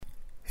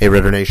Hey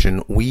Ritter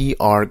Nation, we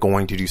are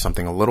going to do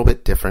something a little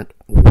bit different.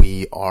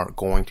 We are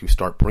going to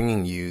start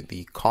bringing you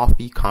the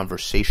coffee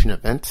conversation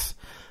events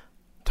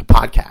to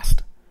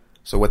podcast.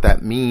 So what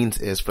that means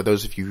is, for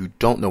those of you who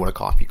don't know what a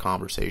coffee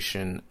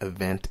conversation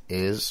event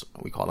is,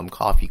 we call them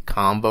coffee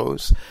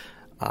combos.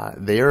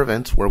 They are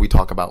events where we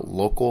talk about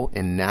local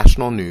and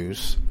national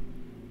news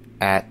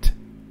at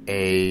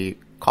a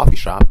coffee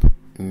shop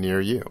near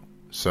you.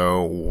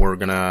 So we're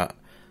going to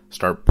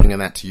start bringing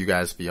that to you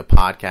guys via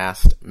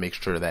podcast. Make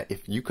sure that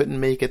if you couldn't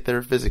make it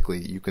there physically,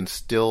 you can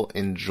still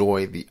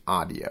enjoy the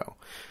audio.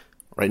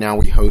 Right now,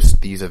 we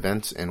host these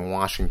events in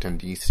Washington,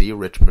 D.C.,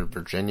 Richmond,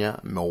 Virginia,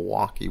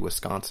 Milwaukee,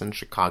 Wisconsin,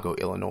 Chicago,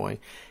 Illinois,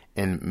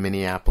 and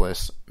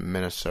Minneapolis,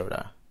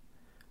 Minnesota.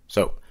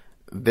 So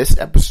this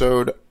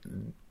episode,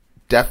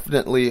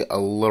 definitely a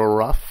little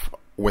rough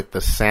with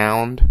the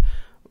sound,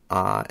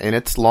 and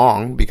it's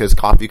long because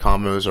coffee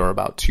combos are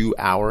about 2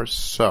 hours.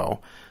 So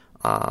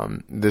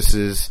this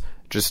is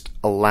just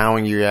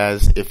allowing you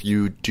guys, if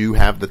you do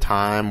have the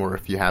time or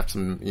if you have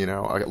some,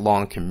 a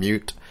long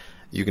commute,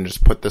 you can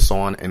just put this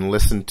on and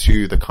listen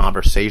to the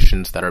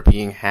conversations that are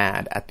being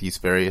had at these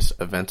various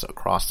events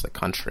across the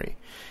country.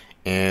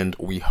 And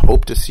we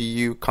hope to see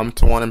you come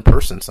to one in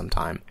person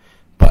sometime.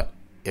 But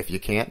if you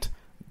can't,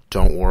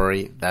 don't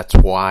worry. That's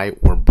why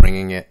we're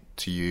bringing it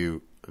to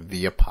you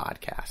via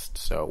podcast.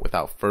 So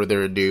without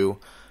further ado,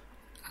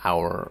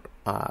 our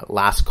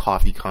last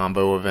coffee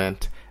combo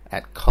event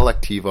at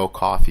Collectivo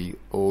Coffee,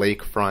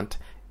 Lakefront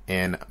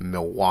in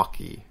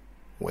Milwaukee,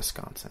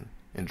 Wisconsin.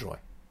 Enjoy.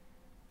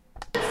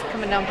 It's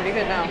coming down pretty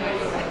good now.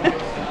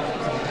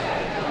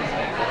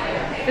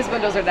 His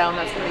windows are down,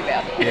 that's pretty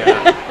bad.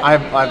 Yeah,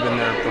 I've been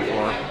there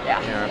before.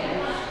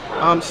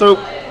 Yeah. So,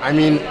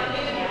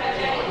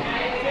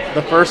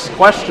 the first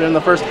question, the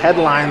first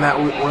headline that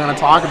we're going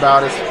to talk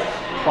about is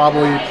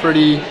probably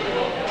pretty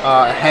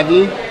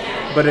heavy,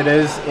 but it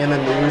is in the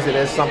news. It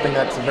is something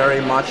that's very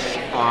much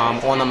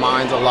on the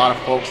minds of a lot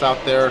of folks out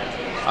there.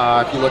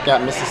 If you look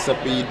at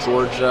Mississippi,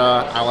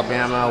 Georgia,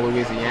 Alabama,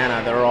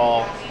 Louisiana, they're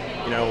all,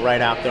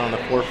 right out there on the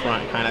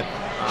forefront, kind of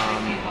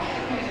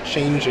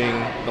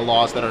changing the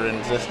laws that are in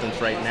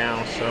existence right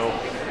now. So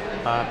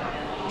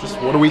just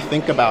what do we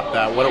think about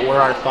that? What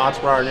are our thoughts?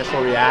 What are our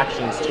initial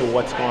reactions to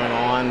what's going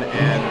on?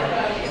 And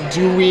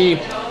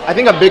I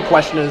think a big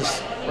question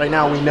is, right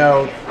now we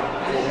know,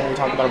 when we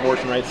talk about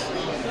abortion rights,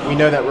 we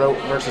know that Roe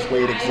versus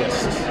Wade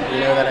exists. We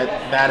know that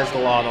that is the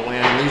law of the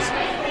land.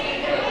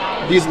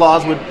 And these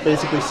laws would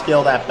basically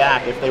scale that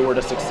back if they were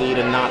to succeed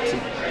and not be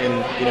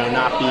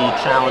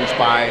challenged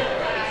by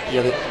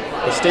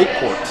the state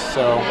courts.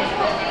 So,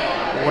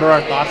 what are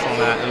our thoughts on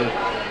that? And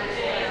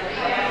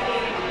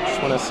just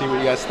want to see what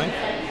you guys think.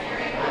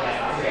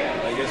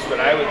 I guess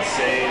what I would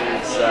say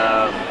is,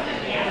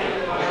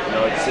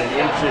 it's an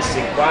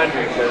interesting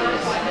quandary,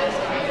 because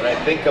when I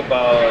think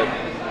about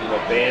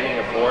banning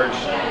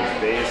abortion,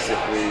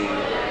 basically,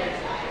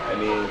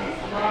 the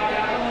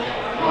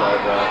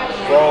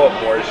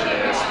pro-abortion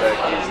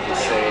aspect is to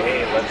say,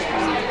 hey, let's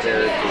be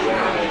fair to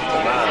women and to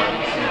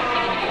moms.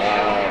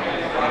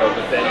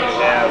 But then you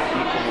have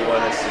people who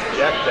want to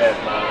subject that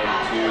mom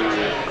to,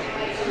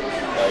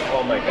 like,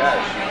 oh my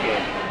gosh, you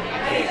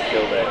can't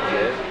kill that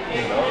kid.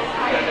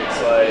 Then it's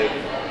like,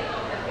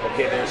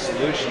 okay, their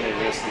solution is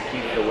just to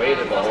keep the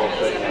weight of the whole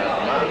thing on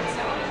the mom.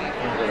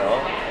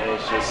 And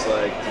it's just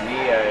like, to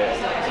me,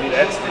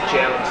 that's the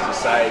challenge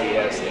society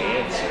has to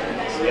answer.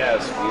 Is,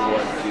 yes, we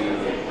want to,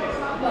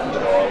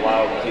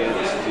 allow kids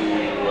to,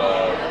 be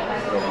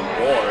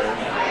born.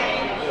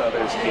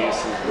 There's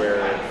cases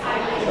where,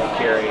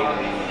 carrying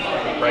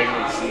the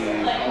pregnancy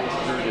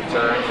through to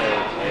term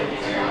and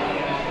to,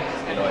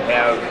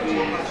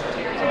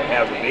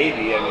 have the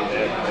baby,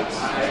 that's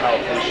a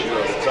health issue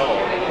of its own.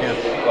 Yeah.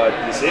 But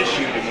this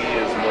issue to me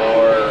is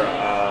more,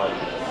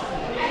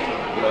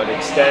 it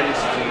extends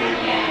to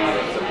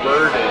the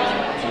burden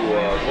to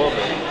a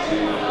woman to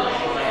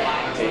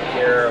take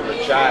care of a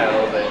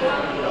child, and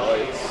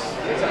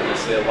it's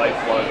obviously a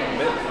lifelong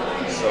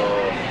commitment. So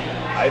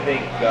I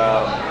think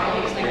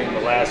during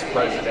the last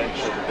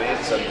presidential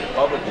debates on the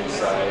Republican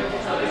side,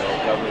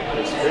 Governor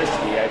Chris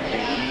Christie, I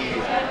think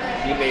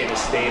he made a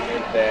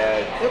statement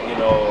that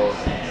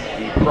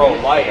the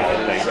pro-life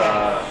is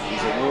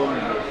a womb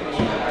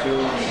to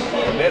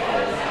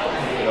commitment.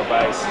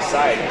 By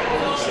society.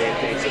 Say it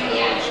takes a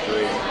village to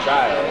raise a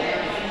child.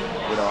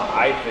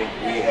 I think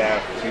we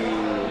have to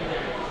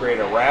create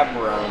a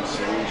wraparound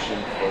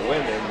solution for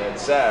women that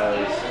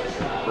says,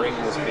 bring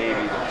this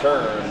baby to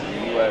term,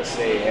 the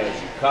USA has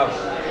you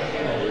covered,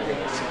 and we're going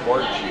to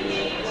support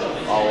you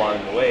all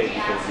along the way,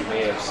 because you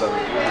may have some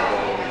dude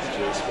that is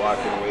just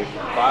walking away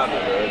from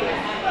fatherhood,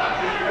 and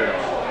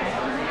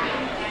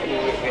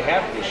we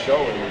have to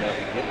show them that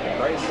we get the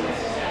crisis.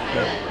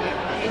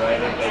 I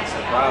think that's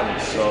the problem.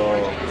 So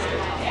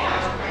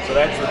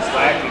that's what's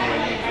lacking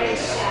when you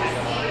just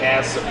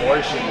pass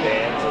abortion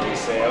bans and you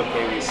say,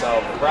 okay, we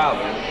solved the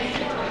problem.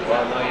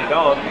 Well, no, you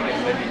don't,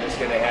 because then you're just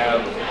going to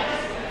have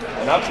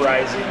an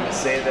uprising to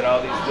say that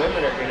all these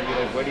women are going to be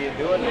like, what are you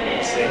doing? And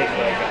you say,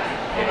 like,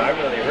 I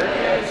really hurt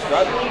you, I was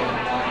struggling.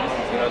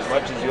 as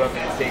much as you want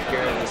me to take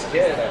care of this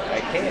kid, I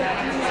can't. I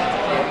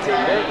can't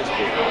take care of this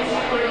kid.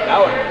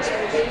 Now what happens?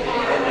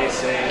 And they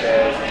say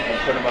that you can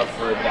put them up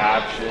for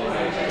adoption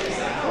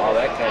and all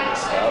that kind of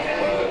stuff.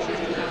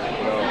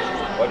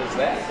 What is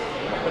that?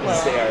 What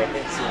does say our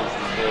answers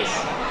to this?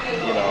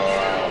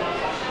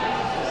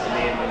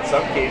 In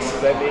some cases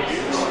that may be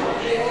useful.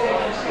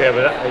 Yeah,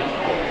 but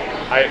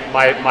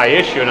my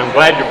issue, and I'm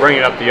glad you're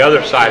bringing up the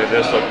other side of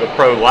this, of the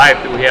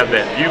pro-life, that we have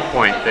that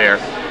viewpoint there,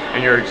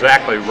 and you're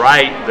exactly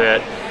right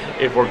that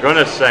if we're going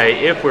to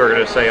say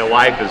a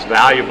life is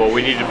valuable,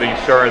 we need to be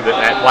sure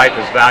that life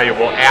is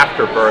valuable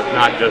after birth,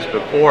 not just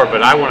before.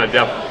 But I want to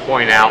definitely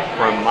point out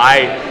from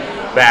my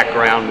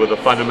background with a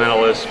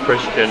fundamentalist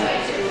Christian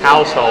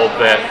household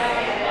that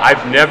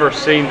I've never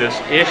seen this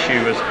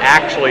issue as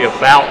actually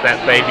about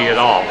that baby at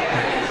all.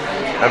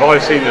 I've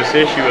always seen this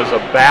issue as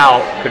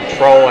about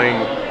controlling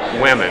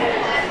women.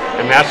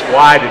 And that's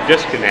why the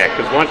disconnect,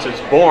 because once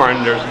it's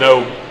born, there's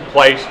no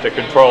place to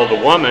control the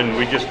woman.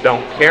 We just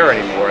don't care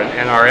anymore.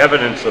 And our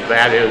evidence of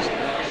that is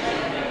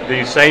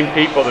these same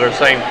people that are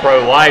saying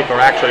pro-life are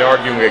actually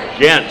arguing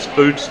against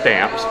food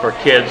stamps for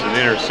kids in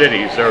inner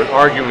cities. They're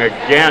arguing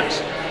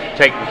against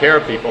taking care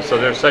of people. So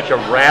there's such a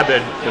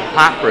rabid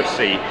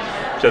hypocrisy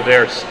to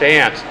their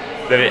stance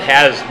that it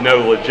has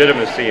no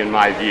legitimacy in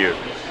my view.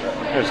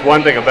 There's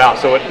one thing about,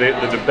 so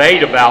the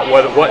debate about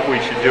what we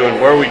should do and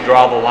where we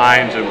draw the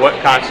lines and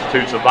what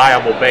constitutes a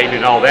viable baby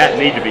and all that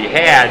need to be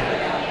had,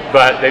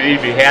 but they need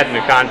to be had in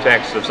the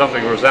context of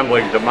something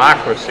resembling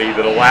democracy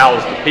that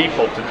allows the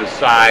people to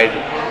decide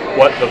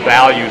what the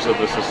values of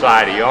the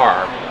society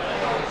are.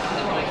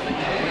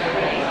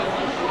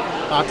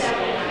 Thoughts?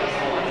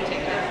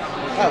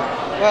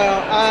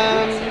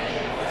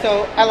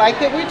 So I like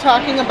that we're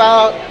talking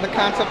about the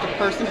concept of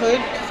personhood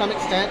to some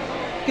extent,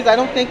 because I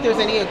don't think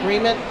there's any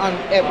agreement on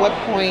at what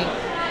point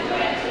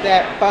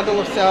that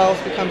bundle of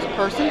cells becomes a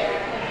person.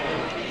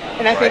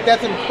 And I think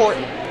that's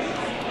important,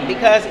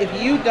 because if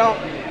you don't,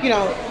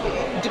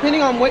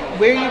 depending on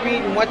where you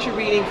read and what you're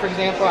reading, for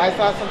example, I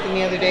saw something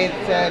the other day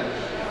that said,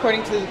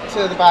 according to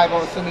the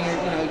Bible, assuming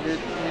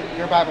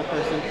you're a Bible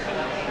person,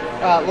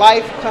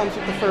 life comes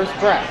with the first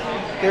breath.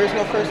 There is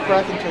no first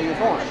breath until you're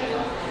born.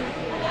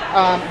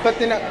 But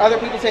then other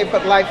people say,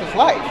 but life is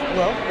life.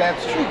 Well,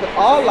 that's true, but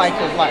all life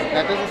is life.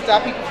 That doesn't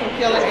stop people from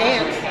killing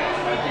ants.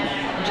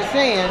 I'm just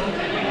saying,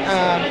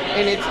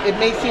 and it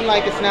may seem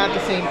like it's not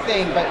the same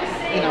thing, but,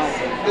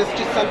 that's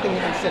just something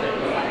to consider.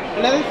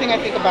 Another thing I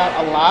think about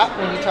a lot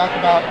when we talk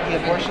about the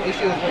abortion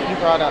issue is what you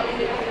brought up.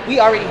 We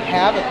already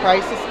have a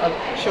crisis of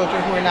children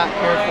who are not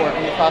cared for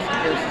in the foster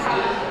care system.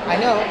 I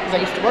know, because I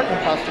used to work in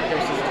the foster care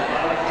system.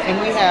 And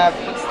we have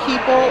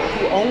people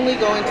who only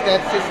go into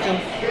that system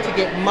to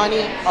get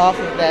money off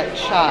of that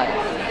child.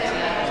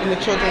 And the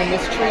children are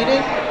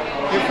mistreated.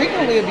 They're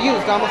frequently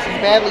abused almost as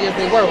badly as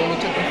they were when we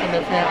took them from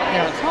their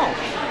parents' homes.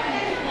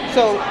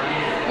 So,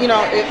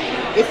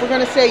 if we're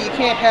going to say you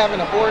can't have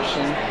an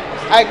abortion,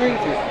 I agree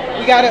with you.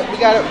 We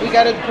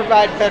gotta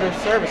provide better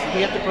services.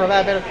 We have to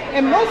provide better,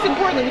 and most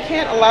importantly, we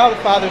can't allow the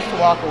fathers to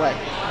walk away.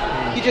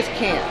 You just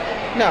can't.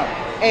 No.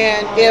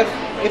 And if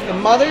the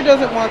mother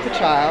doesn't want the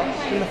child,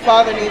 then the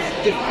father needs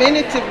to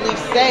definitively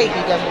say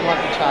he doesn't want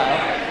the child,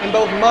 and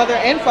both mother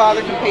and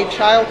father can pay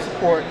child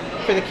support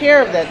for the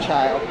care of that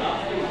child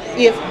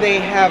if they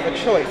have a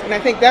choice. And I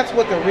think that's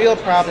what the real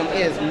problem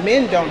is.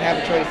 Men don't have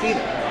a choice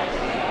either.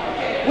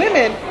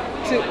 Women,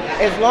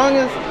 as long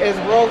as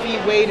Roe v.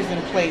 Wade is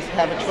in place,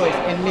 have a choice,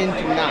 and men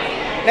do not.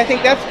 And I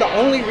think that's the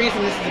only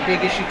reason this is a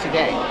big issue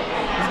today,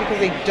 is because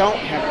they don't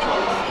have a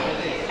choice.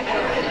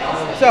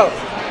 So,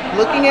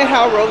 looking at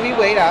how Roe v.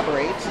 Wade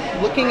operates,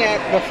 looking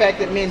at the fact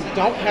that men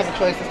don't have a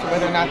choice as to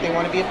whether or not they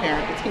want to be a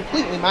parent, it's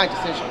completely my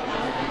decision.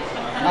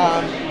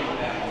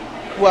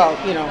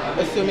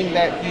 Assuming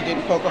that you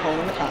didn't poke a hole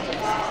in the condom.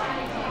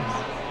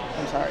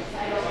 I'm sorry.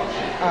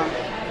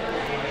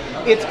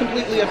 It's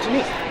completely up to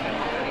me.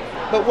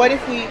 But what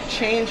if we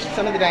change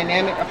some of the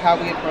dynamic of how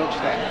we approach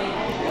that?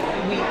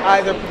 We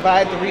either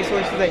provide the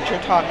resources that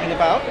you're talking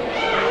about,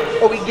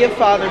 or we give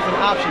fathers an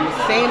option,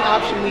 the same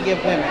option we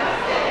give women.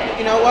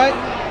 You know what?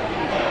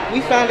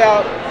 We found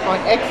out on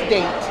X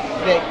date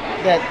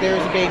that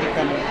there's a baby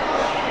coming.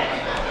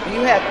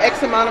 You have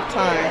X amount of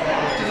time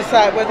to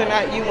decide whether or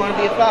not you want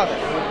to be a father.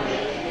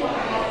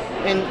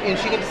 And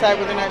she can decide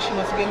whether or not she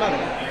wants to be a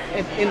mother.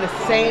 In the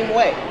same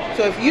way.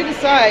 So if you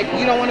decide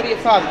you don't want to be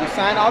a father, you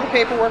sign all the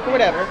paperwork or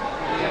whatever,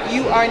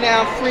 you are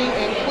now free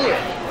and clear.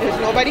 There's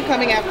nobody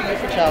coming after you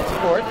for child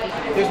support.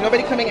 There's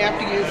nobody coming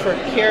after you for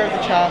care of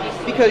the child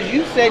because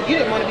you said you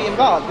didn't want to be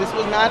involved. This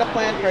was not a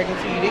planned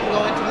pregnancy. You didn't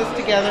go into this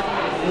together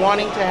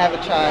wanting to have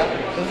a child.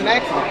 It was an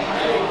accident.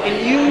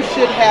 And you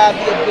should have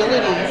the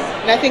ability,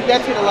 and I think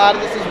that's what a lot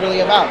of this is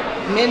really about.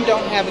 Men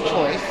don't have a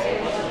choice.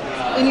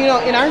 And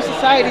in our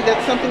society,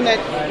 that's something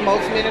that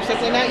most men are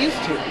simply not used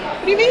to.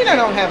 What do you mean I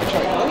don't have a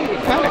choice? Well, you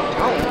kind of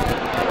don't.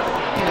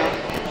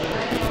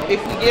 If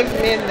we give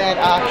men that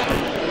option,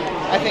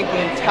 I think the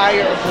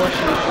entire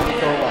abortion issue would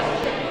go away.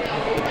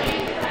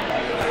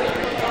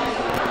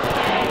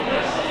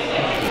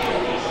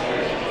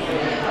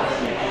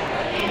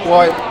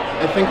 Well,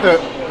 I think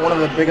that one of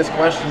the biggest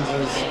questions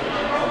is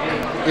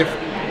if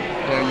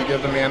you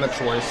give the man a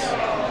choice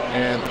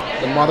and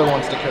the mother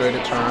wants to carry to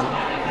term,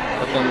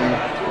 but then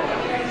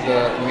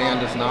the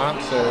man does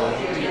not, so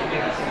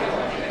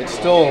it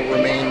still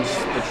remains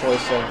the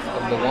choice of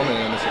the woman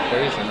in this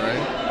equation,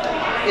 right?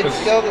 It's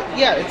still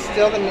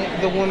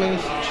the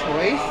woman's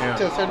choice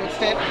to a certain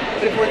extent.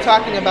 But if we're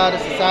talking about a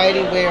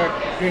society where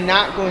you're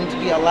not going to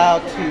be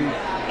allowed to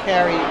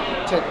carry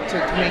to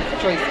make the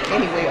choice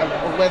anyway of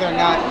whether or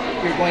not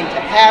you're going to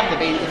have the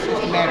baby, it's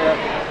just a matter of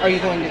are you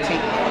going to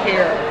take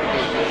care of the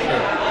baby.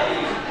 Sure.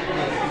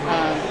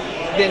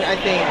 Then I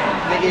think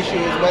the issue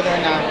is whether or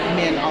not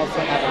men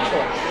also have a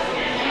choice,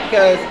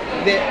 because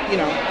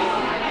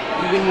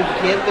when you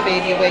give the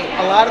baby away,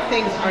 a lot of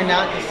things are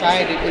not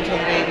decided until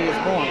the baby is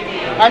born.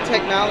 Our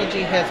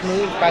technology has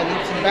moved by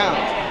leaps and bounds.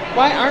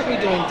 Why aren't we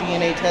doing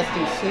DNA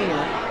testing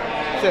sooner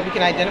so that we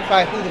can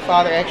identify who the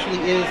father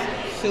actually is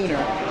sooner,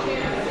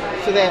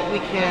 so that we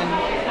can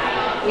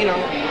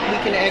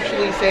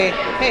actually say,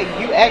 hey,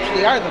 you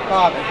actually are the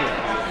father here.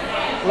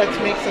 Let's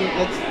make some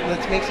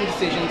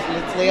decisions.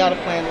 Let's lay out a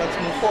plan. Let's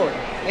move forward.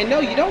 And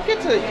no, you don't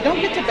get to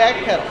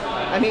backpedal.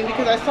 I mean,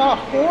 because I saw a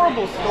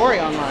horrible story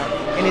online,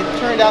 and it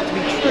turned out to be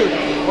true,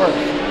 worse,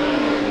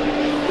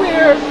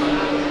 where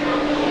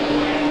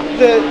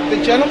the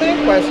gentleman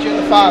in question,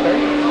 the father,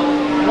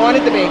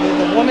 wanted the baby.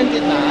 The woman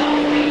did not.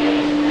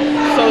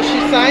 So she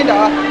signed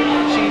off.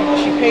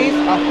 She pays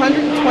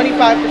 125%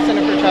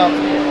 of her child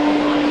support.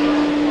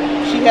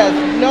 She has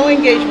no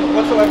engagement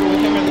whatsoever with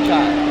him or the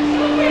child.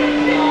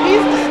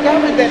 He's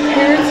discovered that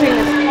parenting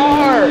is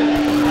hard,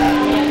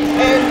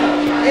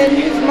 and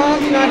his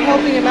mom's not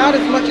helping him out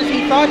as much as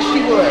he thought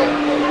she would.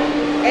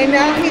 And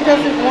now he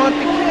doesn't want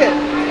the kid.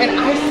 And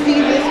I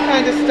see this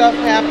kind of stuff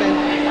happen.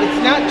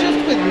 It's not just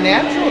with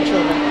natural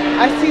children.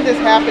 I see this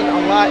happen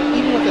a lot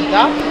even with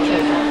adopted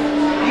children.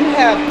 You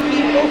have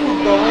people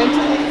who go into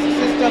the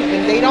system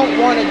and they don't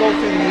want to go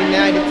through the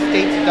United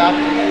States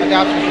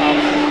adoption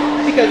policy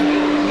because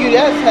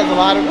U.S. has a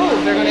lot of rules.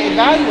 They're going to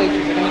evaluate you.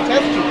 They're going to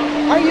test you.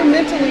 Are you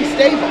mentally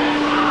stable?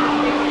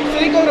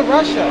 So they go to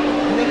Russia,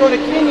 and they go to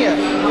Kenya,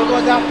 and they go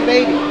adopt the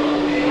baby.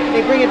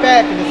 They bring it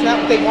back, and it's not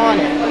what they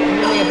wanted, and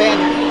then they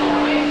abandon it.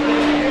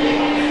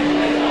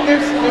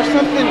 There's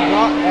something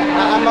wrong.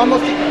 I'm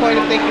almost at the point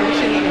of thinking we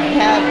shouldn't even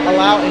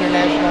allow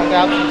international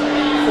adoptions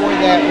for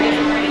that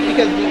reason.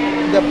 Because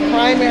the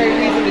primary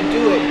reason to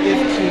do it is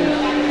to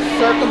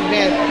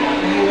circumvent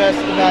the U.S.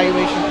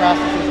 evaluation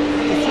processes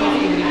to see if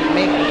you would even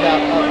make a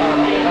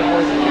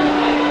worthy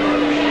candidate.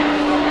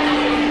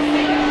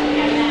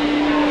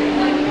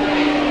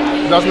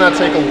 Doesn't that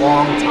take a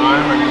long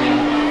time? I mean,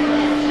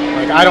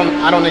 like I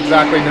don't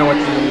exactly know what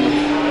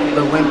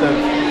the length of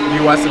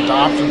U.S.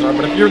 adoptions are,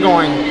 but if you're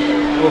going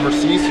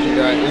overseas to do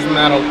that, isn't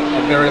that a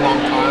very long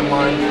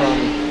timeline from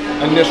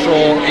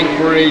initial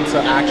inquiry to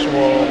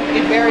actual?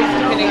 It varies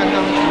depending on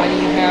how much money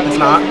you have. It's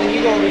not. When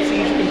you go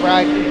overseas, you can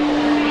bribe people.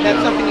 That's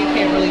something you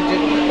can't really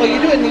do. Well, you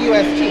do it in the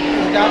U.S. too,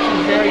 because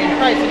adoptions vary in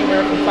price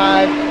anywhere from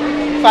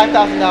 $5,000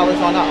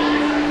 on up.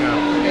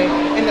 Yeah. Okay,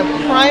 and the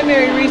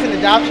primary reason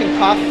adoption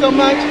costs so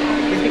much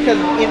is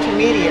because of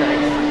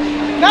intermediaries,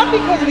 not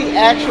because of the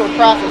actual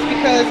process.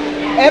 Because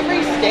every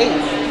state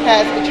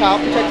has a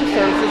child protective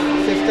services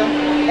system.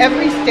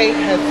 Every state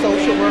has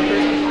social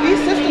workers.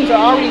 These systems are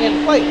already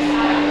in place.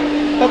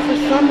 But for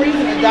some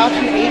reason,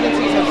 adoption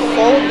agencies have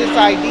sold this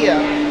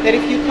idea that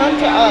if you come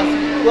to us,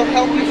 we'll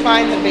help you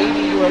find the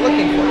baby you are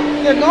looking for.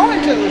 They're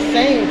going to the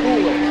same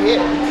pool of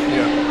kids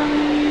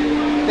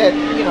that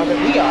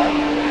we are.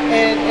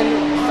 And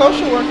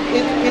social work,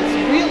 it's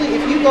really,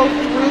 if you go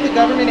through the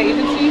government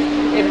agencies,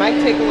 it might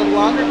take a little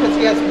longer because,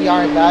 yes, we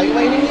are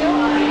evaluating you,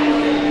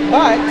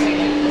 but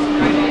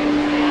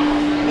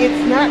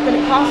it's not going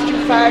to cost you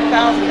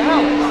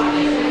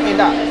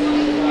 $5,000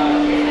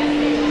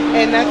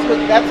 and that's what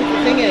the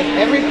thing is.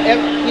 I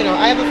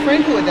have a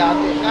friend who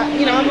adopted.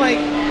 I'm like,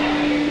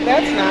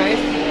 that's nice.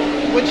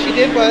 What she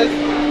did was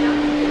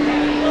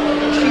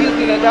she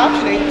used an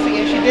adoption agency,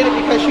 and she did it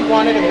because she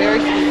wanted a very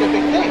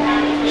specific thing.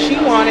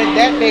 She wanted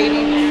that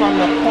baby from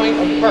the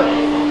point of birth,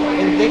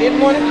 and they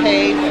didn't want to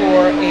pay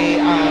for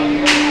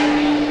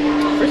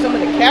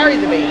someone to carry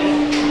the baby.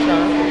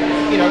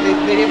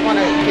 They didn't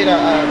want to get a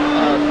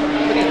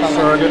what do you call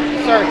it?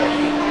 Surrogate.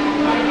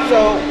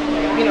 So,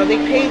 they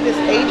paid this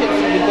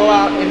agency to go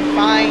out and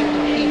find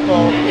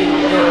people who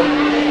were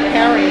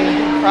carrying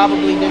who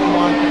probably didn't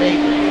want the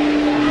baby.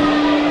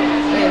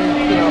 And,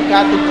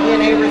 got the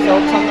DNA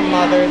results on the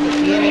mother, the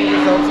DNA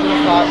results on the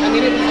father. I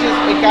mean, it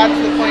got to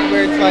the point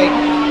where it's like,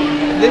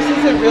 this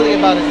isn't really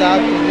about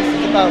adopting. This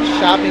is about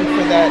shopping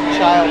for that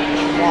child that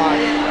you want.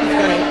 Who's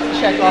going to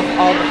check off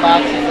all the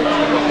boxes that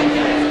you're looking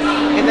for.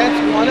 And that's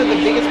one of the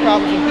biggest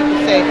problems when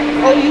people say,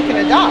 oh, you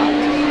can adopt.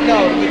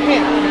 No, you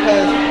can't,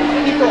 because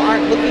people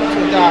aren't looking to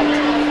adopt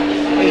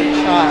a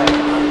child.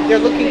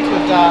 They're looking to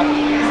adopt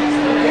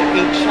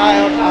a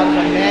child out of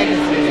a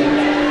magazine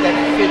that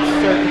fits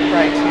certain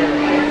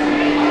criteria.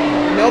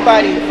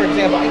 Nobody, for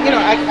example,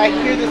 I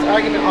hear this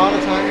argument all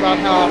the time about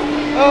how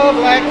oh,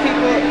 black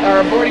people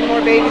are aborting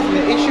more babies and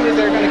the issue is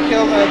they're going to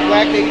kill the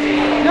black babies.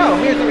 No,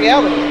 here's the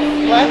reality.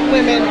 Black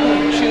women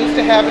who choose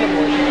to have an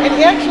abortion, and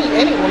actually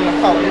any woman of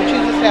color who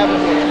chooses to have an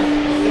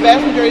abortion, the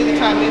vast majority of the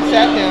time they've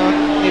sat down,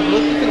 they've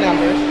looked at the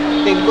numbers,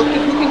 they've looked at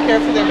who can care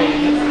for their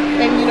baby,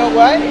 and you know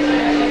what?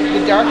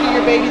 The darker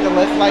your baby, the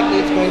less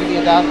likely it's going to be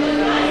adopted.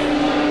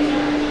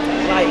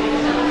 Like,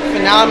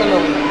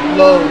 phenomenally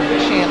low the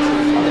chances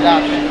of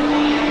adoption.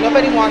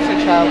 Nobody wants their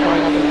child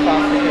growing up in the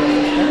foster care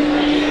system.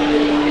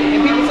 And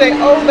people say,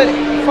 oh, but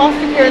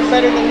foster care is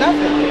better than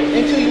nothing,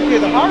 until you hear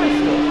the horror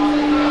story.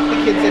 The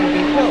kids that have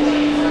been killed,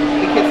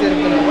 the kids that have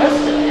been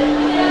molested,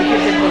 the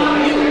kids that have been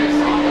abused,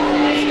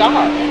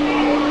 starved.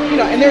 You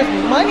know, and there's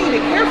money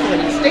to care for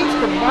them. The state's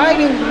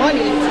providing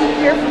money to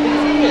care for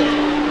these kids,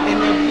 and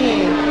they're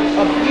being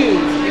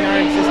abused in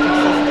our existing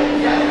system.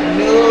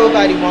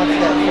 Nobody wants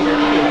that for their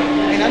kids.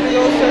 And under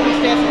those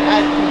circumstances,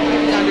 I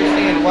completely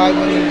understand why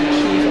women would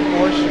choose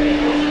abortion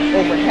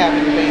over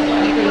having a baby,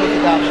 even if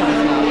adoption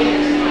is not.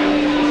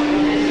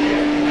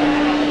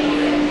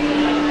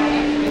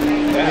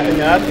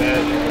 That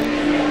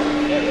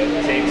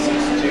takes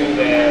us to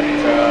that,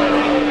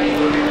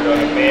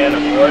 to ban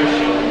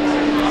abortions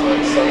is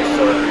like some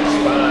sort of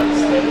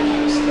response that is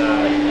just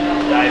not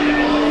diving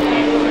into the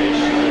deeper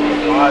issue and the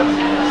causes.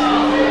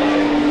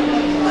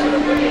 Sort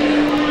of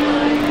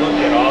look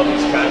at all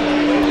these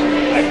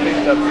contemplations. I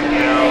picked up the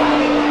gal,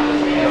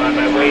 on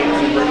my way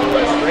to River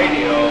West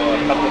Radio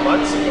a couple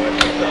months ago. I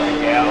picked up the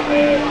gal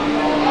that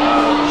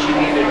she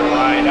needed a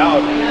ride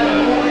out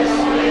because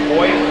her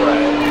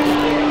boyfriend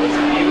was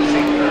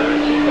abusing her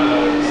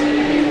because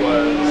he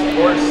was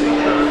forcing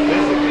her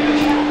physically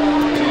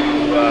to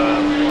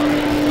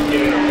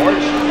get an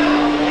abortion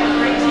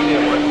because he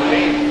didn't want the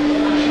baby.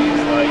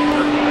 She's like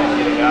working on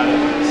getting out of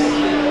this,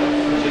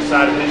 just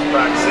out of his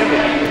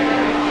proximity,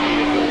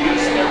 the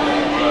abuse and everything.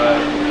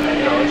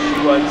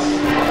 But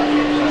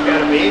she's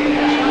got a baby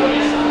and she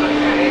wants like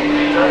a baby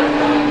return.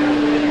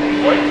 And the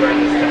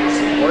boyfriend is kind of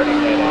supporting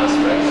that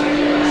aspect, so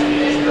she just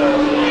needs to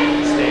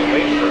stay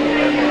away from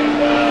him and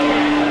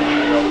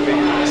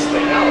figure this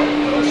thing out.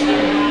 So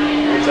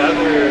there's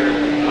other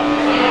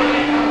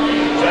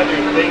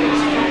things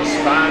to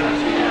respond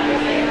to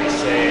that maybe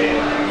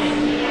say,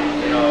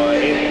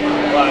 hey,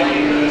 well, I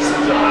mean, this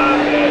is a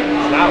mom that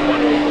does not want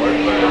to abort,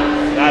 but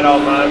not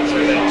all moms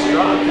are that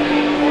strong.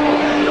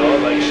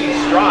 Like she's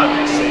strong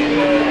to say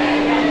that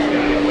she's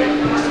going to get away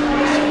from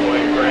this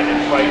boyfriend and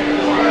fight for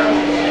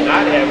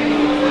not having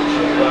an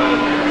abortion, but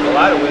a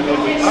lot of women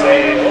would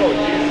say, oh,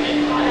 this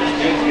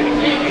dude's going to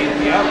keep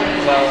beating me up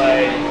until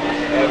I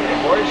have an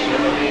abortion.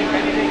 I mean,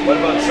 what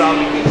about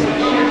solving these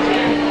issues?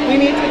 We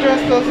need to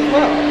address those as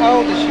well. How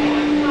old is she?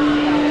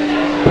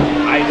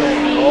 I don't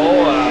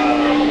know.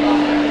 I'm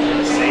going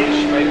to say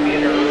she might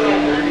be in her early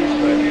 30s,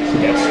 but I'm just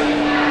guessing.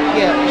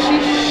 Yeah, she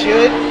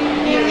should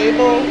be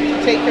able to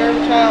take care of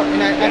a child.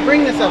 And I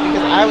bring this up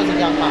because I was a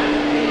young mom.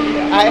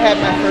 I had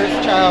my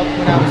first child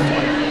when I was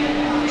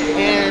 20.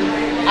 And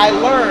I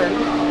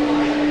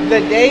learned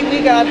the day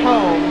we got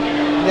home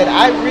that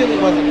I really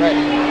wasn't ready.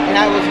 And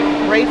I was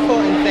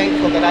grateful and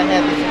thankful that I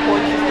had the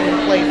support system in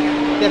place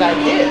that I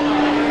did.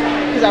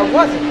 Because I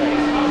wasn't ready.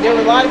 There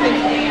were a lot of things.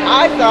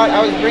 I thought I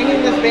was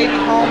bringing this baby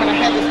home and I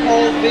had this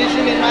whole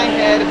vision in my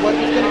head of what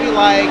it was going to be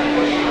like.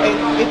 And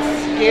it's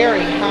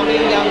scary how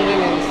many young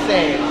women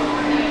say,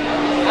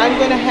 I'm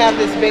going to have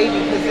this baby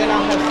because then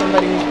I'll have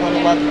somebody who's going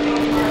to love me.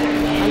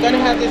 I'm going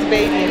to have this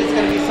baby and it's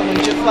going to be someone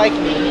just like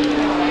me.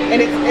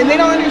 And they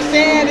don't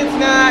understand it's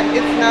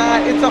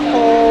a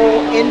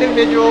whole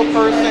individual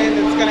person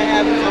that's going to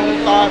have its own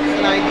thoughts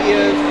and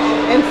ideas.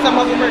 And some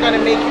of them are going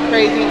to make you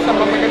crazy and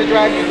some of them are going to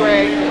drive you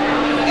crazy.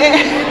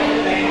 And,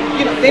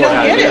 they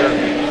don't get it.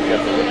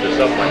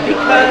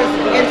 Because,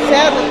 and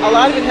sadly, a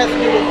lot of it has to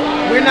do with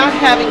we're not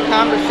having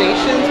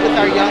conversations with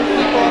our young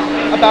people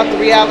about the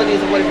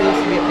realities of what it means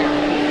to be a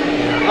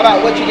parent.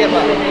 About what you get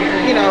like.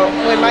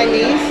 When my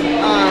niece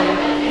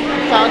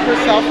found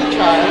herself a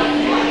child,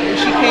 and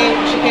she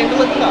came to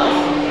live with us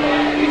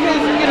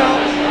because,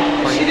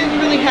 she didn't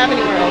really have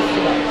anywhere else to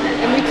go.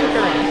 And we took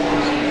her in.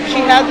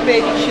 She had the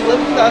baby. She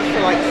lived with us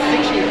for like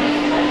 6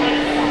 years.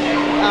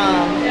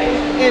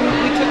 And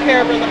we took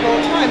care of her the whole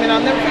time. And I'll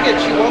never forget,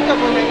 she woke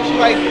up one night and she's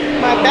like,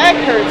 my back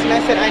hurts. And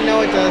I said, I know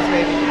it does,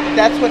 baby.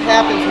 That's what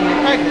happens when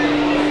you're pregnant.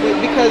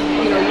 Because,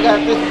 you got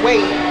this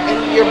weight and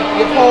your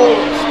whole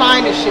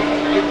spine is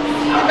shifting.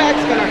 Your back's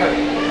going to hurt.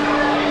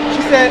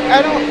 She said,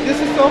 this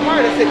is so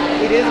hard. I said,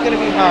 it is going to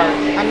be hard.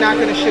 I'm not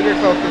going to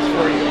sugarcoat this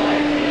for you.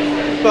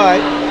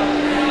 But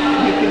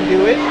you can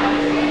do it.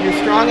 You're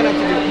strong enough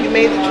to do it. You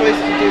made the choice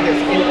to do this.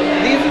 And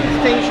these are the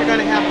things you're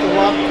going to have to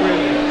walk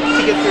through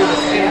to get through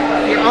this.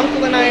 And your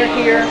uncle and I are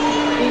here.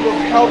 We will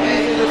help you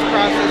through this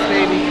process,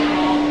 baby.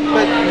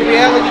 But the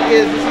reality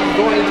is this is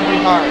going to be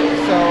hard.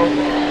 So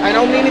I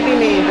don't mean to be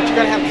mean, but you're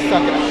going to have to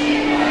suck it up.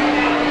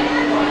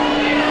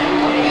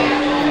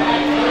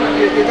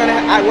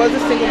 I was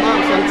a single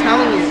mom, so I'm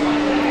telling you,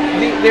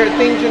 there are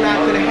things you're not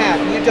going to have.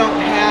 You don't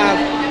have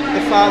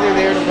the father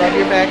there to rub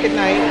your back at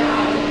night.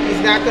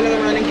 He's not going to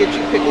run and get you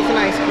pickles and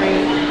ice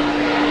cream.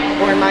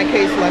 or in my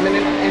case, lemon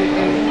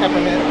and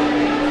peppermint.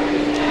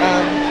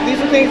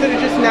 These are things that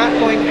are just not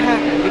going to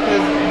happen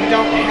because you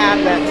don't have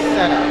that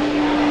setup.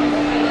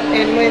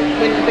 And when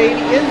the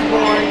baby is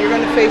born, you're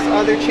going to face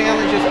other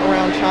challenges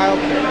around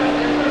childcare.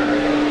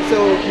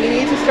 So we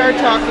need to start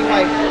talking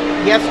like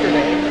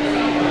yesterday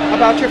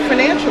about your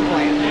financial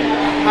plan.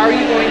 How are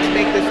you going to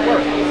make this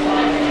work?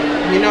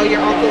 You know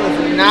your uncle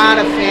is not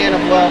a fan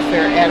of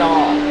welfare at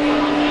all.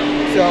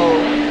 So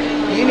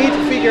you need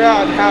to figure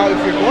out how,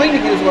 if you're going to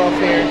use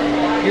welfare,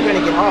 you're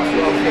going to get off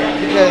welfare,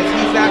 because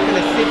he's not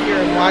going to sit here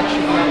and watch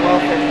you on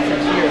welfare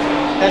for 6 years.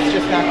 That's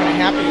just not going to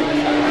happen in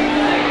this house.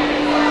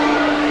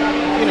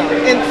 You know,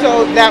 and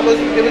so that was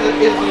an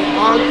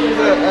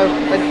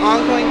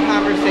ongoing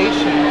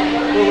conversation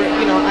where we're,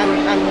 you know,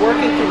 I'm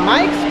working through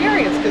my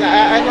experience, because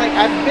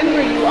I've been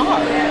where you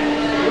are.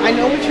 I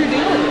know what you're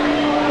dealing with,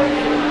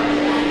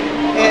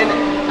 and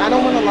I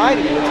don't want to lie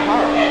to you. It's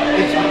hard.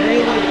 It's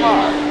really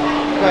hard.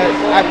 But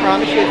I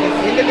promise you, at the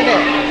end of the day,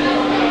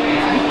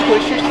 you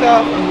push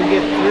yourself and you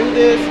get through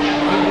this.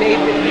 You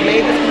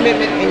made this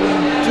commitment and you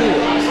do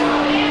it.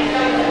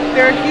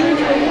 There are huge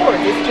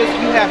rewards. It's just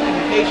you have to be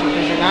patient,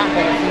 because you're not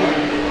going to see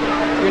them.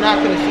 You're not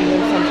going to see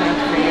them sometimes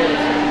for years.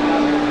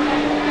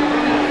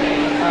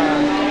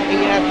 And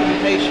you have to be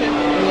patient,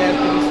 and you have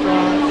to be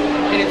strong.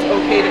 And it's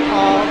okay to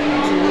call,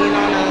 to lean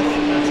on us,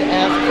 to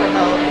ask for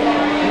help,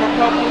 and we'll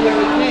help you where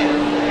we can.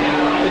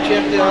 But you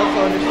have to also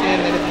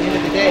understand that at the end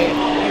of the day,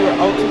 you are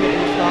ultimately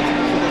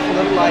responsible for this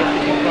little life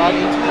that you brought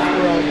into this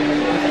world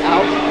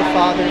without the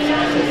father's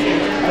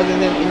assistance, other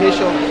than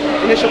initial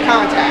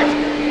contact.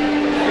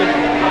 You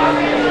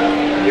know,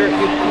 you're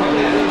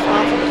completely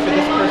responsible for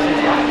this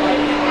person's life.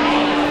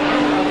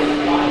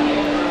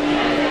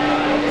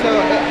 So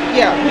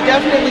yeah, we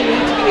definitely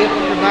need to be able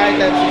to provide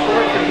that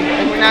support for people,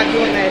 and we're not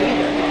doing that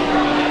either.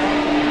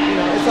 You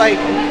know, it's like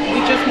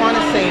we just want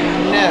to say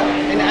no,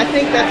 and I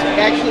think that's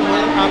actually one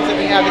of the problems that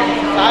we have as a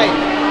society.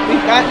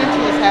 We've gotten into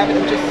this habit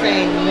of just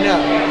saying no.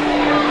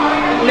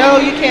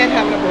 No, you can't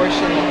have an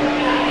abortion.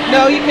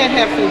 No, you can't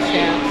have food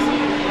stamps.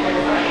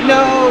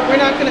 No, we're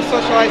not going to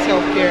socialize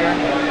health care.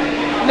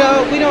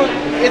 No, we don't.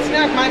 It's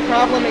not my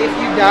problem if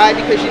you die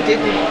because you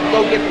didn't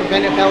go get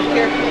preventive health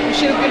care. You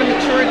should have been a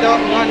mature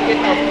adult and gone to get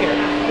health care,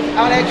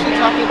 without actually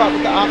talking about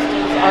what the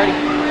obstacles are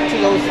to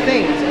those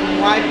things and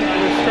why people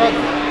are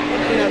struggling.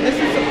 You know, this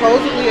is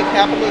supposedly a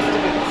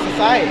capitalistic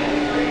society.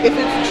 If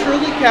it's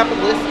truly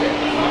capitalistic,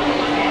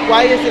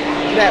 why is it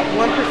that 1%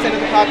 of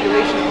the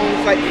population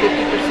owns like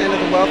 50% of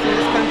the wealth in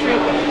this country?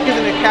 Because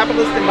in a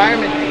capitalist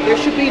environment, there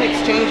should be an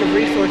exchange of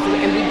resources,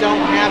 and we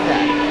don't have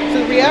that. So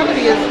the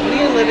reality is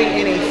we are living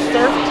in a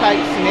serf-type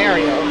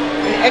scenario,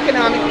 an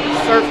economic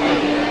serfdom,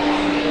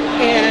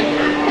 and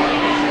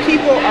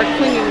people are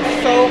clinging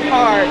so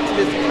hard to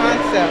this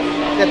concept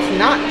that's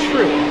not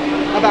true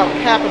about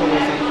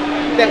capitalism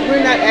that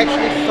we're not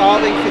actually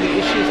solving for the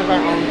issues of our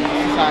own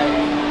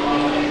society.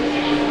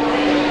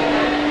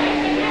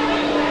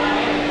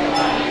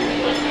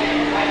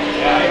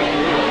 Yeah, I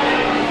agree.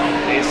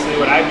 Basically,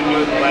 what I've been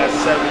doing the last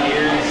 7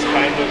 years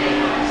kind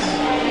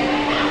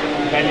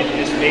of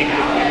just make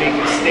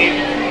a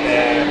statement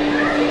that,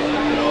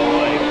 you know,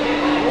 like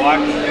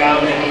Milwaukee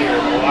County or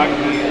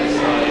Milwaukee is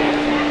like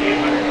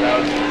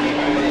 800,000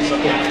 people or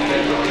something like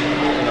that.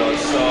 You know,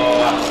 so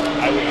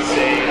I would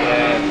say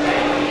that,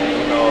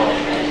 you know,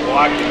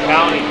 Milwaukee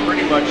County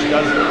pretty much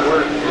doesn't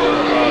work for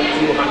about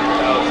 200,000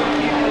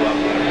 people up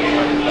there,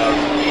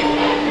 800,000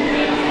 people.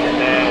 And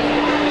then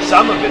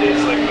some of it is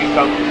like we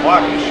come from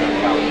Waukesha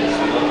County,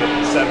 so look at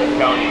the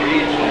 7-county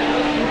region,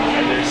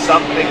 and there's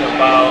something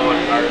about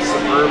our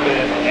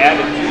suburban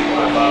attitude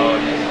about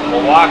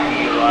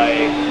Milwaukee,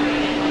 like,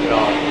 you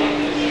know,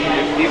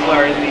 if people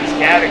are in these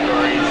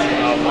categories, you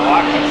know,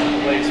 Milwaukee's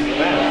the place for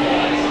them,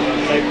 you know,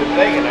 type of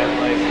thing, and I'm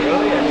like,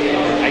 really? I mean,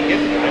 I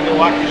get it. I'm in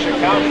Waukesha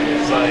County.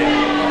 It's like,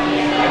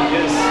 I'm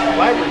just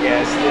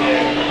flabbergasted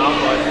at how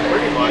much,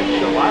 pretty much,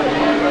 a lot of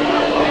people are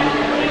not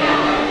welcome.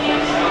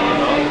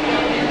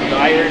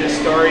 I heard a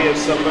story of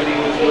somebody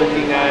who was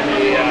working on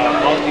a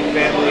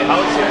multi-family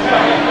housing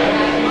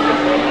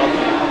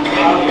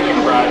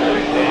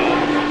project,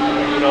 and,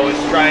 you know, was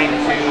trying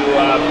to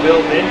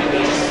build into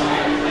this,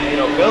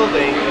 you know,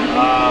 building,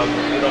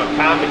 you know,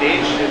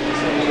 accommodations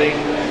and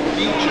things,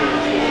 features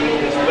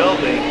within this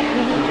building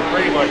to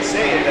pretty much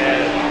say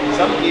that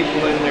some people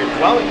in their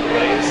dwelling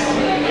place,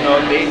 you know,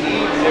 they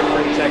need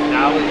different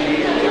technology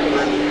or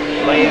different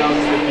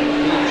layouts, different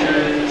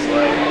features,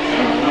 like,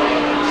 you know,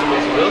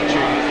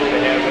 wheelchair usually to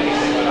have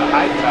anything with a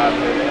high top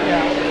in it. Yeah.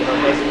 You know,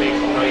 doesn't make,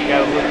 you know, you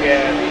gotta look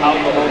at how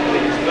the whole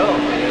thing is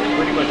built. And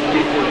pretty much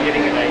people are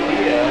getting an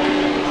idea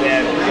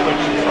that pretty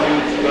much this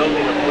dude's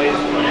building a place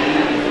for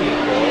needy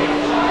people,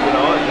 you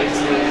know, and this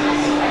is,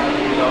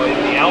 you know, in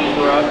the Elm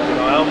Grove,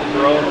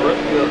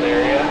 Brookfield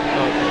area.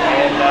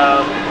 And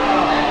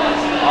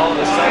all of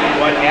a sudden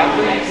what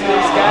happens to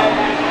this guy?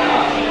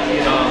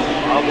 You know,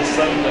 all of a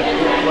sudden the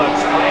Ku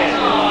Klux Klan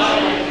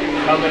is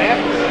coming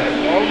after him.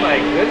 Oh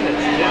my goodness,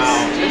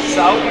 just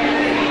south of me.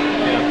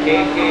 You know,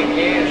 KKK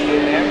is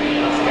getting after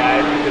this guy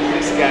because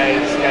this guy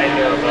is kind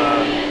of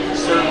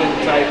servant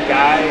type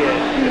guy,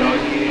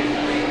 and he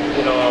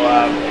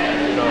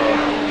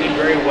did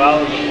very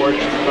well in the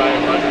Fortune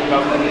 500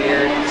 company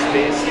here in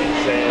Spaces,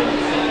 and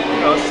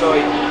so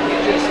he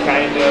just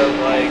kind of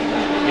like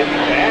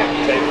giving back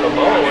type of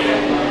mode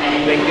and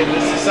thinking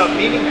this is something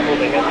meaningful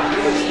to him to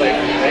do this type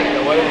of thing.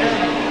 And what if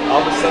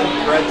all of a sudden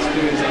threats to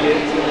his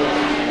kids and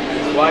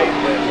his wife,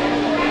 and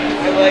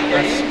I like it.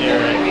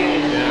 I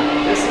mean,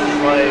 this is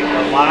like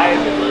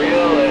alive and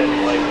real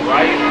and like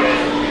right,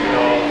 and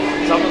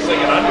it's almost like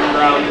an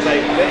underground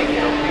type thing.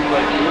 People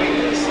are doing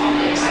this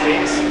in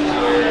spaces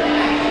where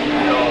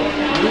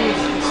news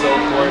and so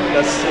forth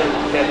doesn't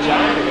catch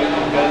on to it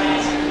because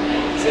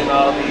it's in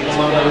all these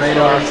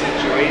radar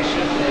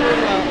situations.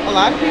 A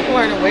lot of people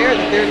aren't aware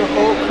that there's a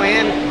whole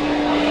Klan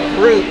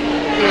group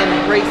in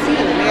Racine,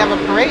 and they have a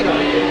parade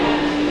every year.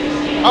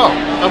 Oh,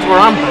 that's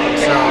where I'm from,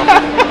 so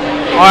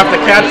I'll have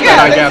to catch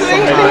that, I guess.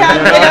 They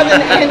have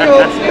an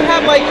annual. You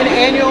have like an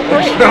annual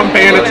parade. I'm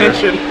paying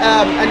attention.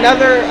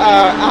 Another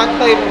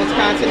enclave in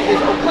Wisconsin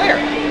is Eau Claire.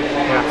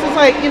 Yeah. So it's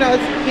like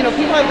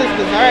people have this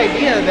bizarre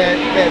idea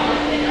that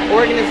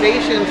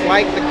organizations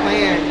like the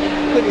Klan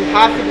couldn't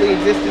possibly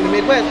exist in the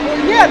Midwest.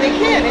 Well, yeah, they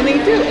can, and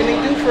they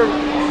do for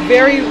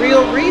very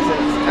real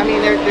reasons. I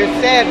mean, they're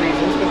sad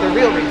reasons, but they're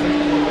real reasons.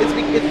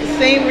 It's the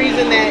same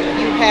reason that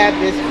you had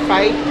this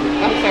fight.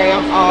 I'm sorry,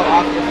 I'm all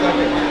off the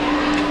subject now.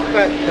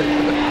 But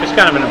it's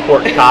kind of an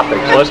important topic,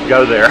 so let's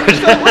go there.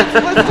 So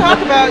let's talk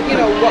about,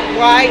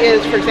 why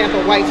is, for example,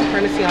 white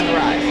supremacy on the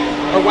rise,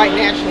 or white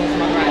nationalism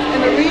on the rise.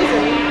 And the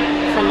reason,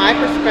 from my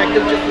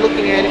perspective, just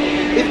looking at it,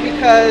 is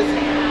because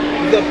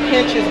the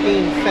pinch is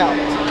being felt.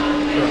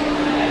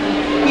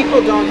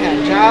 People don't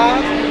have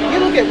jobs.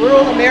 You look at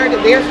rural America,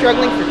 they're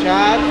struggling for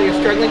jobs, they're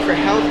struggling for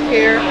health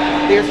care,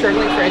 they're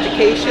struggling for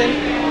education.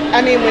 I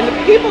mean, when the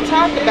people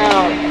talk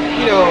about,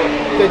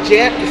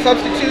 the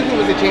substitute who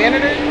was a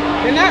janitor,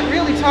 they're not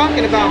really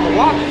talking about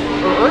Milwaukee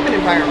or urban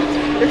environments.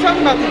 They're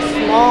talking about these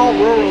small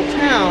rural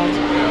towns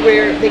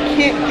where they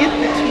can't get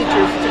the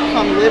teachers to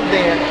come live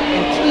there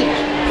and teach.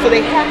 So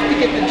they have to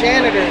get the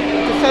janitor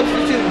to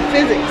substitute in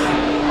physics.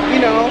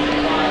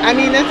 I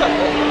mean, that's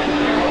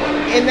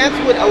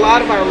what a lot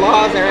of our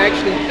laws are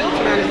actually built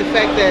around, is the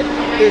fact that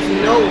there's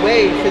no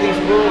way for these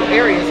rural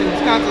areas, and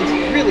Wisconsin's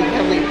really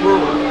heavily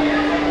rural,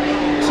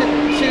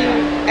 to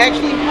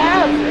actually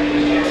have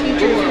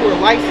teachers who are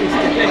licensed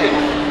in place.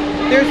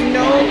 There's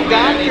no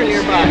doctor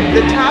nearby.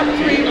 The top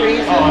 3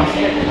 reasons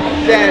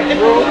that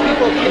rural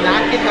people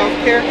cannot get health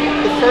care,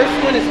 the first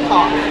one is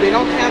cost. They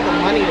don't have the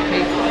money to pay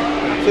for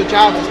it. So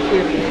jobs is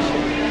clearly an issue.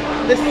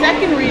 The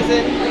second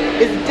reason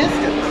is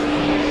distance.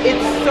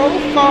 It's so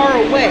far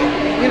away.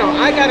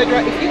 I gotta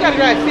drive. If you gotta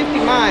drive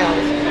 50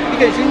 miles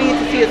because you need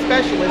to see a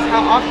specialist,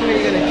 how often are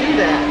you going to do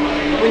that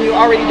when you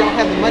already don't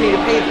have the money to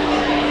pay for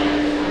it?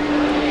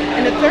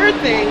 And the third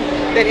thing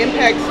that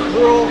impacts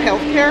rural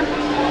healthcare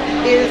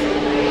is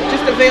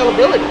just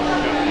availability.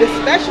 The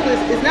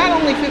specialist is not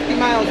only 50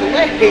 miles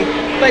away,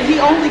 but he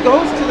only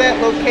goes to that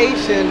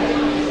location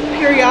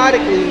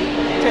periodically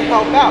to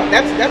help out.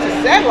 That's a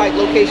satellite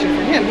location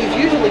for him. He's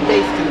usually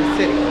based in the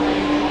city.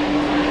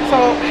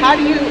 So how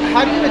do you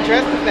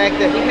address the fact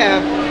that we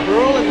have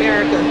rural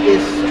America is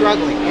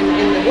struggling? And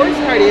the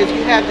worst part is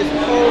you have this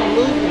whole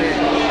movement,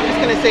 I'm just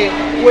going to say,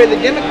 where the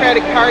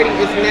Democratic Party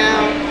is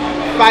now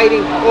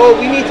fighting,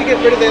 we need to get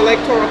rid of the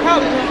Electoral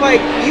College. It's like,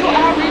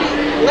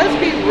 let's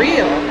be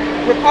real.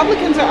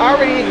 Republicans are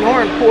already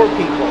ignoring poor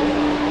people.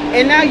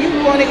 And now you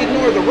want to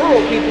ignore the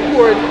rural people,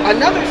 who are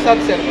another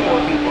subset of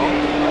poor people,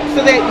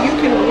 so that you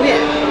can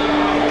win.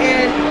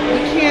 And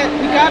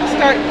we got to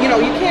start,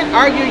 you can't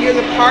argue you're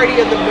the party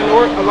of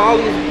all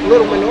these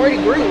little minority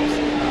groups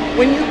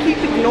when you keep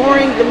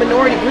ignoring the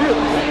minority groups.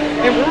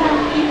 And rural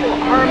people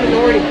are a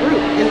minority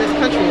group in this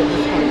country at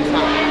this point in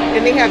time.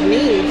 And they have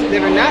needs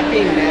that are not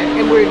being met,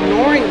 and we're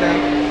ignoring them,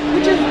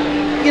 which is,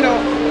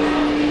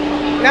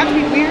 not to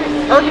be weird,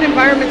 urban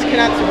environments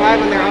cannot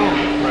survive on their own.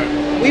 Right.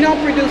 We don't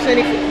produce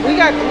any food. We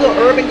got little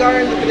urban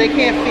gardens, but they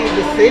can't feed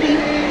the city.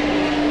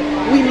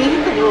 We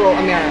need the rural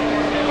America.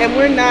 And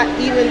we're not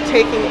even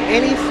taking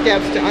any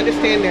steps to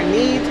understand their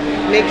needs,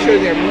 make sure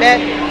they're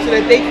met, so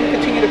that they can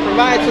continue to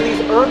provide, so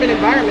these urban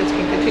environments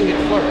can continue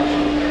to flourish.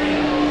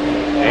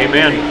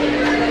 Amen.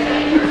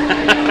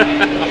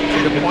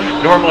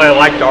 Normally I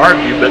like to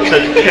argue, but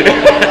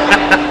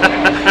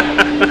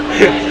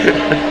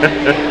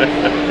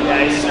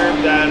I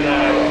served on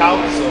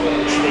council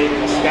in the state of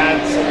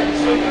Wisconsin,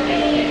 so you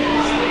get these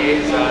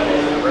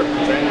liaisons and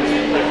representatives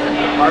from different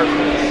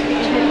departments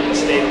in the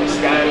state of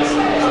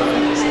Wisconsin. So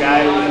this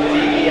guy with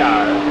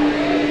DVR,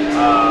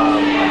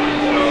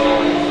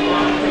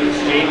 he's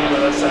meeting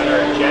with us on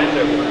our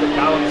agenda for the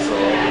council,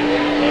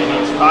 and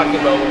he's talking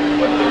about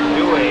what they're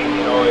doing,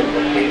 in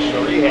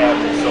vocational rehab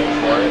and so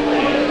forth.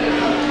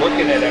 And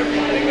looking at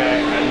everything,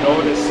 I'm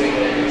noticing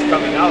that it's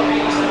coming out,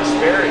 this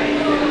disparity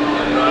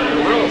on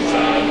the rural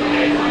side.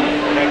 And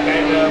I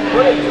kind of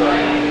put it to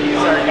him.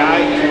 He's our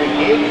guy to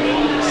engage with,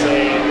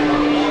 saying,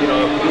 if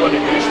you want to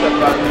do stuff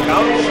on the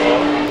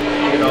council,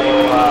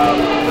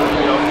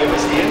 give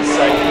us the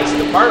insight as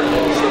to department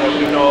so that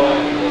we know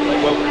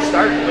like what we're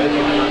starting with if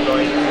we're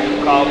going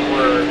to call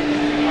for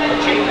a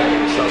change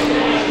or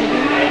something.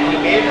 And he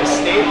made a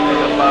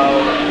statement about,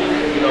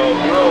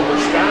 rural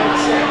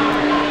Wisconsin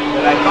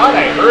that I thought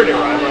I heard it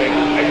wrong. Like,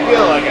 I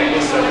feel like I'm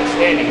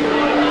misunderstanding it.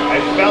 Like, I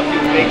felt he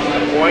was making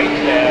a point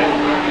that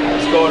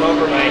was going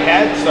over my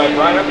head, so I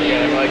brought it up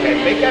again. I'm like, I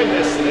think I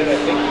missed it. I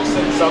think you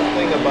said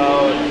something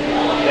about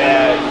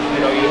that,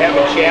 you have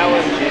a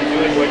challenge in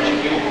doing what you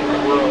do for the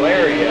rural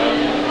area.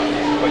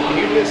 But can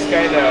you just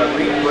kind of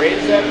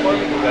rephrase that for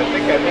me? Because I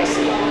think I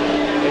missed it.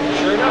 And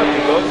sure enough,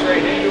 it goes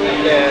right into it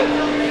that,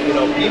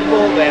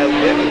 people that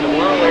live in the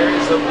rural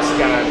areas of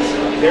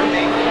Wisconsin, they're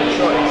making a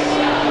choice.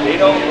 They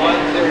don't want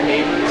their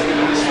neighbors to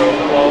be so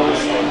close.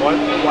 They want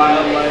the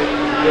wildlife.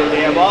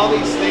 They have all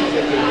these things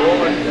that they're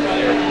going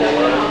there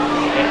for,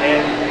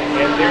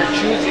 and they're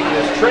choosing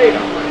this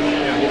trade-off.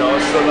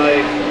 So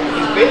like,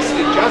 he's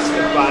basically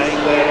justifying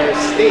that our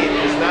state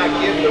does not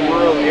give the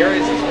rural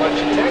areas as much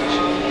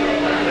attention.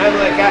 I'm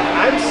like,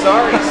 I'm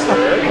sorry,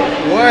 sir.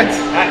 What?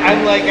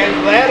 I'm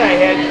glad I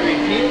had to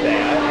repeat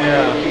that.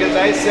 Yeah. Because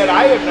I said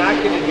I am not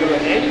going to do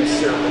any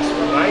service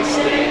for my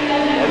state,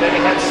 and then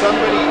have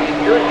somebody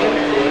in your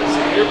influence,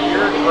 in your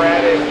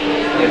bureaucratic,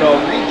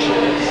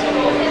 reaches,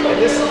 and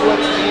this is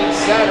what's being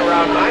said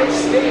around my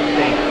state.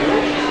 Thank you.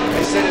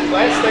 I said, at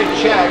last I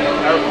checked,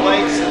 our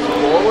flag says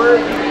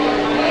forward,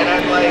 and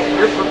I'm like,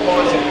 you're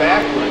proposing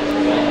backwards.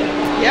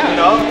 Yeah.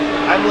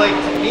 I'm like,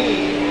 to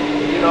me.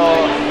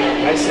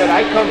 I said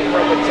I come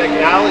from a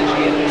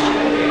technology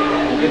industry.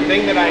 The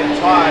thing that I'm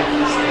taught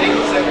is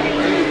things that we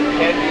do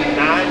can be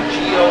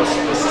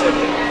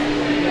non-geo-specific.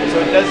 So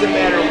it doesn't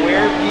matter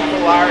where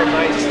people are in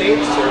my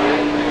state, sir.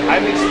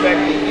 I'm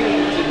expecting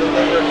you to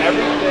deliver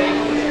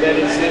everything that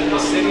is in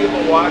the city of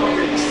Milwaukee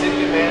or the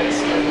city of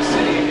Madison or the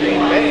city of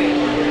Green Bay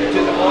to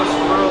the most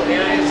rural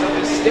areas of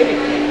the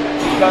state.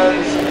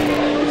 Because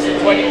it's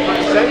the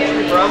 21st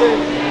century, brother.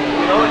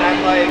 And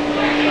I'm like,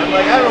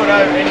 I don't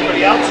know what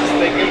anybody else is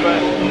thinking, but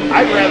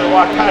I'd rather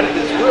walk out of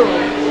this room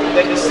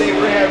than to say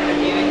we're having a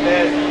meeting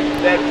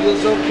that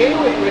feels okay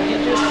with what he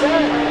just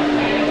said.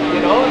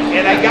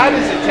 And I got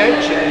his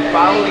attention in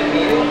following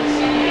meetings.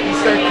 He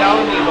started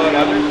telling me about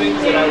other things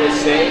that I was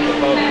saying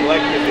about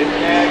collective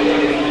impact,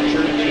 getting the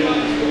churches,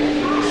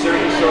 the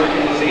service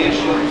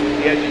organizations,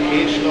 the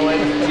educational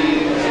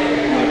entities,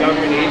 the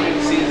government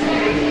agencies, the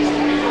business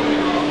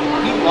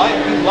community. He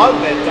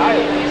loved that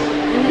dialogue.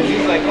 Because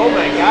he's like, oh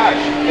my gosh,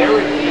 there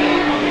would be,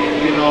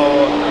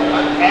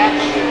 an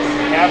action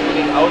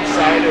happening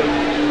outside of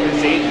his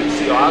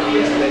agency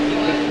office that he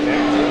could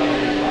connect to.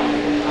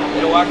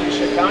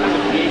 Waukesha County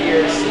with the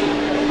ADRC.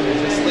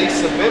 There's this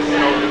Lisa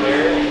Bittman over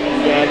there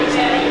that is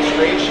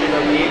administration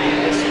of the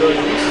Aging Disability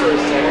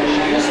Resource Center.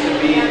 She used to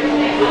be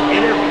with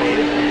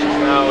Interfaith, which is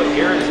now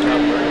AIR's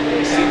network,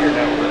 the senior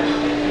network.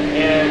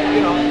 And,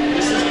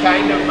 this is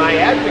kind of my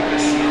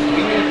advocacy.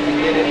 We need to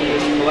get into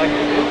this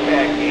collective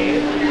impact game.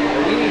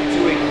 We need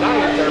to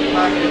ignite our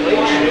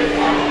population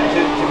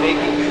to make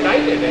it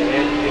united and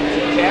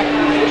to tackle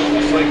these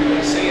issues. Like when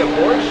we say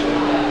abortion,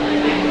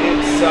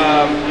 it's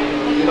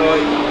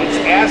it's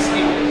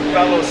asking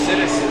fellow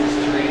citizens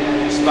to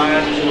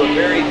respond to a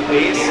very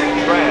basic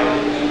trend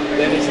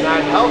that is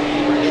not healthy.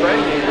 We're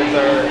trending with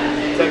our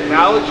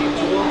technology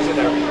tools and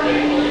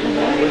everything.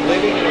 We're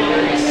living in a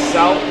very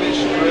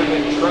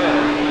selfish-driven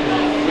trend,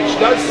 which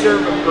does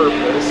serve a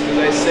purpose, because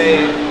I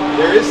say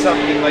there is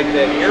something like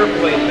that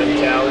airplane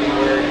mentality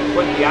where you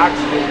put the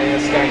oxygen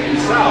mask on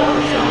yourself.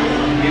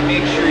 You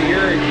make sure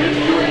you're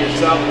doing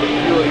yourself the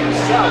fuel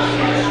yourself so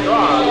you're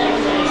strong,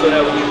 so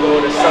that when you go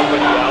to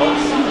somebody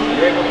else,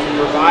 you're able to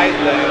provide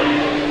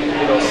them,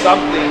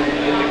 something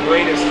in the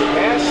greatest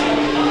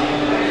capacity.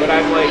 But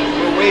I'm like,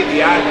 we're way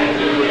beyond that.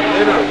 We're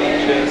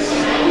literally just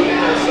putting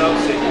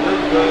ourselves in we're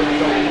good, we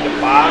don't need to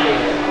bother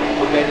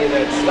with any of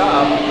that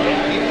stuff, and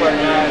people are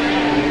not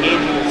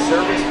engaging in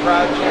service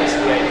projects.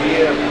 The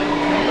idea of,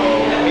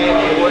 paying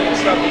the work and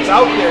stuff, it's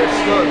out there, it's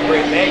still a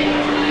great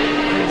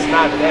magnitude. It's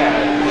not that.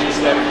 It's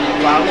just that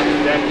following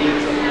the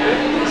decades of the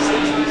 50s,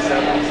 60s,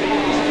 70s,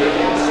 80s,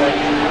 30th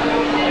century,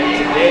 and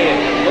today, and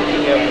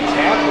looking at what's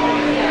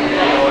happening,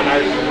 in our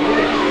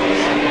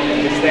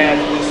communities, is that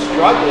the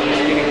struggle is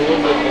getting a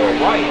little bit more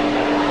right,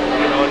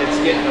 and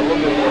it's getting a little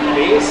bit more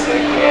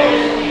basic,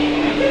 and,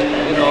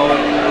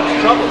 it's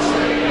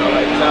troublesome.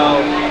 I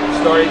tell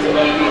stories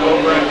about being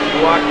over at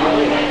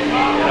Milwaukee,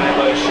 and I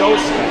have a show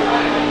ski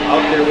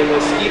out there with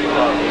a ski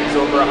club. It's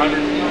over 100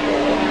 people.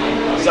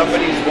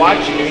 Somebody's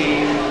watching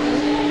me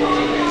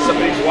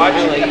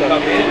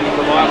come in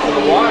from off of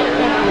the water,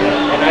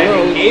 and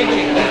I'm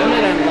engaging them,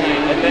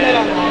 and then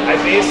I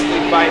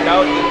basically find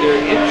out that their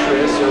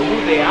interests or who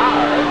they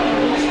are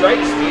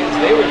strikes me as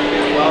they would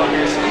fit well in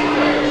your ski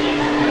club.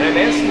 And I'm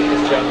asking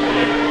this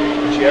gentleman,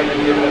 would you ever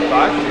give it a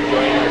thought to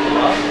join our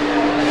club?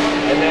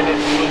 And then it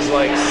was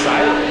like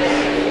silence.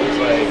 It was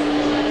like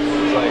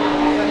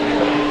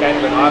kind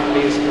of an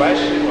off-base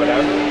question,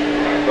 whatever.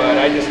 But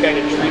I just kind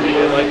of treated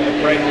it like a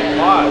pregnant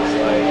pause.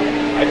 Like,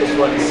 I just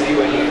want to see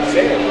what he would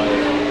say.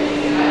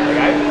 Like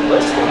I've been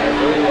listening. I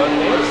really want to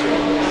answer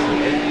this.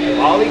 And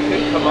all he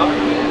could come up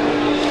with,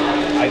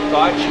 I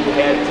thought you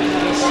had to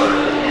be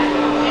something.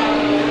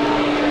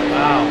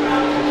 Wow.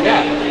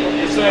 Yeah.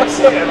 That's what I'm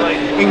saying. I'm like,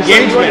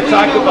 Engagement. So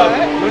you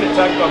want to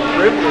talk about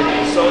privilege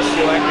and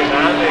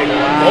socioeconomic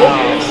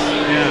focus.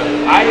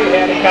 Yeah. I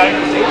had a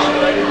conversation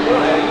I didn't know.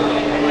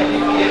 I'm like,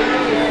 you kidding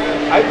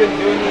me? I've been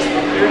doing this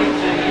for 33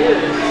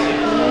 years.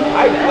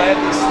 I'd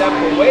gladly step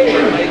away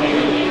and let you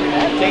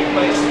take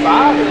my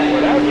spot or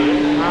whatever.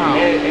 Wow.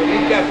 And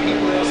we've got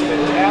people in this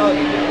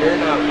mentality that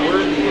they're not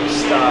worthy of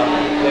stuff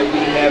that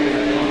we haven't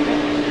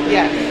done.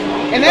 Yes.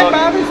 And that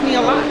bothers me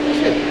a lot,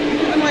 too.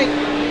 Because I'm like,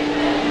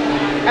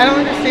 I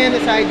don't understand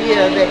this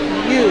idea that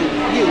you,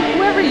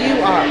 whoever you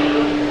are,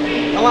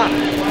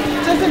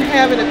 doesn't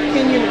have an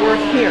opinion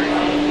worth hearing.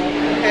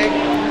 Okay?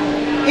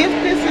 If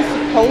this is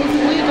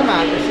supposedly a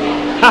democracy,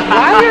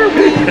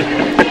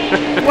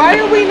 why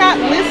are we not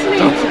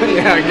listening to people?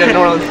 Yeah, get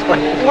New Orleans.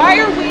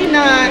 Why are we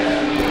not,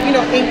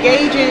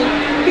 engaging?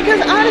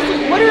 Because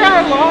honestly, what are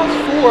our laws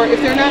for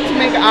if they're not to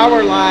make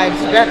our lives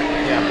better?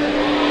 Yeah.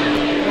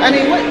 I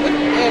mean,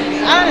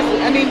 honestly,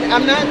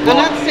 I'm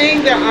not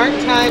saying there aren't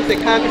times that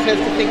Congress has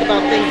to think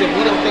about things that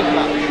we don't think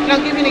about. And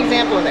I'll give you an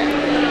example of that.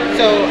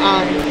 So,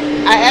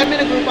 I admin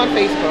a group on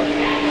Facebook,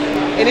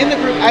 and in the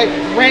group, I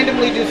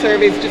randomly do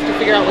surveys just to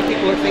figure out what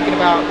people are thinking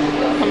about,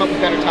 come up with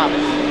better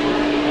topics.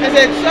 I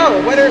said, so,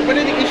 what are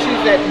the issues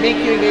that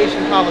make you engaged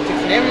in politics?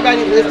 And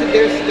everybody listed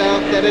their stuff,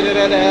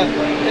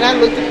 And I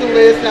looked at the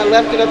list, and I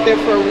left it up there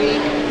for a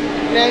week.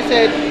 And I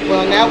said,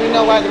 well, now we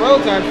know why the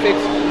roads aren't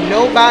fixed.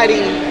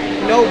 Nobody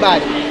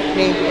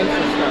named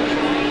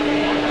infrastructure.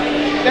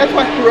 That's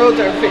why the roads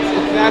aren't fixed.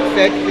 It's not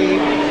sexy.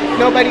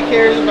 Nobody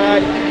cares about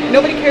it.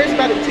 Nobody cares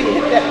about it until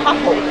you hit that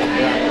pothole.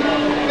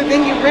 But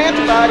then you rant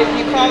about it,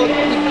 you call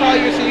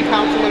your city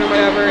councilman or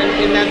whatever,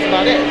 and that's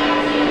about it.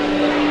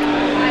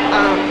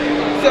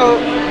 So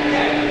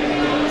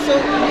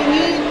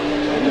we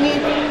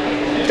need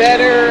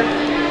better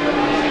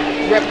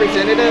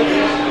representatives,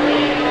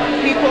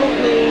 people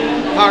who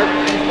are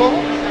people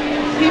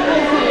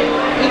who,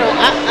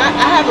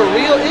 I have a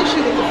real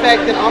issue with the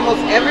fact that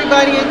almost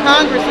everybody in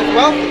Congress is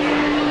wealthy.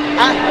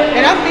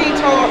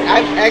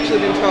 I've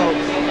actually been told,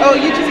 oh,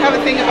 you just have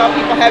a thing about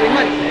people having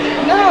money.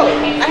 No,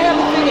 I have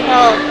a thing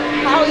about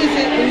how is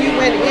it when you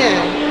went in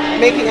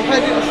making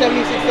 $176,000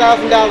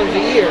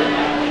 a year,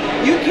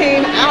 you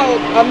came out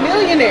a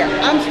millionaire.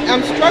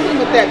 I'm struggling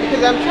with that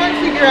because I'm trying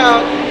to figure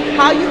out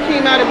how you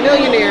came out a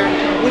millionaire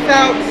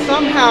without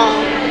somehow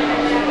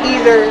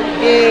either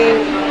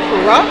being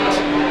corrupt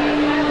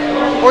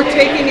or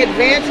taking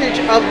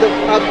advantage of the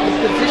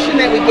position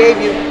that we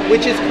gave you,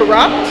 which is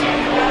corrupt.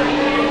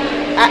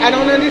 I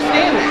don't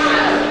understand that.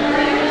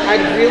 I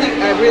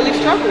really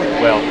struggle with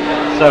that. Well,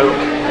 so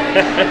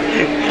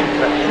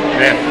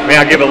may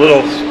I give a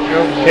little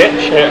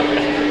pitch?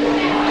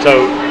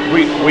 So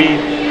we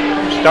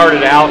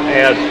started out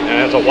as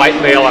a white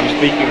male. I'm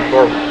speaking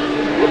for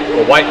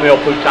a white male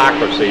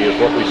plutocracy is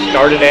what we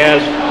started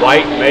as,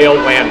 white male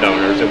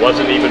landowners. It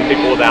wasn't even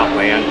people without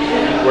land.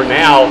 We're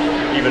now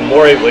even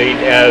more elite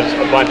as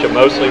a bunch of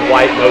mostly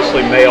white,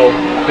 mostly male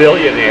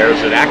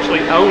billionaires that actually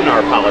own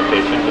our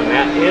politicians, and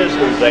that is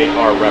who they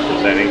are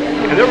representing.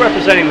 And they're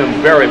representing them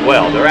very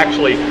well. They're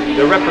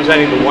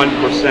representing the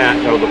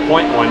 1% or the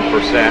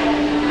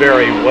 0.1%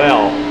 very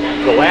well.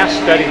 The last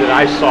study that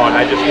I saw, and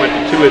I just went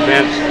to 2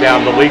 events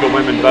down the League of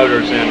Women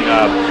Voters in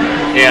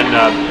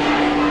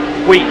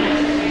Wheaton,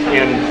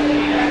 in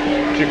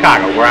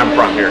Chicago, where I'm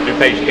from here,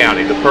 DuPage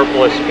County, the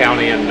purplest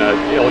county in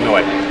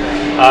Illinois.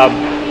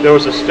 There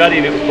was a study,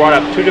 and it was brought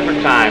up 2 different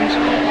times.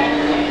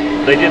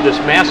 They did this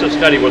massive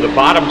study where the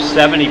bottom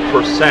 70%,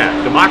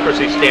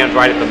 democracy stands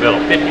right at the middle,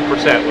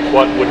 50% was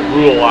what would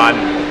rule on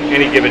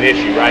any given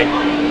issue, right?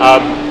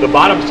 The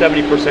bottom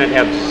 70%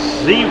 have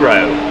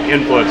 0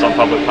 influence on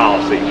public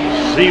policy.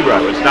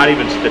 0. It's not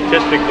even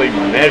statistically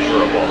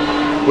measurable,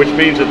 which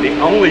means that the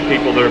only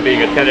people that are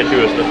being attended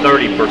to is the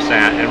 30%,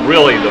 and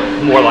really the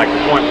more like the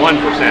 0.1%.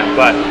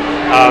 But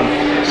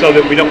so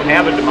that we don't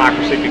have a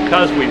democracy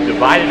because we've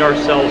divided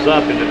ourselves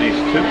up into these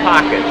 2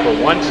 pockets, where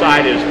one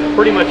side is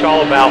pretty much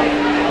all about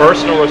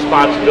personal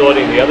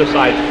responsibility and the other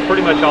side is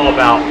pretty much all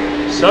about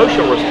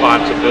social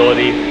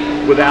responsibility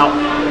without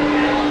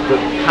the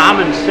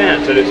common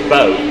sense that it's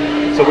both.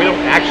 So we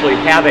don't actually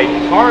have a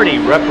party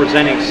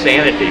representing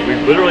sanity. We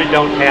literally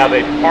don't have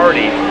a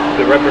party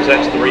that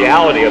represents the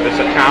reality of it's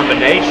a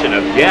combination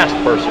of, yes,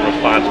 personal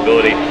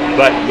responsibility,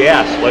 but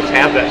yes, let's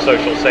have that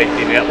social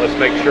safety net. Let's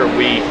make sure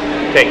we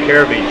take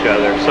care of each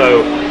other.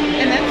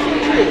 And that's so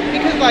true,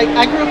 because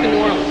I grew up in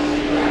New Orleans,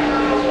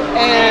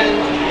 and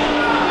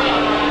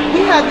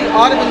we had the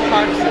Audubon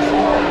Park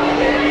system.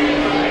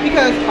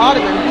 Because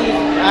Audubon,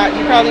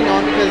 you probably know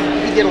him because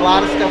he did a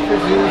lot of stuff for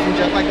zoos and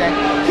stuff like that.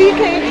 He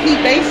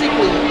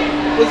basically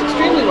was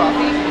extremely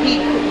wealthy.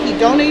 He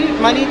donated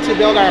money to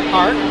build our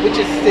park, which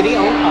is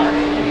city-owned park,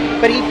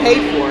 but he paid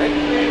for it.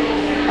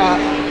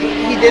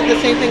 He did the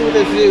same thing with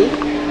a zoo.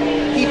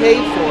 He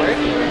paid for it.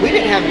 We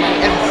didn't have money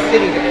as a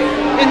city to pay.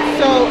 And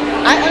so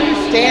I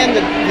understand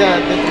the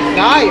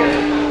desire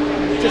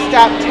to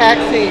stop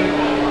taxing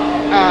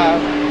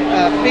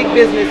big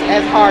business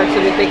as hard so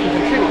that they can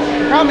contribute.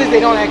 The problem is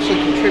they don't actually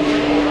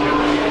contribute.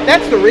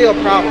 That's the real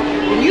problem.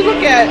 When you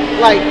look at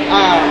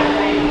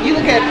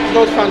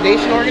those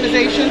foundation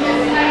organizations,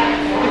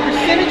 the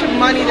percentage of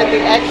money that they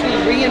actually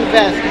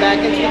reinvest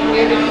back into the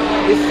community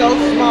is so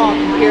small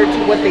compared to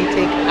what they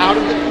take out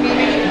of the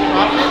community in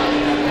profit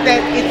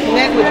that it's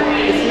negligible.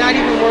 It's not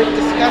even worth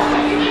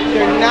discussing.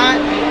 They're not,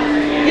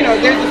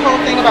 there's this whole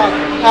thing about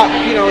how,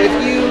 if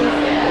you,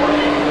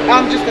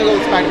 I'm just going to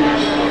go with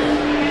Spider-Man.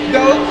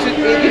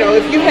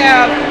 If you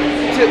have,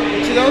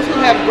 to those who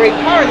have great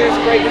power, there's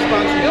great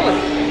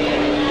responsibility.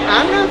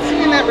 I'm not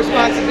seeing that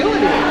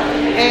responsibility.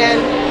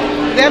 And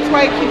that's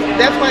why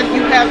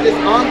you have this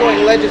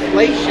ongoing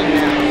legislation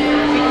now,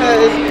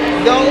 because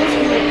those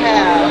who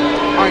have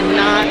are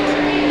not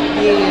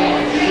being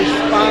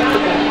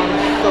responsible on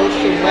a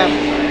social level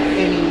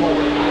anymore.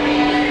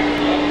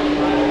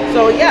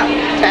 So yeah,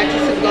 taxes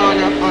have gone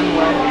up on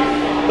wealth,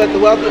 but the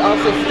wealthy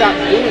also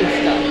stopped doing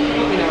stuff.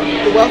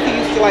 The wealthy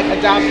used to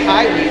adopt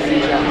highways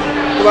in general.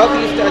 The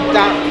wealthy used to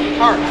adopt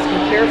parks and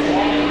care for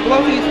them. The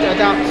wealthy used to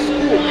adopt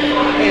schools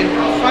and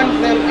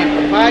fund them and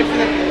provide for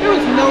them.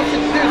 There's no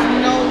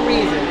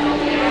reason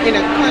in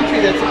a country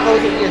that's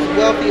supposedly as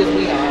wealthy as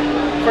we are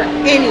for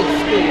any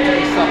school to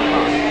be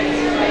subpar.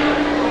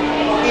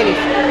 Any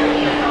school.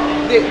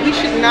 We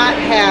should not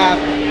have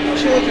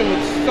children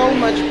with so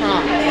much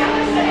promise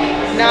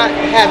not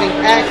having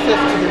access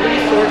to the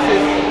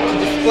resources to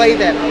display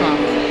that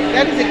promise.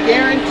 That is a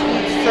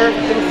guaranteed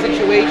serfdom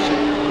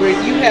situation where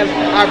you have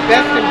our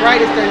best and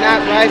brightest are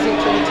not rising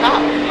to the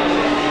top.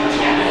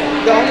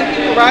 The only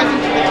people rising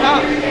to the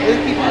top are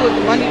the people with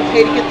the money to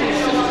pay to get through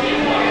the system.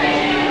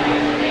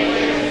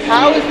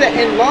 How is that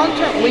in long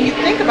term? When you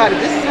think about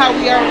it, this is how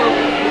we are where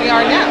we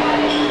are now.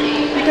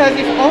 Because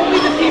if only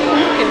the people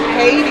who can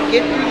pay to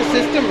get through the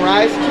system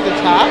rise to the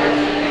top,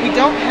 we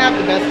don't have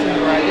the best and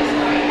the brightest.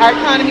 Our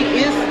economy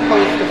is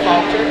supposed to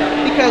falter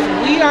because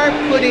we are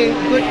putting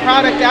good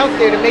product out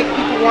there to make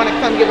people want to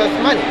come give us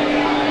money.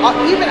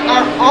 Even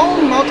our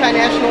own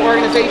multinational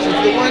organizations,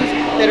 the ones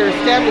that are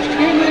established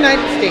here in the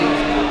United States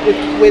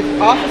with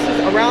offices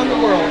around the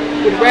world,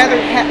 would rather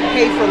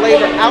pay for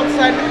labor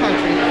outside the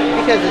country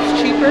because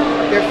it's cheaper,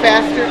 they're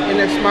faster, and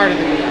they're smarter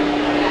than we are.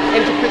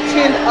 And to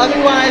pretend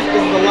otherwise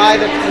is the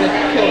lie that's going to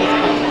kill this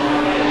country.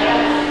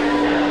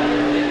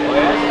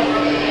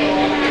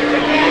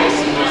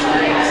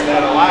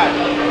 That a lot.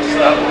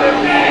 Stuff that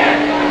we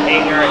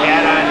hang our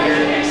hat on here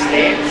in the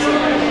States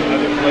and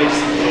other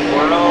places in the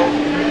world.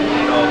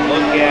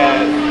 Look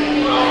at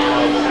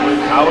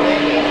we're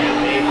touting and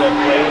they go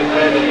play with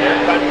it in their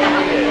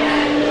country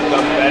and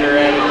become better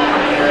at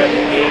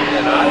the game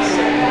than us.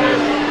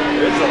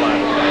 There's a lot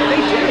of that. They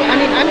do. I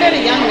mean, I met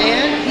a young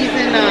man. He's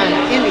in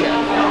India.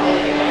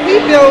 He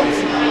built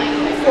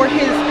for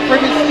his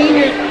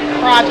senior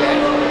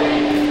project.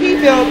 He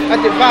built a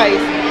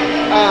device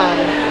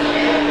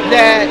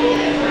that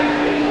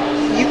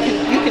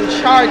you can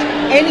charge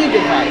any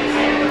device.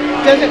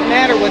 Doesn't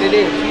matter what it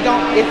is. You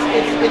don't. It's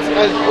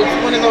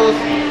one of those.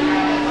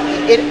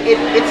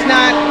 It's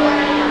not.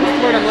 What's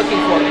the word I'm looking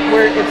for?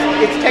 Where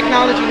it's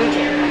technology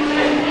neutral.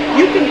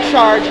 You can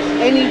charge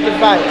any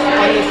device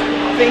on this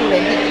thing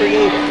that he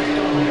created.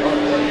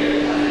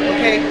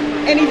 Okay,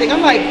 anything. I'm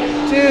like,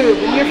 dude,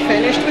 when you're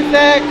finished with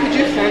that, could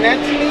you send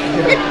that to me?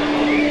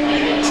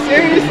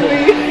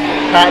 Seriously.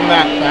 Patent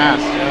that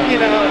fast.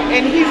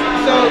 And he used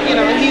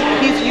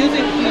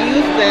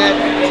that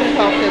to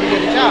help him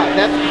get a job.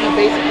 He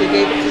basically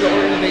gave it to the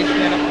organization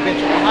that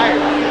eventually hired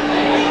him.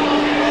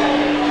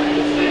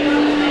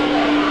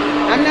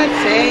 I'm not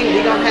saying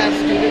we don't have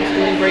students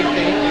doing great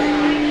things,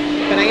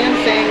 but I am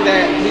saying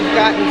that we've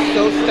gotten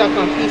so stuck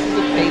on pieces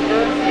of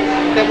paper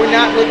that we're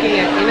not looking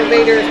at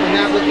innovators, we're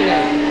not looking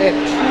at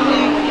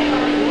truly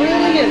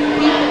brilliant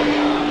people.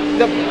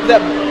 The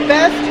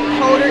best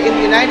coder in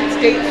the United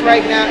States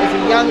right now is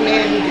a young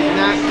man who did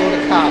not go to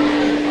college.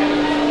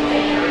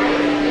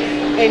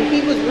 And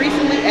he was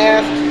recently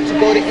asked to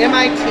go to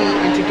MIT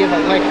and to give a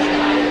lecture.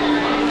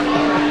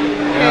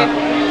 Okay?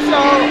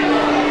 So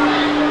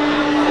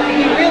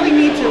we really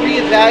need to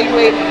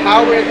reevaluate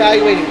how we're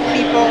evaluating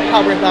people,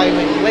 how we're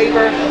evaluating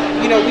labor.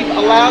 We've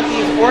allowed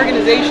these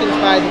organizations,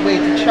 by the way,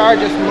 to charge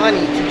us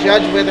money to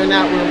judge whether or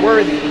not we're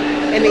worthy,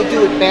 and they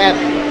do it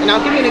badly. And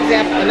I'll give you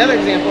another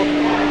example,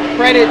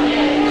 credit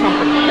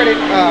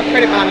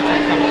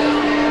monitoring companies.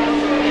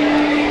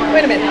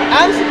 Wait a minute,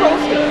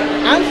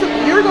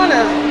 you're going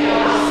to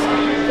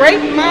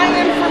scrape my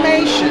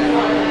information,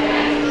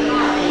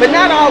 but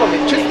not all of it,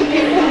 just the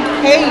people who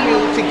pay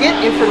you to get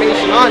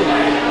information on you.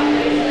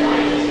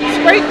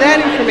 Scrape that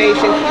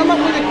information, come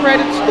up with a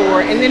credit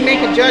score, and then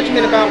make a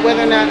judgment about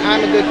whether or not I'm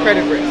a good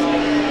credit risk.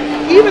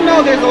 Even though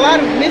there's a lot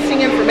of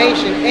missing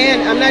information,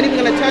 and I'm not even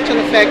going to touch on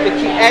the fact that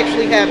you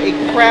actually have a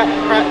crap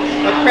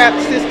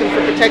system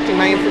for protecting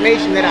my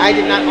information that I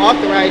did not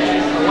authorize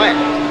you to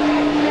collect.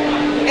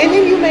 And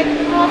then you make a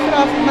profit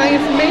off of my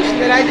information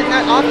that I did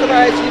not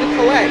authorize you to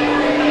collect.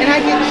 And I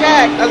get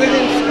jacked other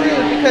than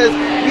screwed because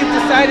you've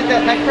decided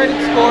that my credit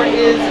score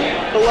is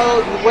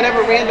below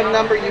whatever random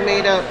number you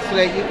made up so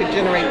that you could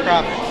generate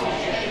profits.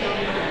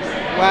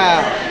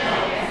 Wow.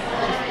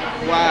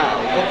 Wow.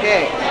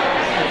 Okay.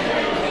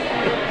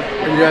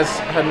 Are you guys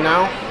heading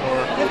now?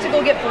 We have to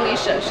go get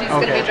Felicia. She's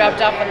going to be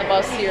dropped off on the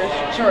bus here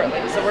shortly.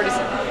 So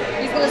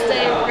he's going to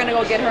stay. We're going to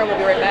go get her. We'll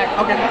be right back.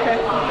 Okay.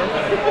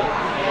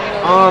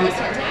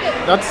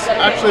 That's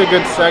actually a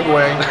good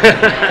segue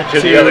to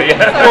the other.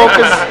 Yeah. Well,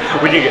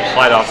 because we did get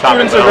slide off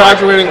topic. Students are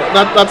graduating.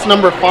 That's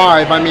number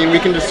 5. I mean, we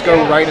can just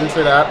go right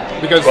into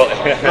that because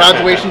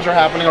graduations are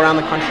happening around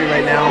the country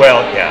right now.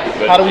 Well, yeah.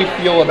 How do we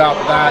feel about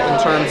that in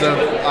terms of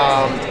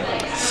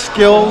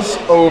skills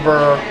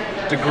over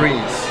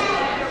degrees?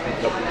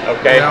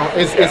 Okay. You know,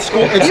 is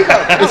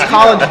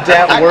college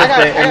debt worth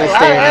it in this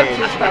day and age?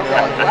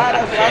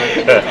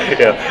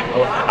 Yeah.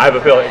 Well, I have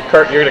a feeling,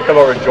 Kurt, you're going to come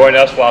over and join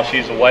us while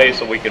she's away,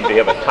 so we can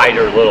have a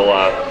tighter little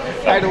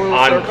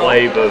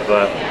enclave of.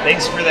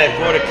 Thanks for that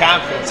vote of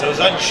confidence. I was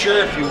unsure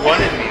if you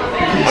wanted me.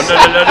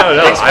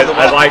 No. I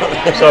like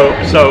so.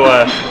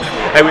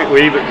 Hey,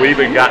 we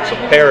even got some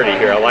parity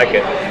here. I like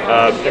it.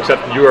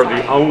 Except you are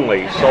the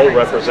only sole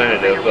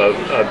representative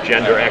of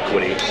gender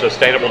equity.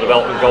 Sustainable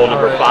Development Goal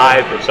number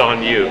 5. It's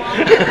on you.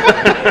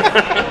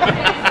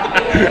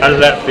 How does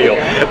that feel?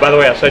 By the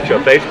way, I sent you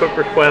a Facebook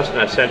request and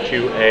I sent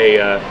you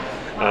a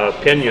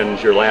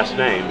Pinion's your last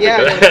name. Yeah.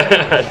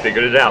 I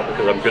figured it out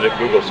because I'm good at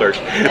Google search.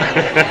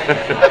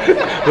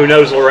 Who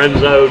knows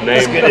Lorenzo?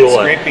 Name good at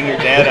scraping your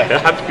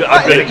data.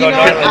 I'm good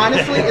at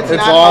honestly, it's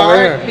not all hard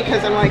there.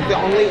 because I'm like the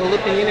only Ula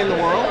opinion in the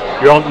world.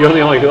 You're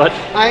the only what?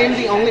 I am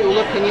the only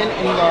Ula opinion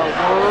in the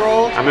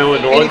world. I'm in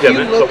Illinois. And if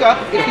you look up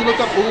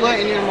Ula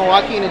and you're in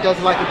Milwaukee and it does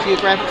like a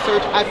geographic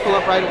search, I pull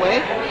up right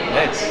away.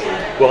 Nice.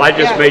 Well, I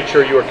just made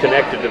sure you were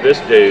connected to this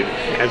dude,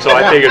 and so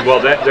I figured, well,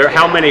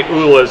 how many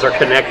Ulas are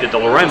connected to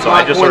Lorenzo?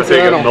 I just sort of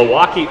figured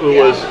Milwaukee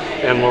Ulas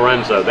and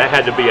Lorenzo. That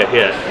had to be a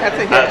hit.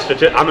 That's a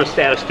hit. I'm a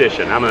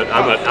statistician. I'm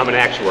an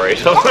actuary.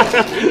 So.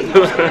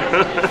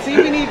 See,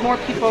 we need more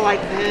people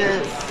like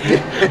this.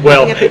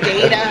 Well, get the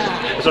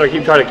data. So I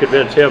keep trying to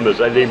convince him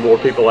as I need more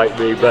people like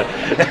me, but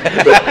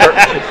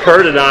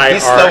Kurt and I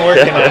He's still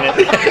working on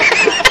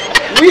it.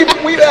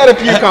 We've had a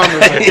few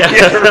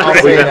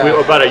conversations. We've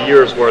about a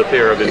year's worth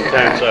here of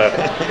intense.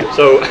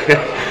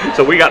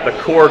 So we got the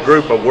core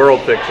group of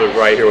world fixers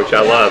right here, which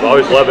I love. I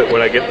always love it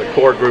when I get the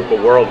core group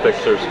of world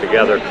fixers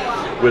together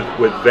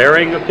with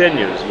varying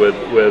opinions, but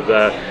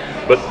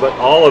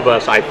all of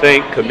us, I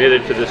think,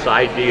 committed to this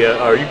idea.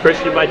 Are you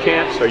Christian by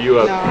chance? Are you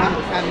a? No,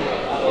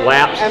 I'm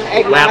lapsed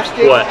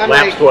agnostic.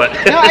 Lapsed what?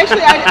 No,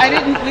 actually,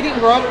 we didn't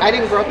grow up. I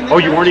didn't grow up in the church.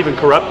 Oh, you weren't even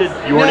corrupted?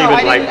 You weren't even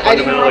I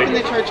didn't grow up in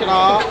the church at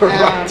all.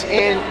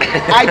 And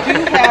I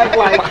do have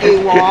like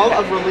a wall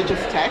of religious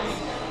texts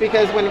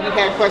because when we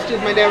had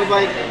questions, my dad was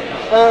like,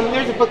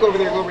 "There's a book over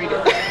there. Go read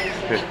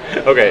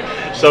it." Okay,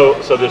 so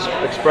this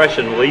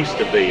expression "least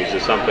of these"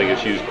 is something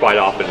that's used quite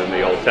often in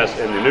the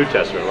in the New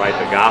Testament, right?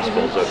 The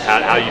Gospels of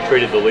how you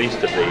treated the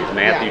least of these,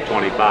 Matthew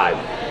 25.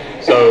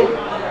 So.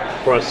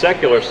 From a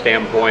secular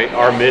standpoint,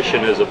 our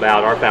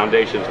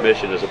foundation's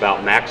mission is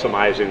about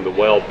maximizing the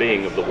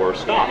well-being of the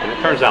worst off. And it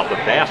turns out the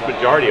vast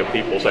majority of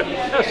people say,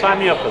 yeah, sign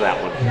me up for that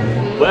one.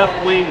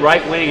 Left wing,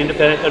 right wing,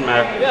 independent, doesn't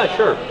matter. Yeah,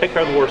 sure, take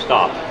care of the worst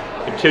off.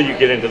 Until you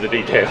get into the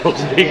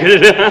details. Until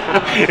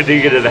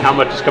you get into how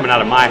much is coming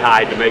out of my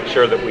hide to make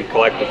sure that we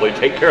collectively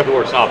take care of the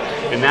worst off.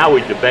 And now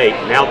we debate.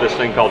 Now this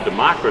thing called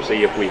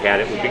democracy, if we had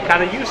it, would be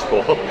kind of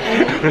useful.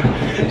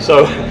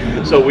 So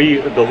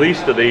the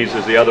least of these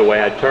is the other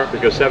way I turn,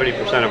 because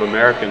 70% of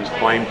Americans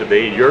claim to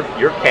be. You're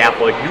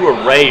Catholic. You were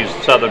raised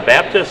Southern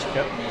Baptist.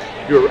 Yep.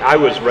 I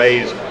was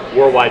raised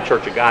Worldwide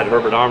Church of God,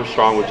 Herbert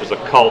Armstrong, which is a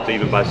cult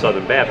even by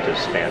Southern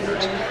Baptist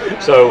standards.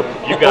 So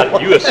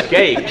you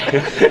escaped.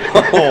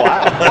 Oh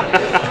wow!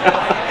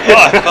 Oh,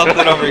 I felt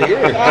it over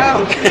here.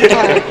 Wow!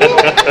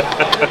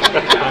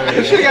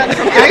 We should have gotten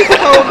some ice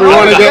cold. We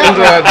want to get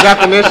into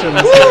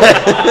definitions.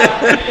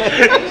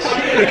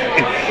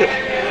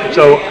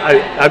 So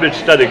I've been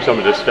studying some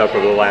of this stuff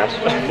over the last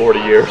 40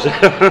 years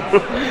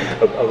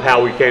of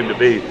how we came to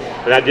be.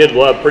 And I did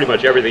love pretty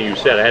much everything you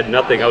said. I had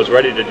nothing. I was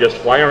ready to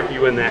why aren't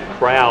you in that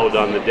crowd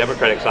on the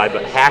Democratic side,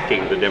 but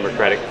hacking the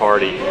Democratic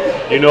Party?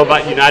 You know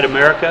about Unite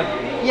America?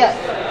 Yes.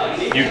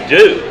 You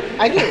do?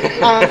 I do.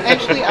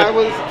 Actually, I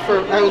was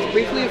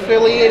briefly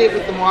affiliated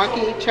with the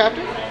Milwaukee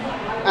chapter.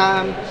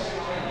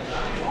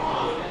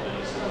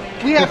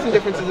 We have some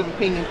differences of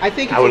opinion. I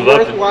think it's a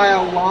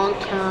worthwhile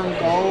long-term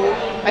goal.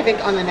 I think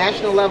on the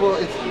national level,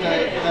 it's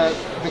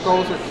the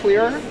goals are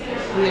clearer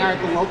than they are at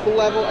the local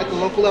level. At the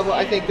local level,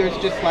 I think there's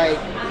just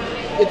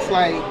it's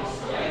going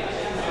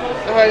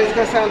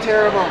to sound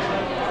terrible.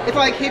 It's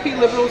like hippie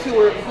liberals who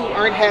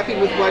aren't happy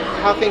with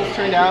how things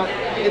turned out,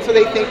 and so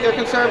they think they're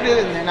conservative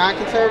and they're not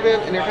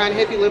conservative, and they're kind of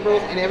hippie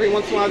liberals, and every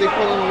once in a while they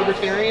pull in a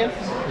libertarian.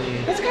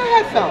 That's kind of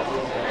how I felt.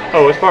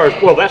 Oh, as far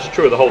as, well, that's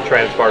true of the whole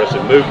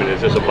transpartisan movement,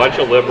 is there's a bunch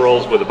of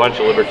liberals with a bunch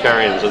of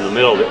libertarians in the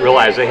middle that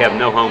realize they have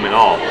no home at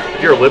all.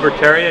 If you're a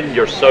libertarian,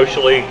 you're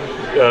socially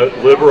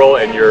liberal,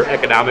 and you're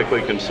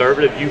economically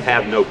conservative, you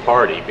have no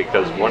party,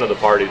 because one of the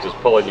parties is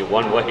pulling you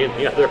one way and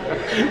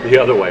the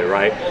other way,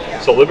 right?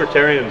 So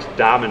libertarians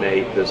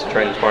dominate this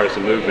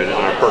transpartisan movement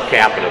on a per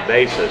capita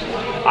basis.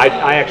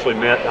 I actually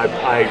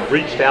I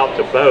reached out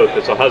to both.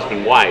 It's a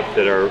husband-wife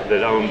that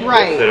own.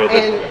 Right, that are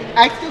and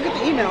I still get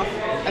the emails.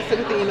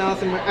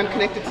 And I'm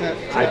connected to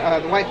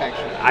the wife,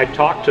 actually. I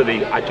talked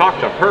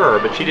to her,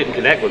 but she didn't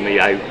connect with me.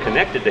 I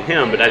connected to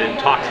him, but I didn't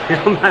talk to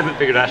him. I haven't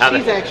figured out how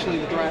She's actually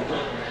the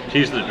driver.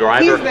 She's the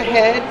driver? He's the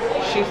head,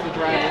 she's the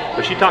driver.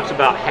 But she talks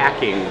about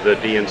hacking the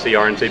DNC,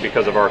 RNC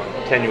because of our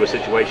tenuous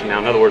situation now.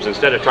 In other words,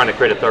 instead of trying to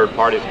create a third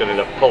party, it's going to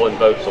end up pulling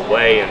votes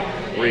away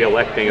and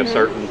re-electing a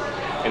certain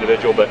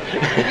individual. But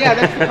yeah,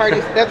 that's the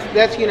party's,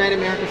 that's Unite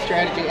America's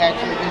strategy,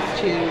 actually, is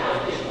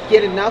to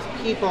get enough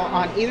people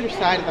on either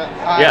side of the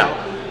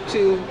aisle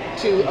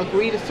to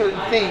agree to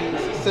certain things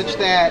such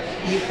that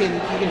you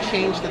can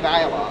change the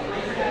dialogue.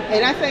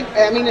 And I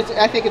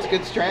think it's a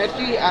good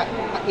strategy.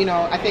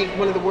 I think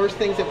one of the worst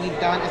things that we've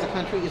done as a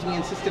country is we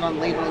insisted on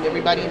labeling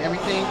everybody and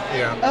everything.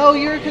 Yeah. Oh,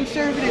 you're a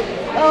conservative.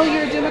 Oh,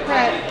 you're a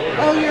Democrat.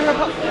 Oh, you're a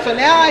Republican. So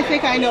now I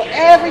think I know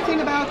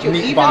everything about you,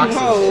 even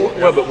though.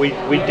 Well, but we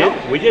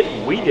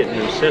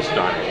didn't insist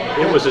on it.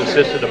 It was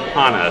insisted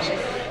upon us.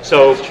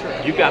 So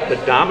you've got the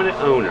dominant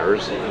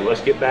owners, and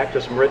let's get back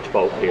to some rich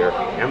folk here.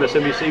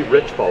 MSNBC,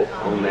 rich folk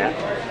own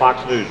that.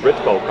 Fox News, rich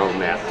folk own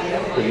that.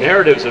 The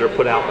narratives that are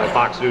put out by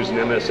Fox News and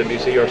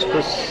MSNBC are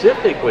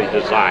specifically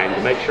designed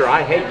to make sure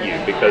I hate you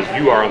because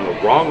you are on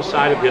the wrong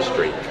side of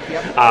history.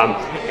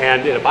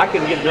 And if I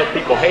can get enough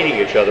people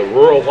hating each other,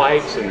 rural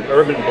whites and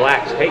urban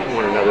blacks hating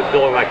one another,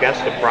 feeling like that's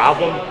the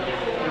problem,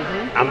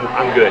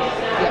 I'm good.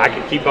 I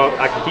can keep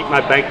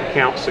my bank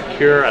account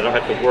secure. I don't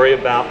have to worry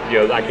about,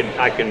 I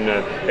can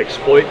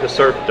exploit the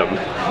serfdom.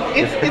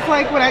 It's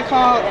like what I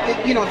call,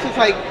 so it's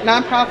like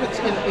nonprofits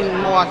in the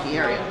Milwaukee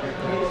area.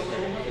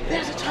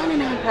 There's a ton of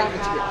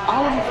nonprofits here.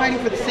 All of them fighting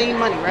for the same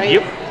money, right?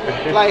 Yep.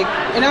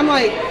 And I'm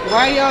like,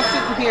 why are y'all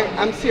sitting here?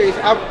 I'm serious.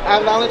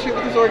 I volunteered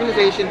with this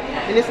organization,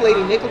 and this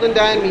lady nickel and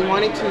dimed me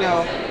wanting to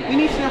know, we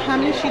need to know how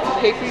many sheets of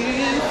paper you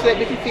use so that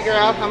we can figure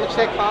out how much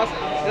that costs.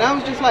 And I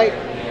was just like,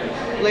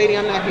 lady,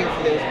 I'm not here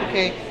for this,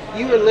 okay?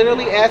 You were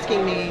literally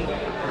asking me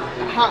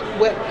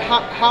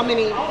how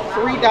many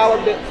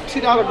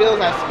 $2 bills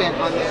I spent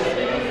on this.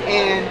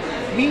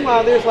 And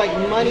meanwhile, there's like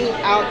money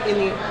out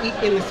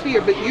in the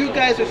sphere, but you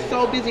guys are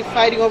so busy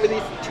fighting over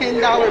this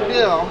 $10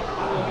 bill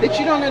that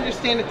you don't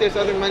understand that there's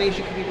other monies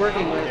you could be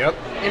working with. Yep.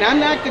 And I'm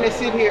not going to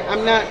sit here,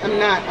 I'm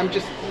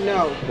just,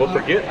 no. Well,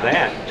 forget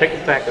that. Take the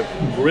fact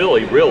that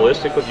really,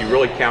 realistically, if you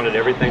really counted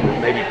everything,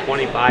 maybe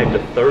 25 to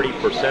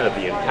 30% of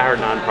the entire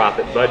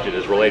nonprofit budget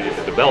is related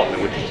to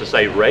development, which is to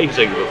say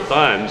raising the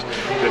funds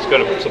that's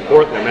going to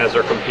support them as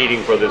they're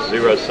competing for this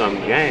zero-sum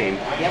game.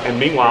 Yep. And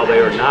meanwhile, they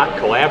are not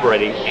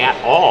collaborating at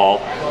all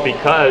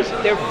because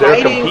they're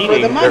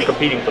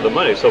competing for the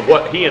money. So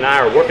what he and I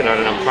are working on,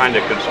 and I'm trying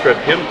to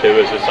conscript him to,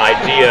 is this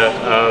idea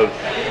of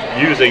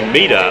using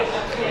Meetup,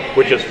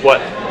 which is what,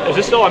 is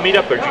this still on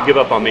Meetup, or did you give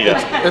up on Meetup?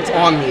 It's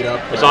on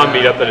Meetup. It's on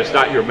Meetup, but it's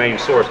not your main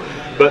source.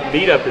 But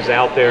Meetup is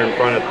out there in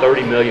front of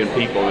 30 million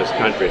people in this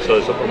country, so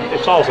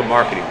it's always a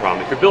marketing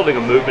problem. If you're building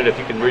a movement, if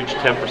you can reach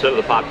 10% of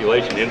the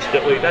population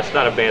instantly, that's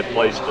not a bad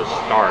place to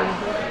start.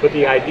 But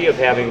the idea of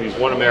having these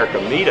One America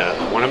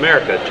Meetups, One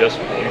America, just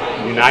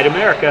Unite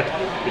America,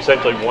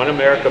 essentially One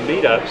America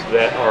Meetups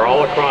that are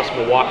all across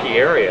Milwaukee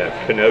area,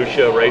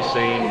 Kenosha,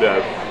 Racine,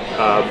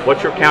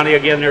 what's your county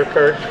again there,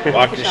 Kurt?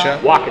 Waukesha.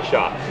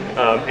 Waukesha.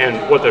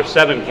 And there's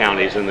 7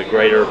 counties in the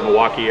greater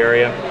Milwaukee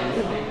area,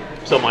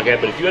 something like that.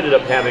 But if you ended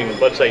up having,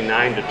 let's say,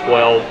 9 to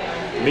 12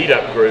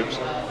 meetup groups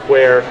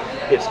where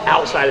it's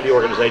outside of the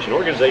organization.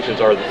 Organizations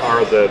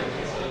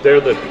they're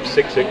the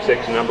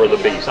 666 number of the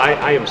beast.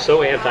 I am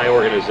so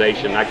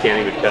anti-organization, I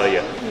can't even tell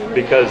you,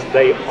 because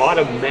they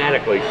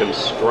automatically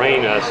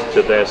constrain us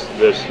to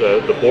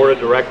the board of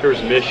directors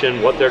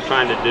mission, what they're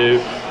trying to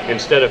do,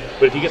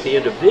 but if you get the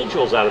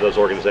individuals out of those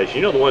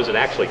organizations, the ones that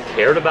actually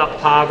cared about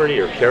poverty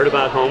or cared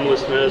about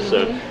homelessness,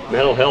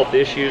 mental health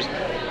issues,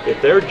 if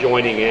they're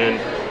joining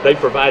in, they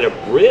provide a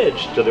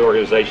bridge to the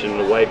organization in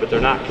a way, but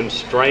they're not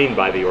constrained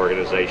by the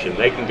organization.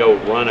 They can go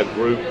run a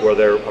group where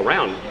they're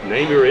around.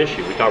 Name your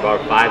issue. We talk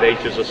about 5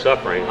 H's of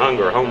suffering: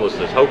 hunger,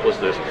 homelessness,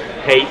 hopelessness,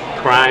 hate,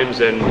 crimes,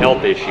 and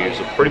health issues.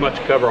 So pretty much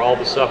cover all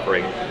the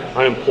suffering.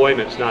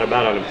 Unemployment's not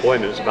about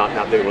unemployment. It's about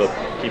not being able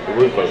to keep a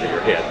roof over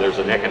your head. There's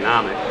an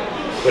economic.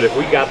 But if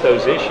we got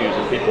those issues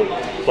and people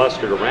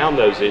clustered around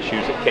those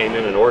issues that came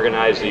in and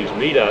organized these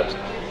meetups,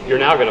 you're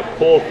now going to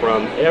pull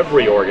from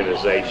every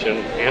organization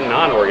and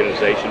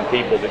non-organization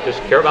people that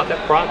just care about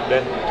that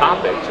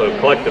topic. So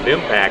collective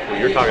impact, when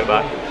you're talking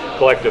about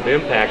collective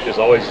impact, is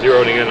always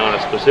zeroing in on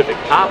a specific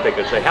topic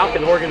and say, how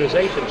can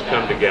organizations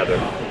come together?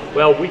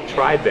 Well, we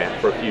tried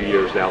that for a few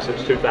years now,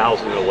 since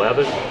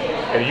 2011.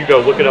 And you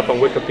go look it up on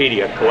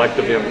Wikipedia,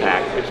 collective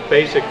impact. It's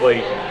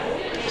basically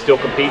still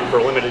competing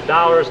for limited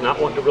dollars, not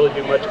wanting to really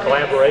do much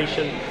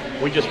collaboration.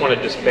 We just want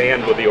to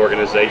disband with the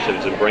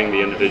organizations and bring the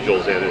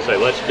individuals in and say,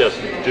 let's just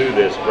do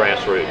this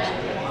grassroots.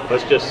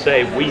 Let's just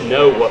say we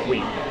know what we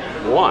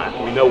want,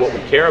 we know what we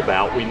care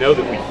about, we know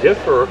that we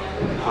differ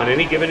on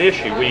any given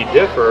issue, we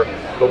differ,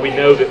 but we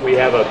know that we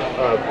have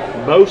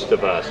most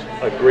of us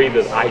agree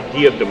that the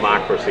idea of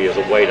democracy is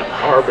a way to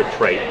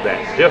arbitrate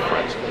that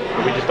difference.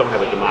 We just don't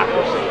have a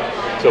democracy.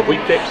 So if we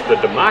fix the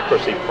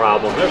democracy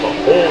problem, there's a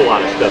whole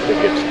lot of stuff that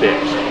gets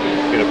fixed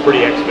in a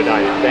pretty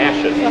expedited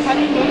fashion. So how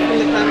do you move from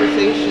the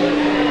conversation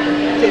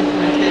to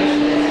implementation?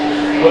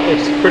 Well,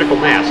 it's critical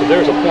mass. So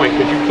there's a point,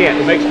 because you can't,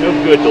 it makes no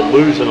good to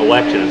lose an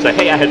election and say,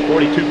 hey, I had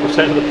 42%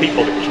 of the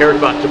people that cared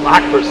about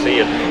democracy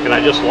and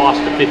I just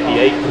lost to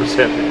 58%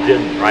 that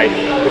didn't, right?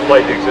 That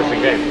played the existing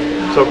game.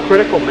 So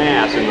critical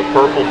mass in the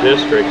purple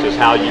districts is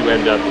how you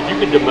end up. If you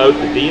could demote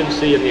the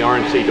DNC and the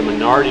RNC to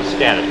minority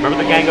status,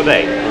 remember the Gang of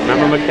Eight,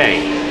 remember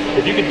McCain.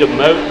 If you could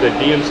demote the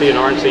DNC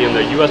and RNC in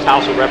the U.S.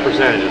 House of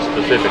Representatives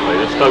specifically,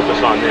 let's focus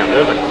on them.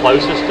 They're the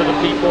closest to the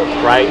people,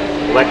 right?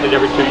 Elected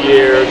every 2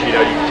 years, you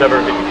know,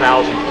 750,000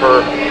 per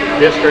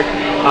district.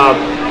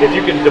 If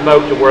you can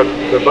demote to where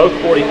they're both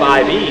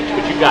 45 each,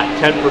 but you've got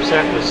 10%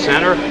 in the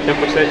center, 10%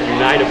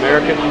 Unite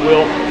America, if you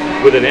will,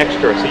 with an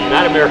extra. So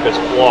Unite America is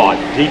flawed,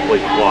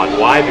 deeply flawed.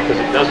 Why? Because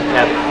it doesn't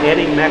have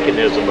any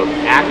mechanism of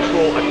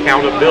actual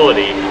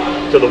accountability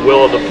to the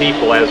will of the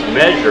people as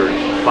measured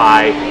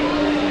by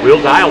real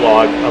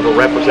dialogue of a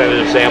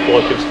representative sample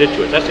of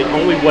constituents. That's the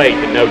only way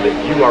to know that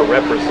you are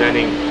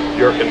representing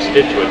your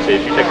constituency.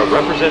 If you take a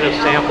representative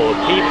sample of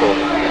people,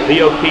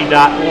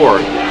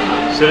 VOP.org,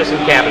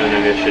 Citizen Cabinet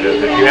Initiative.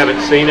 If you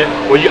haven't seen it,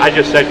 well, I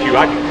just sent you,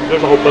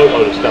 there's a whole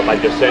boatload of stuff I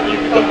just sent you,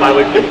 because my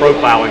LinkedIn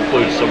profile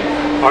includes some,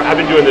 I've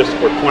been doing this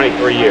for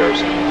 23 years,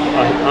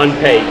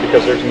 unpaid,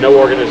 because there's no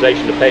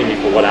organization to pay me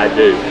for what I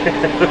do.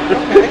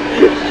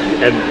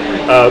 And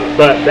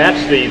but that's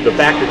the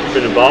fact that you've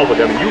been involved with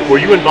them. Were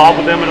you involved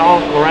with them at all,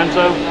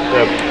 Lorenzo?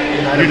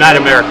 Unite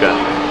America.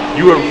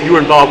 You were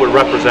involved with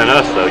Represent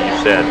Us, though, you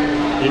said.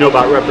 You know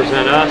about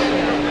Represent Us?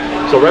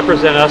 So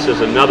Represent Us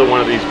is another one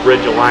of these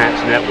Bridge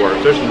Alliance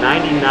networks. There's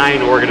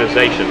 99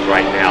 organizations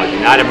right now.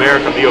 Unite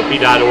America,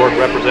 VOP.org,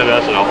 Represent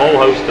Us, and a whole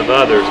host of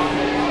others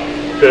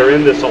that are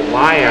in this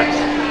alliance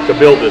to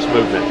build this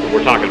movement that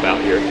we're talking about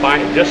here.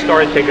 It just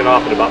started taking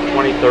off in about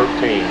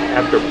 2013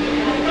 after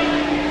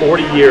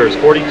 42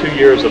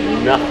 years of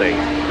nothing.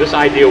 This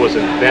idea was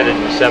invented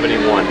in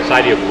 71, this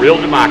idea of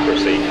real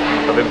democracy,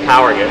 of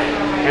empowering it.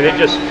 And it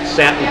just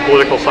sat in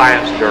political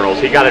science journals.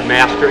 He got an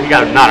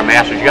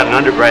undergraduate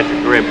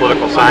degree in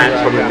political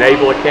science from the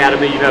Naval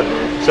Academy, you know.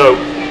 So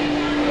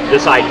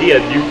this idea,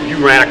 you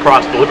ran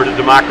across deliberative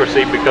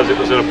democracy because it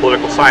was in a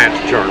political science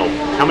journal.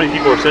 How many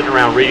people are sitting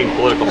around reading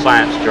political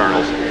science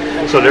journals?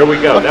 So there we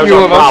go. That was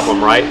our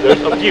problem, right?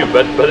 There's a few,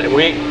 but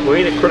we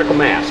ain't at critical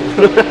mass.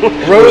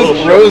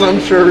 Rose, I'm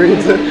sure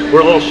reads it.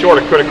 We're a little short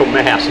of critical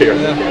mass here.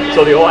 Yeah.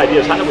 So the whole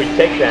idea is, how do we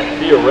take that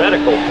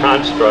theoretical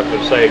construct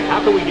and say, how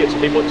can we get some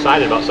people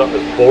excited about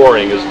something as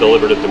boring as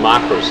deliberative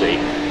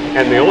democracy?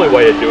 And the only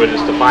way to do it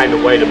is to find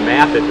a way to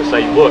map it to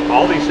say, look,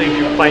 all these things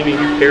you're claiming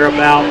you care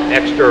about,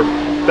 extra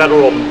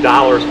federal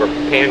dollars for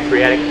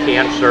pancreatic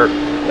cancer,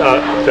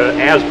 to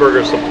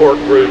Asperger's support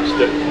groups,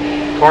 to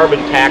carbon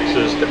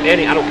taxes, to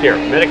any, I don't care,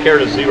 Medicare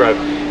to zero.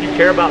 You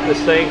care about this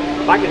thing?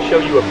 If I can show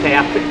you a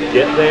path to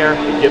get there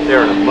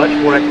in a much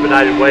more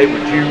expedited way,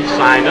 would you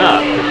sign up?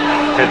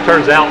 And it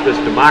turns out this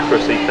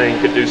democracy thing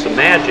could do some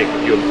magic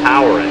if you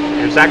empower it.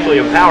 And it's actually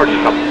empowered in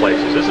a couple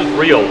places. This is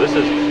real.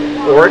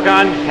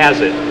 Oregon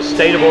has it. The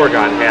state of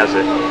Oregon has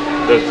it.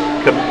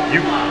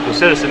 The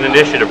Citizen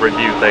Initiative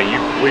review thing,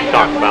 we've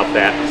talked about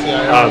that.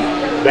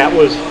 That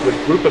was the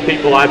group of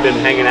people I've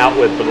been hanging out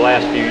with for the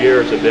last few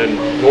years have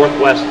been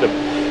northwest of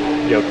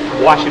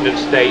Washington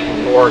State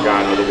and Oregon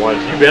are the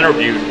ones. You've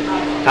interviewed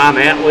Tom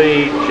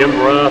Antley, Jim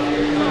Ruff.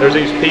 There's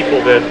these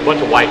people that, a bunch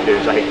of white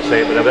dudes, I hate to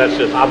say it, but that's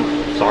just, I'm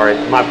sorry,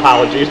 my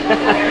apologies.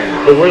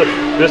 But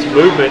this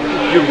movement,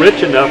 you're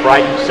rich enough,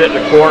 right? You sit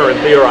in a corner and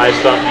theorize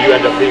something, you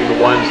end up being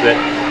the ones that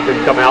can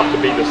come out to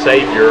be the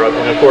savior.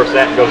 And of course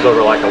that goes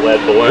over like a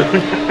lead balloon.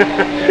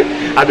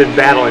 I've been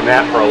battling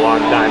that for a long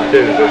time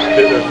too.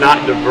 There's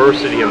not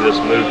diversity in this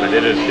movement.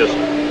 It is just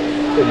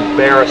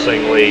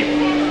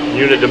embarrassingly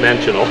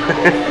unidimensional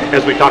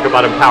as we talk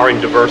about empowering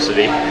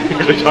diversity.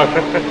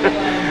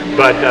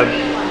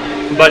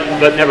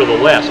 But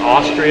nevertheless,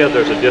 Austria,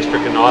 there's a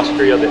district in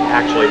Austria that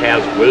actually has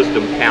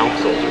wisdom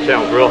councils. It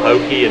sounds real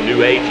hokey and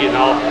new agey and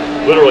all.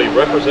 Literally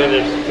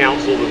representatives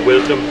councils of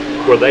wisdom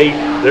where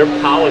their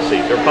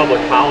policies, their public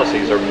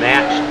policies are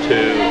matched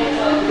to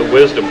the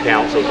wisdom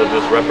councils of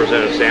this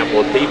representative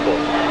sample of people.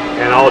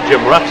 And all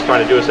Jim Ruff's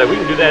trying to do is say, we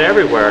can do that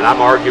everywhere. And I'm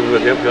arguing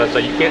with him because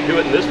I say, you can't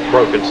do it in this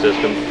broken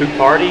system.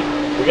 Two-party,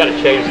 we got to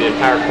change the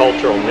entire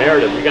cultural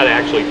narrative. We got to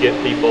actually get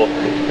people.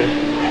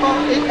 Well,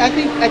 I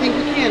think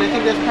we can. I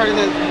think that's part of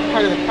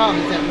the problem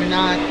is that we're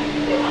not,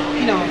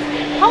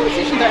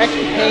 politicians are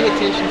actually paying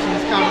attention to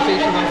these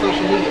conversations on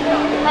social media.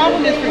 The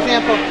problem is, for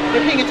example,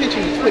 they're paying attention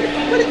to Twitter.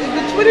 But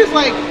Twitter's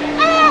like,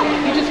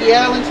 you just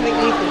yell into the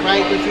ether,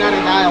 right? There's not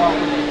a dialogue.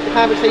 The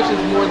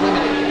conversation's more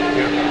limited.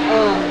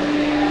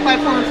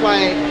 Platforms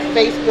like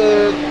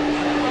Facebook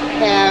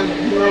have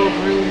more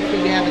room for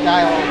you to have a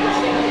dialogue.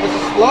 It's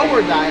a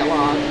slower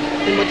dialogue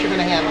than what you're going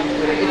to have on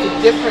Twitter. It's a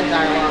different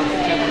dialogue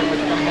than what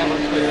you're going to have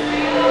on Twitter.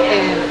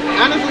 And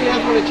honestly,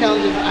 that's one of the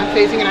challenges I'm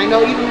facing, and I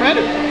know even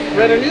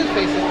Reddit News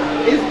faces,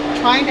 is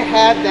trying to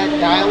have that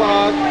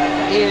dialogue.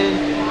 And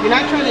you're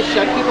not trying to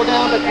shut people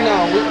down, but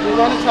no, we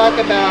want to talk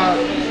about,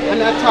 I'm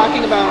not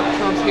talking about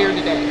Trump's hair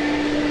today.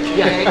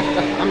 Okay?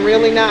 I'm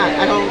really not.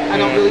 I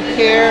don't really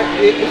care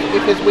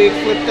if his wig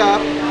flipped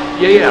up.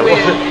 Yeah.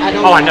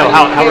 I know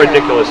how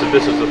ridiculous that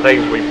this is the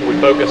things we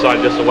focus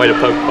on just a way to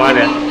poke fun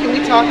at. Can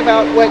we talk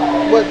about what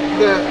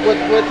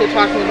they're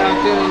talking about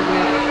doing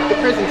with the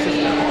prison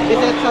system? Is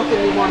that something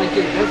we want to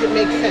do? Does it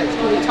make sense?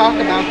 Can we talk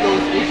about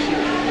those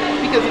issues?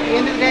 Because at the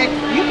end of the day,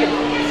 you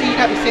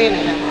got me saying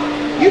it now.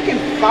 You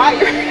can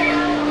fire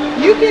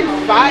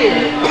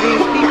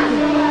these people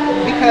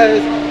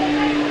because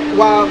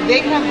while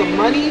they have the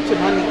money to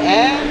run the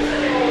ads,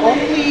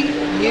 only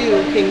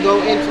you can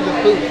go into the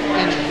booth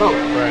and vote.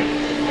 Right.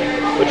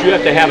 But you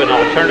have to have an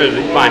alternative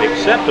that you find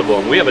acceptable,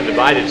 and we have a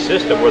divided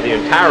system where the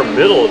entire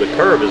middle of the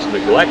curve is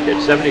neglected,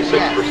 76%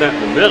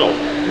 in the middle.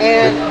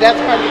 And that's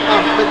part of the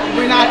problem. But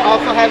we're not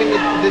also having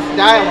this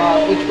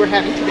dialogue, which we're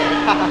having today.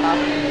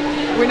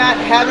 We're not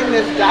having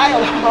this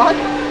dialogue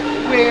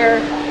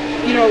where,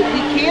 we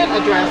can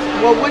address,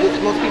 well, what is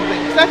it most people think?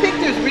 Because I think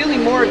there's really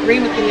more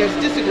agreement than there's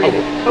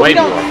disagreement. But we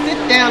don't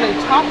sit down and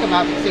talk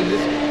about these things.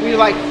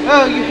 We're like,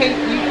 oh, you're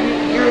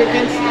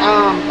against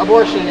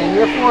abortion and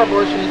you're for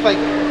abortion. It's like,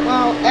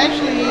 well,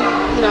 actually,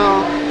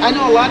 I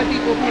know a lot of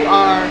people who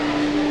are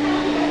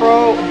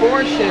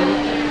pro-abortion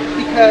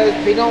because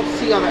they don't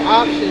see other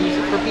options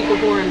for people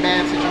who are in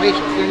bad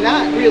situations. They're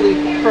not really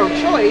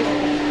pro-choice.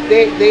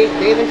 They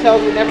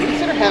themselves would never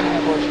consider having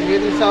an abortion.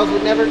 They themselves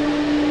would never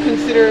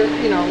consider,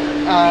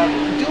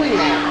 doing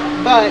that.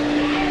 But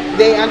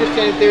they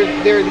understand that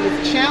there are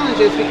these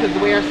challenges because the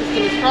way our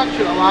system is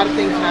structured, a lot of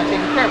things are not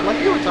taken care of.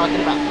 Like you were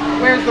talking about.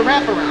 Where's the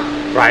wraparound?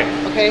 Right.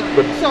 Okay?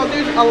 So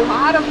there's a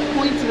lot of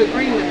points of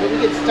agreement, but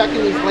we get stuck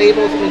in these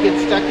labels and we get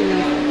stuck in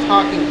these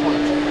talking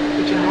points,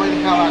 which annoy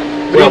the hell out of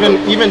people.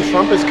 But even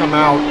Trump has come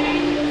out,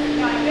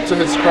 to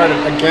his credit,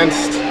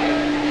 against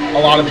a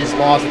lot of these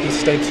laws that these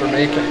states are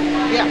making.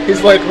 Yeah.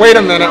 He's like, wait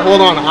a minute,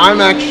 hold on, I'm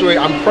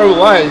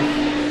pro-life,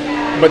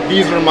 but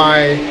these are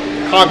my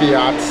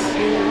caveats.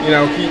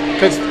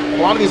 Because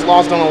a lot of these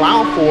laws don't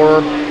allow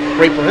for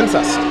rape or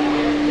incest.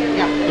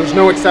 Yeah. There's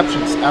no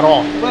exceptions at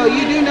all. Well,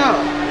 you do know.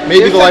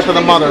 Maybe the life of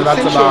the mother,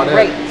 that's about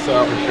it.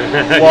 So,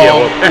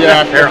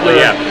 apparently,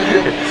 yeah.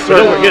 So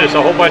don't forget, it's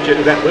a whole bunch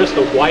of that list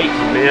of white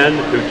men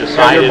who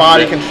decided. Your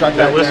body can shut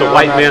that list down. of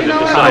white men that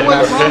decided.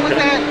 What's wrong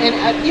with that? And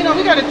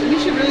we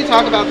should really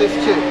talk about this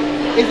too.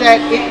 Is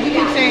that we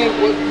keep saying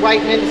what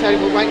white men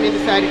decided,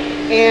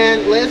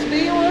 and let's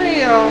be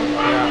real,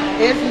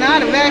 it's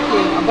not a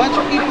vacuum. A bunch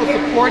of people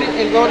supported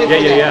and voted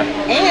for that.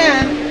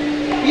 And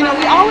we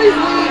always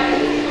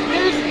leave.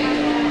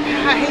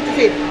 I hate to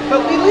say it,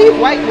 but we leave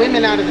white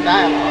women out of the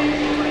dialogue.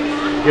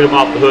 Get them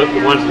off the hook,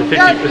 the ones that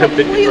 53%.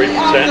 Completely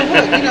off the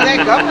hook.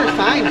 That governor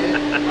signed it.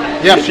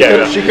 Yeah,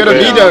 she could have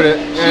vetoed it.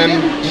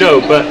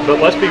 But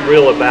let's be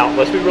real about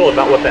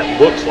what that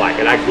looks like.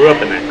 And I grew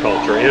up in that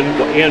culture in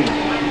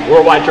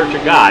Worldwide Church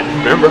of God.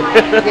 Remember?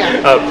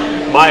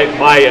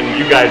 And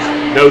you guys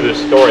know this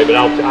story, but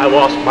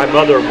my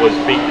mother was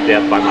beaten to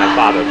death by my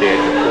father at the age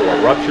of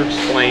 4. Ruptured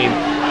spleen,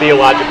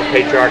 theological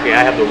patriarchy.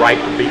 I have the right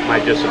to beat my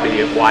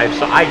disobedient wife.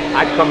 So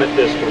I come at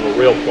this from a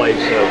real place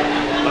of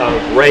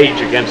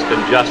rage against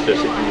injustice,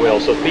 if you will.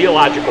 So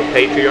theological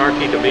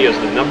patriarchy to me is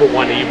the number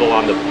one evil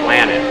on the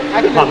planet.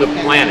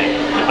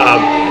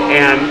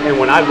 And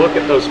when I look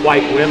at those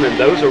white women,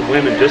 those are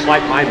women just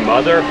like my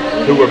mother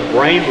who were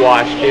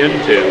brainwashed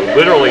into,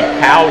 literally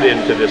cowed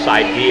into this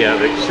idea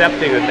of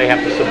accepting that they have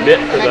to submit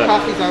to My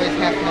coffee's always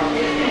half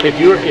milk. If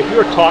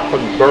you're taught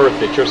from birth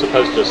that you're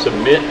supposed to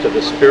submit to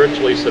the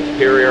spiritually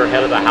superior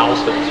head of the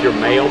house, that's your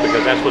male,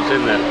 because that's what's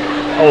in the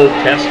Old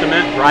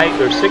Testament, right?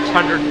 There's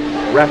 600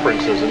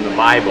 references in the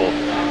Bible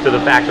to the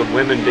fact of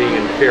women being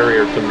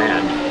inferior to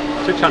men.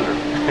 600.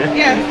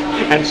 Yeah.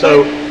 And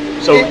so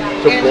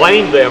to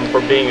blame them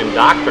for being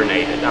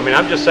indoctrinated. I mean,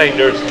 I'm just saying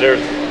there's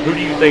who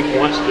do you think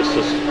wants to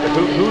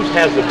who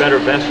has the better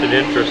vested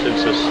interest in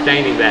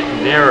sustaining that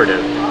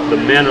narrative, the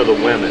men or the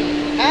women?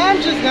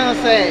 I'm just gonna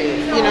say,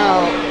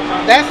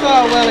 that's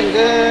all well and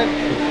good,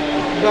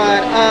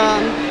 but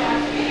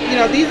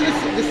these are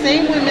the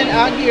same women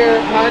out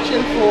here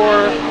marching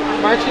for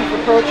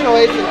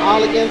pro-choice and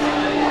all against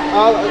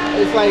all.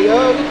 It's like,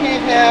 oh,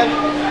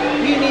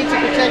 we need to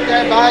protect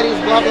our bodies,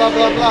 blah blah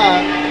blah blah.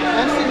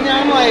 I'm sitting there,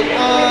 I'm like,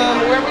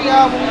 where were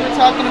y'all when we were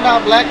talking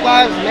about Black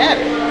Lives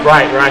Matter?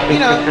 Right.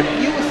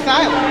 You were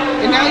silent,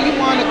 and now you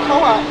want to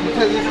co-opt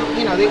because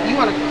you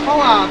want to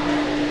co-opt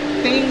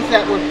things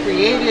that were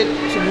created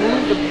to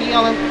move the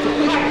BLM, to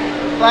push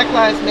Black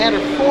Lives Matter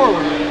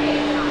forward,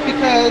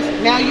 because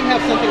now you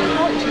have something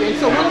important to you. And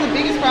so one of the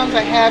biggest problems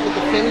I have with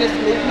the feminist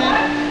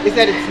movement is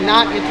that it's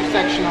not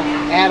intersectional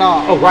at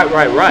all. Oh, right.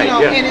 You know,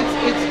 Yeah. and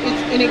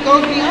and it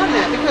goes beyond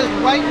that because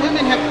white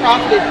women have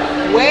profited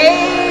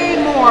way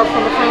more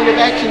from affirmative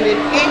action than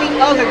any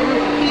other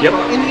group of people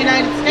in the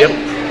United States.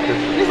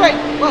 It's like,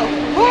 well,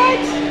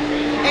 what?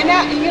 And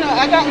now, you know,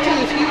 I got into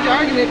this huge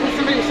argument because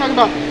somebody was talking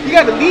about, you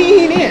got to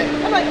lean in.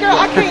 I'm like, girl,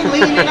 I can't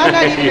lean in. I'm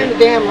not even in the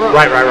damn room.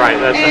 Right.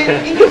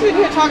 And you're sitting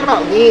here talking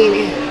about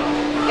lean in.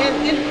 And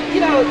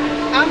you know,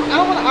 I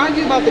don't want to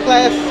argue about the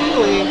glass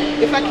ceiling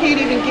if I can't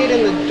even get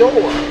in the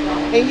door.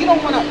 And you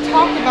don't want to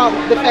talk about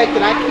the fact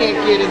that I can't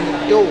get in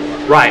the door.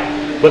 Right.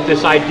 But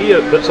this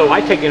idea, so I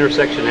take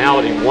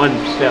intersectionality one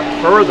step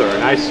further,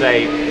 and I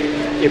say,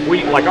 if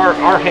we, like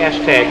our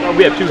hashtag,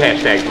 we have two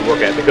hashtags we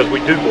work at because we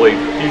do believe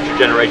future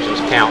generations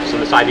count. So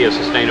this idea of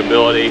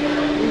sustainability,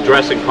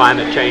 addressing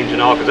climate change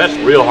and all, because that's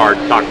real hard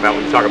to talk about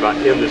when you talk about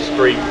in the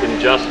street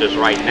injustice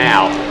right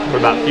now, but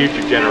about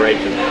future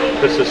generations.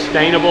 The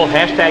sustainable,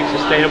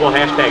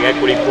 hashtag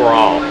equity for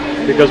all.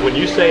 Because when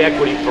you say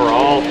equity for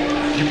all,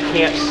 you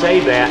can't say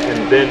that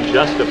and then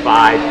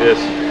justify this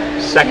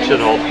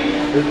sectional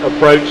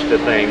approach to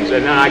things.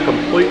 And I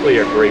completely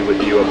agree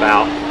with you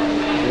about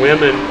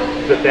women,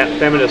 that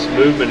feminist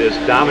movement is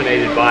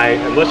dominated by,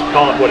 and let's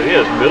call it what it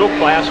is,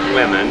 middle-class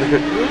women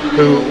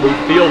who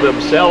feel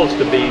themselves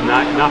to be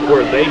not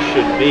where they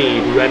should be,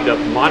 who end up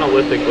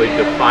monolithically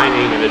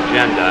defining an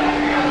agenda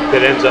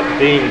that ends up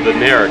being the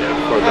narrative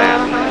for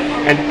that.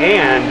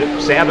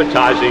 And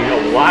sabotaging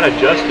a lot of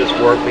justice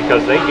work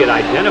because they get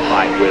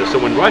identified with. So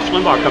when Rush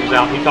Limbaugh comes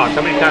out, he talks,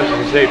 how many times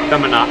does he say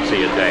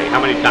feminazi a day? How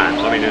many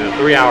times? I mean, in a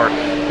 3-hour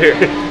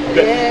period.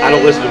 I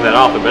don't listen to him that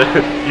often, but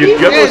you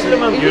ever listen to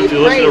him? You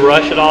listen to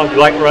Rush at all? You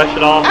like Rush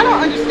at all? I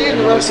don't understand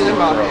the Rush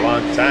Limbaugh for a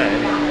long time.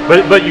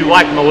 But you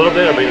like him a little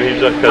bit? I mean,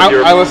 he's just because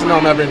I listen to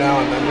him every now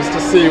and then just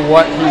to see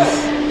what he's...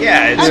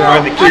 Yeah, it's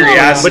for the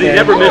curiosity. But he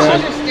never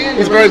misses.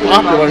 He's very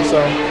popular, so...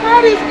 How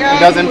this guy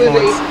does who is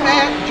influence. a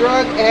fat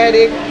drug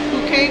addict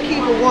who can't keep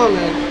a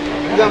woman,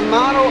 the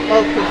model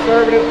of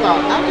conservative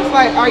thought? I'm just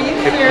like, are you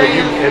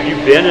serious? Have you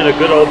been in a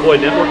good old boy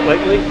network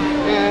lately?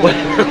 Yeah.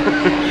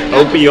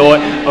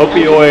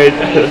 Opioid.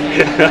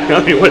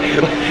 I mean,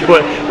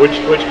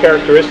 which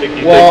characteristic do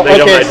you think they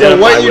don't identify so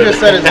what you with? just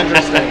said is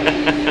interesting.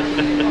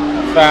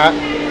 Fat,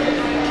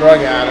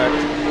 drug addict.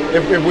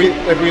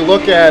 If we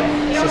look at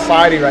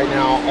society right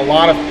now, a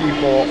lot of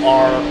people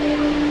are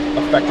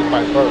affected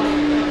by both.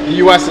 The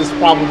U.S. is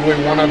probably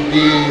one of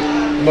the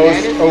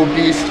most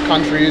obese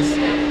countries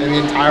in the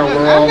entire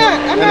world.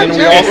 I'm and then not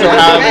we also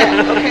have.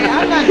 Okay,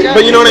 I'm not judging.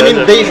 But you know what I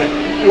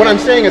mean? What I'm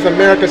saying is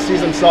America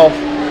sees himself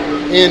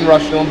in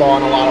Rush Limbaugh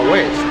in a lot of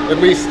ways. At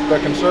least the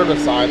conservative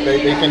side,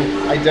 they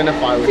can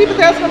identify with See, him. but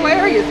that's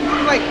hilarious.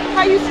 Like,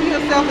 how you see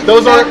yourself as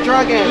Those a aren't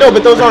drug addict? No,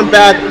 but those aren't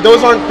bad.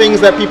 Those aren't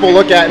things that people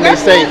look at and they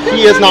say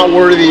he is not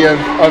worthy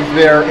of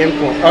their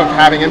influence, of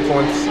having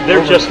influence.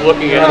 They're just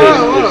looking at his.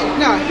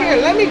 No, here,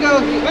 let me go.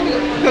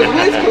 Because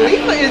Wiz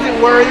Khalifa isn't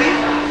worthy.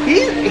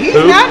 He's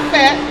Who? not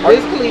fat.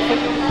 Wiz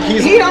Khalifa.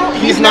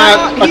 He's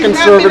not a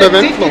conservative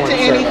influencer. To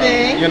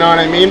anything. You know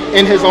what I mean?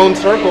 In his own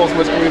circles,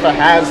 Wiz Khalifa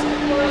has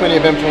plenty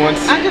of influence.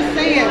 I'm just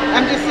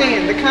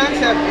saying, the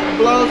concept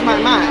blows my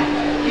mind.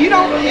 You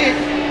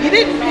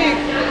didn't pick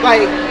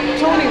like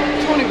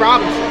Tony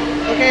Robinson.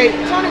 Okay,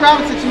 Tony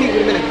Robinson to me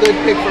would have been a good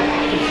pick for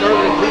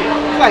conservative leader.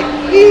 It's like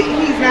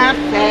he's not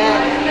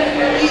fat.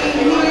 He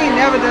ain't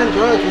never done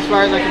drugs as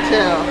far as I can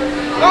tell.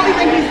 The only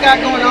thing he's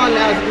got going on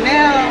now is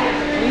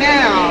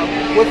now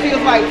what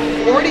feels like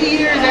 40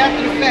 years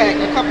after the fact,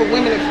 a couple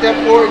women have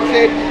stepped forward and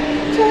said,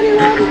 Tony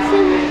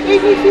Robinson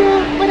made me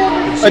feel whatever.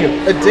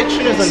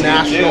 Addiction is a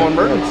national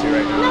emergency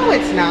right now. No,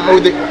 it's not. Oh,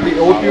 the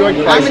opioid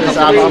crisis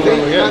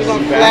absolutely I'm is.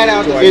 going flat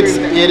out disagree with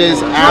that. It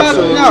is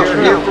absolutely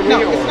true.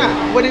 No, it's not.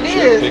 What it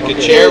is, Pick a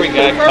chair. We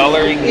got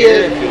coloring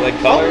here. If you like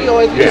coloring.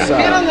 Opioids have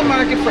been on the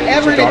market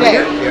forever and a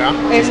day. Yeah.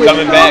 And which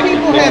coming some back.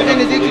 people have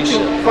been addicted to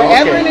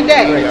forever and a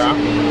day. Yeah.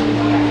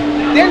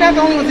 They're not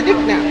the only ones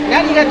addicted now.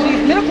 Now you got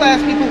these middle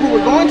class people who were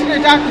going to their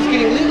doctors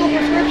getting legal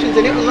prescriptions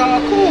and it was all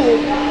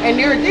cool and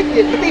they're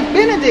addicted, but they've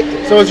been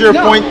addicted. So is your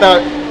point that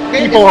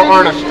people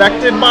aren't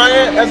affected by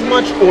it as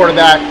much, or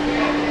that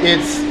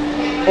it's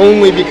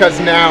only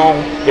because now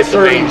It's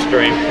the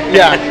mainstream.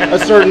 Yeah, a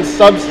certain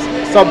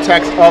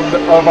subtext of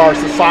our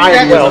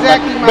society. That's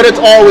exactly my but it's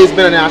always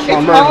been a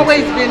national It's emergency.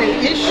 always been an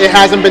issue. It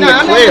hasn't been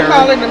declared. I'm not going to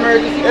call it an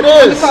emergency. It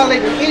I'm is. going to call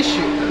it an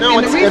issue. No,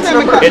 and it's the reason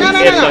an I'm gonna call-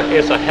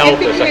 emergency. It's a health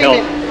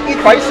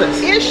crisis.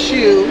 An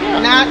issue,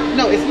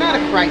 it's not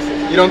a crisis.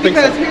 You don't think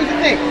so? Because here's the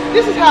thing.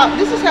 This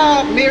is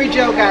how Mary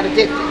Jo got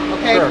addicted.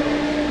 Okay. Sure.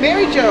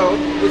 Mary Jo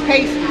was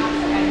pasty.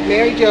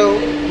 Mary Jo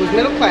was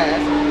middle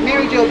class.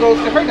 Mary Jo goes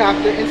to her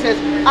doctor and says,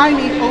 "I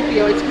need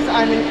opioids because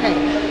I'm in pain."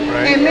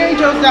 Right. And Mary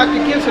Jo's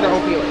doctor gives her the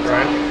opioids.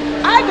 Right.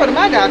 I go to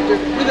my doctor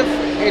with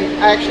and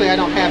actually I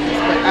don't have this,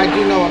 but I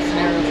do know of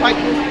scenarios like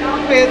this,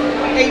 with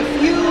a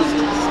fused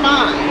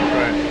spine.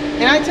 Right.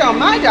 And I tell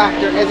my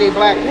doctor as a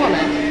black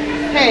woman,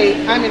 "Hey,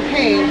 I'm in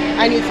pain.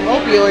 I need some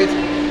opioids."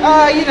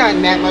 You're not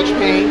in that much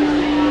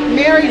pain.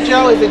 Mary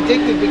Jo is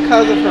addicted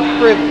because of her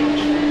privilege.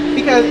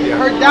 Because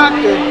her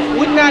doctor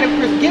would not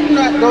have given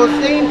those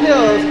same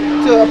pills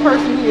to a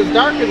person who was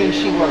darker than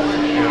she was.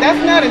 That's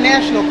not a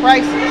national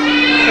crisis.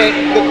 Okay?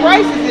 The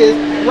crisis is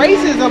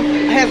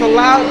racism has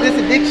allowed this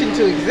addiction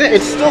to exist.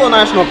 It's still a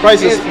national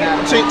crisis.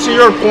 To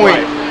your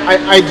point,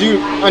 I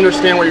do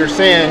understand what you're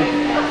saying,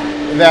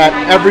 that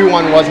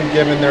everyone wasn't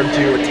given their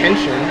due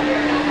attention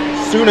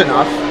soon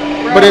enough.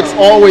 But it's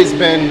always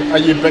been a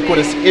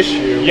ubiquitous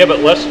issue. Yeah, but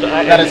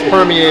that has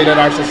permeated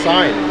our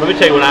society. Let me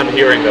tell you what I'm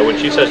hearing, though. When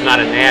she says not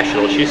a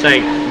national, she's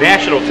saying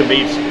national to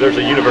me, there's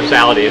a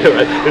universality.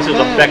 This is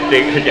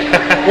affecting.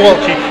 Well,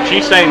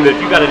 she's saying that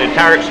you got an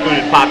entire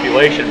excluded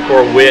population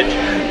for which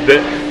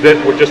that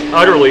were just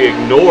utterly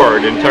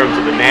ignored in terms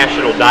of the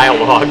national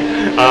dialogue,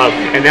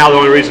 and now the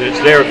only reason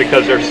it's there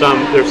because there's some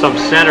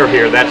center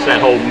here. That's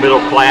that whole middle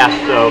class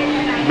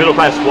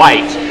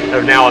whites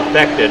are now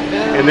affected,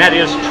 and that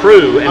is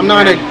true. And, I'm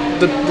not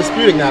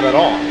disputing that at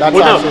all. That's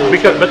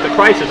but the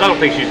crisis, I don't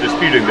think she's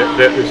disputing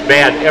that it's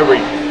bad every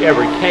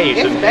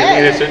case, it's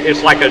bad. And it's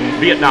like a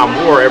Vietnam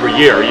War every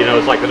year. You know,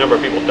 it's like the number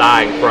of people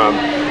dying from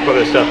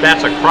this stuff.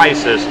 That's a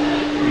crisis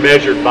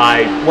measured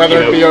by whether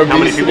it be obesity how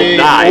many people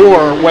die,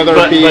 or whether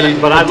it be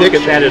but I look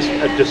at that as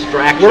a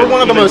distraction. We're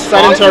one of the most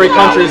sedentary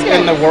countries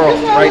in the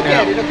world right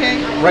now.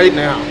 Right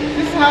now.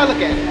 This is how I look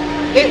at it.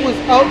 It was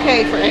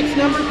okay for X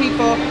number of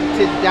people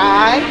to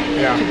die,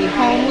 to be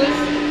homeless,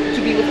 to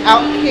be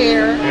without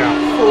care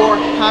for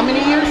how many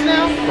years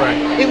now? Right.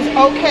 It was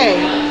okay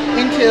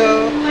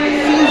until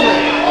Susan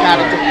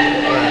got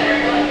addicted.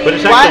 But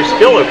it's actually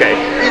still okay.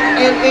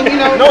 And you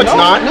know, no, it's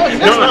not. No,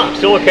 it's not. It's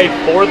still okay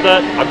for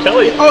the. I'm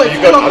telling you. Oh, it's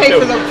still okay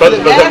for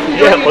the vast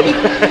majority of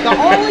people. The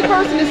only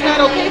person it's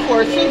not okay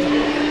for is Susan.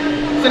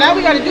 So now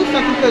we got to do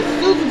something because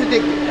Susan's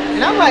addicted.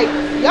 And I'm like,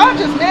 y'all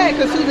just mad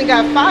because Susan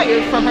got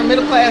fired from her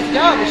middle class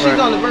job and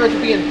she's on the verge of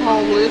being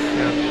homeless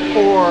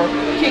or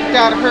kicked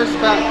out of her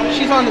spot.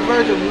 She's on the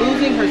verge of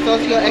losing her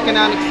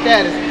socioeconomic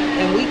status,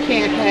 and we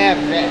can't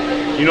have that.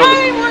 I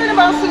ain't worried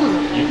about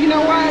Susan. You know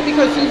why?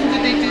 Because Susan's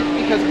addicted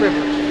because of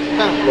privilege.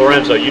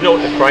 Lorenzo, you know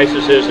what the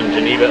crisis is in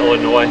Geneva,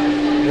 Illinois?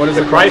 What is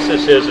the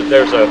crisis? Is that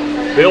there's a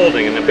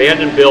building, an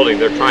abandoned building.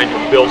 They're trying to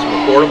build some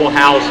affordable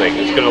housing.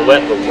 It's going to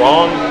let the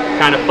wrong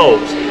kind of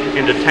folks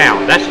into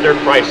town. That's their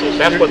crisis.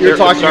 That's what they're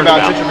concerned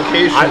about. You're talking about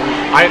gentrification.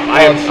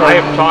 I am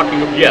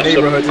talking, yes,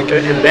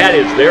 and that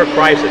is their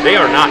crisis. They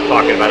are not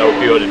talking about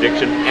opioid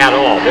addiction at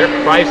all. Their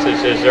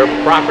crisis is their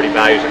property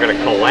values are going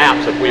to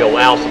collapse if we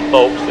allow some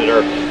folks that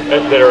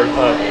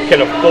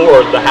can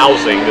afford the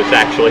housing that's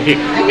actually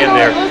in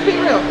there. Let's be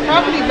real.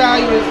 Property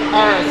values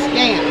are a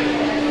scam.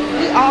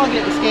 We all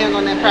get the scams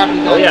on that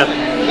property value. Oh, yeah.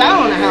 If I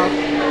own a house,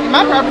 and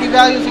my property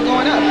values are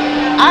going up.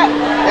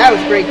 That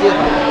was a great deal.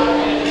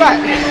 But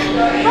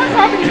my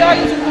property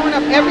values are going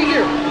up every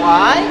year.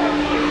 Why?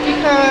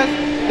 Because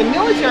the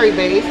military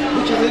base,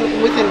 which is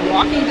within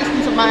walking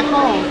distance of my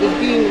home, is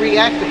being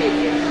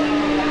reactivated.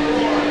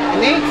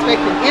 And they expect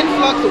an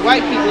influx of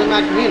white people in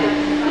my community.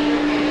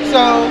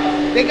 So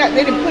they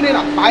didn't put in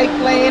a bike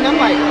lane.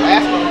 I'm like, well,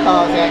 that's going to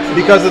cause accidents.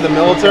 Because of the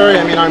military?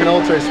 I mean, our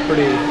military is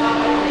pretty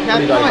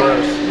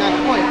diverse. Not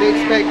the point. They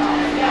expect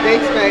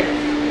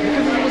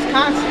because it's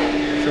Wisconsin.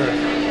 Sure.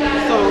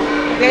 So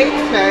they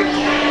expect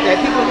that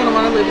people are going to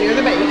want to live near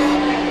the base.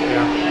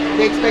 Yeah.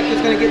 They expect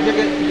they're going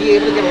to be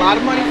able to get a lot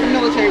of money from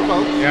military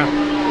folks. Yeah.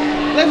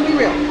 Let's be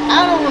real.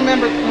 I don't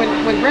remember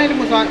when Brandon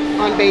was on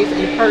base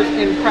in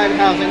private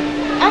housing.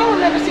 I don't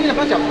remember seeing a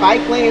bunch of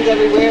bike lanes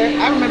everywhere.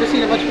 I remember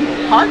seeing a bunch of people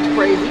parked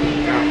crazy,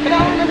 but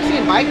I don't remember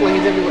seing bike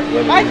lanes everywhere.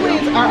 Bike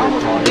lanes are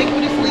almost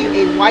ubiquitously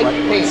a white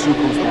thing.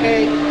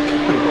 Okay.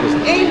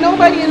 Ain't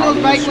nobody in those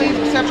bike lanes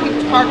except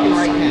people parking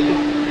right now.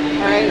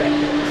 All right.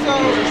 So.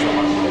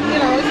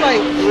 It's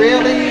like,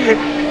 really?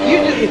 You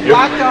just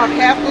blocked off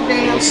half the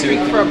damn street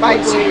for a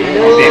bike lane.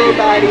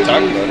 Nobody's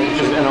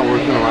just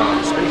working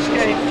around the space.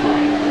 Okay.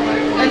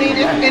 I mean,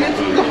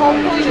 the whole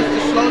point is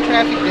to slow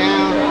traffic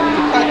down,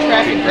 to cut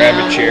traffic down. Grab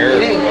a chair,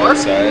 it ain't go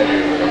outside.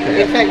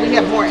 In fact, we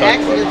have more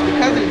accidents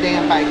because of the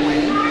damn bike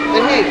lane.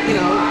 But hey,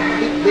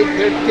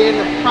 they're in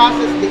the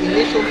process, the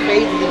initial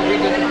phases of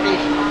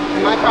regentrification.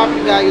 And my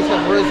property values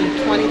have risen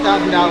 $20,000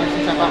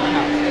 since I bought my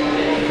house.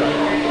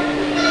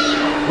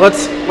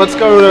 Let's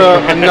go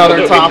to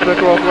another topic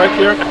real quick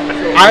here.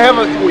 I have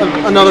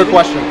another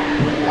question.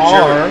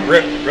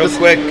 Real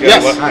quick,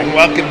 yes.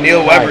 Welcome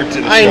Neil Weber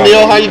to the show. Hi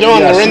Neil, how you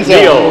doing? Yes, Lorenzo.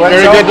 Neil.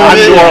 Very good to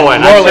meet you.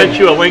 Norland. I sent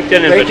you a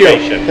LinkedIn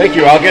invitation. Thank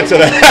you. I'll get to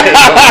that.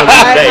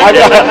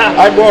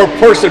 I'm more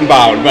person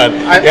bound, but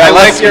I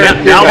like your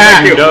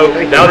path.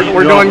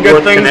 We're doing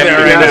good things there.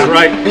 That's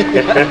right.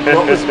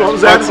 What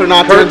was that?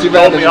 Kurt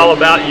told me all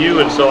about you,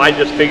 and so I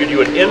just figured you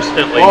would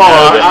instantly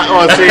know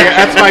that. See,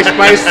 that's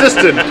my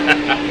assistant.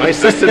 My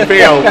assistant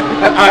failed.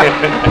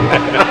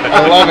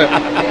 I love it.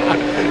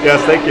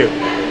 Yes, thank you.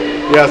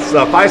 Yes,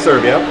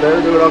 Fiserv, yep,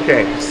 they're doing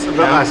okay.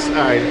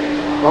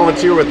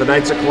 volunteer with the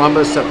Knights of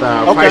Columbus at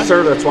the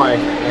Pfizer. That's why I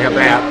have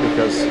that,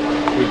 because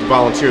we can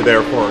volunteer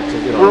there for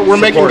it. We're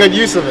making good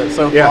use of it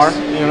so far.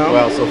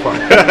 Well, so far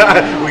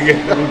we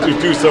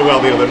didn't do so well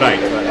the other night.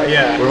 But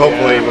we're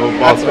hopefully we'll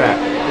bounce back.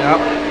 Yep.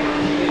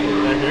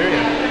 I hear you.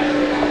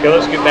 Okay,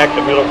 let's get back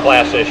to middle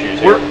class issues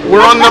here.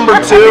 We're on number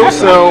 2,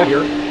 so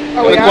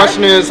the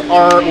question is,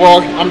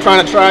 I'm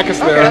trying to track us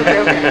there.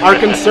 Okay. Are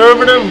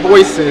conservative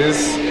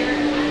voices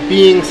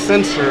being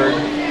censored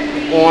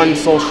on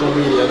social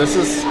media? This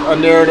is a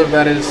narrative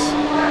that is,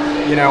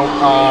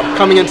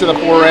 coming into the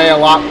foray a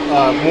lot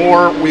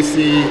more. We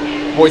see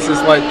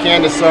voices like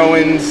Candace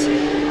Owens,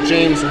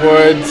 James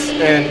Woods,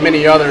 and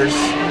many others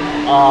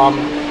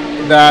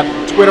that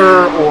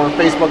Twitter or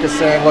Facebook is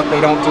saying, look,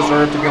 they don't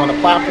deserve to be on the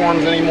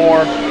platforms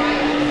anymore.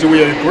 Do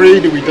we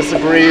agree? Do we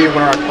disagree? What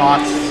are our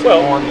thoughts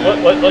on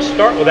that? Let's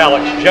start with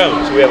Alex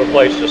Jones. We have a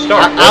place to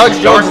start. Alex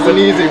Jones is an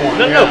easy one.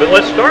 No, but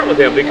let's start with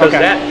him, because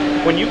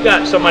when you've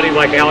got somebody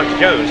like Alex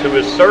Jones, who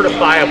is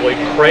certifiably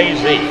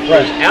crazy,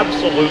 who's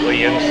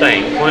absolutely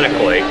insane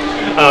clinically,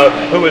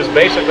 who has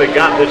basically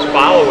got this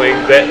following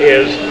that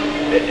is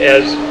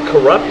as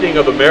corrupting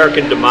of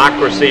American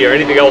democracy or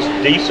anything else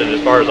decent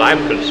as far as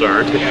I'm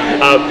concerned,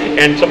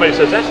 and somebody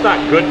says that's not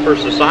good for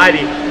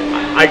society.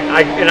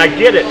 I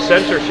get it,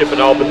 censorship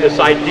and all, but this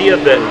idea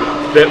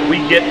that we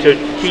get to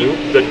keep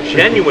the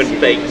genuine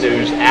fake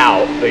news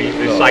out, the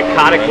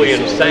psychotically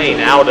insane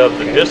out of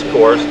the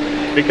discourse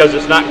because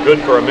it's not good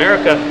for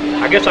America,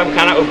 I guess I'm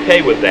kind of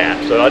okay with that.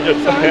 So I'm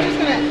just going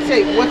to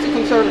say, what's a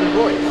conservative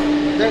voice?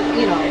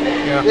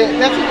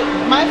 That's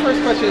my first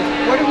question is,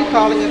 what are we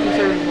calling a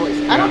conservative voice?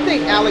 I don't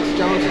think Alex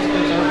Jones is a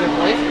conservative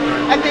voice.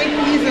 I think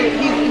he's a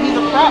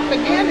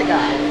propaganda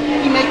guy.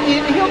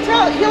 He'll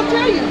tell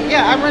you,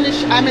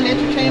 I'm in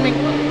entertainment,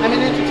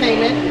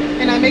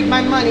 and I make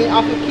my money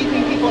off of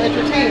keeping people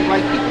entertained,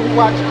 like people who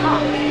watch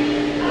cops.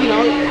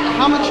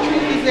 How much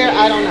truth is there?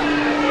 I don't know.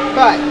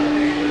 But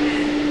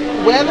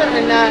whether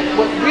or not,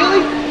 what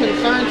really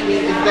concerns me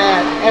is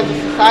that as a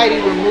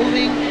society we're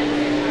moving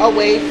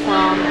away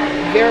from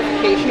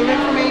verification of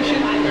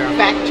information,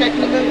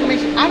 fact-checking of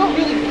information. I don't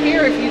really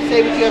care if you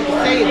say what you have to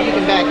say if you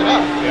can back it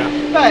up.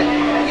 But,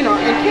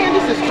 and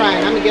Candace is trying.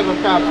 I'm going to give her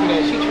props for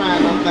that. She's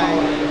trying one thing.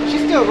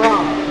 She's still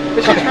wrong,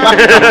 but she's trying.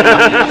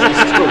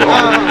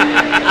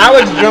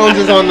 Alex Jones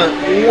is on the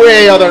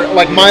way other,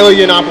 like Milo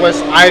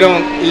Yiannopoulos, I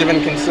don't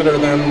even consider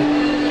them.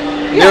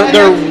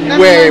 They're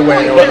way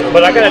over.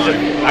 But I got to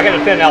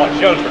defend Alex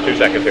Jones for 2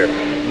 seconds here.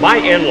 My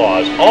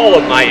in-laws, all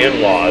of my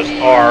in-laws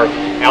are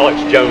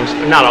Alex Jones,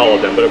 not all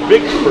of them, but a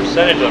big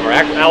percentage of them are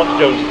Alex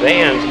Jones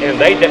fans,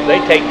 and they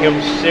take him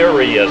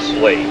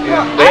seriously.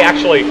 They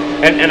actually,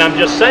 and I'm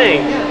just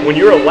saying, when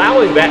you're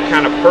allowing that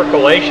kind of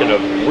percolation of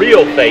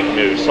real fake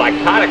news,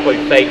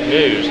 psychotically fake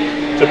news,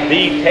 to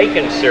be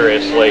taken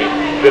seriously,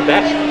 that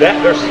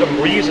there's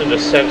some reason to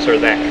censor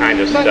that kind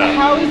of stuff. But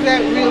how is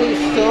that really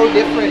so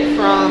different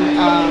from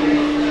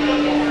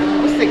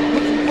what's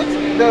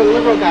the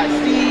liberal guy,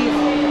 Steve?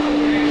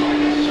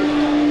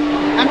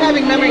 I'm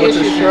having memory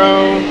issues. What's the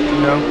show?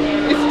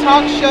 It's a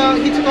talk show.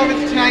 He took over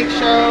the Tonight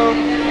Show.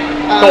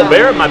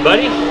 Colbert, my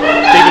buddy,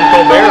 Stephen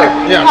Colbert.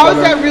 How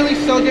is that really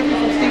so different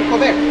from Steve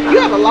Colbert?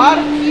 You have a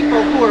lot of people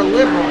who are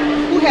liberal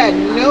who had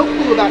no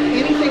clue about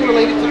anything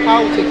related to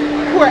politics,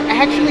 who are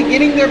actually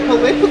getting their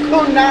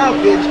political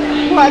knowledge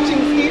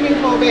watching Stephen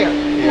Colbert,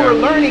 who are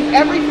learning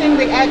everything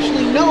they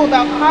actually know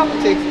about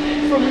politics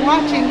from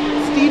watching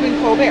Stephen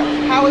Colbert.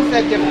 How is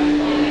that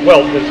different?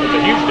 Well, there's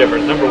a huge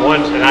difference. Number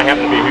one, and I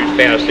happen to be a huge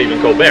fan of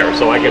Stephen Colbert,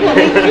 so I get.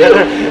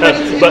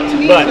 But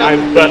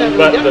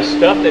the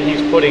stuff that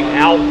he's putting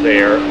out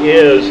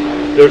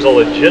there's a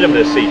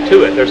legitimacy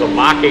to it. There's a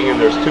mocking, and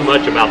there's too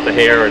much about the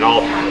hair and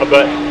all.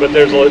 But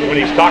when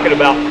he's talking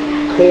about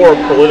core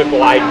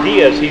political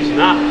ideas, he's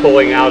not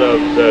pulling out of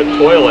the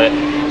toilet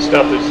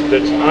stuff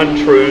that's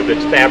untrue,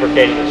 that's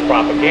fabricated, that's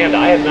propaganda.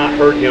 I have not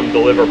heard him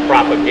deliver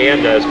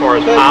propaganda as far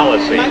as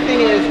policy. My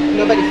thing is,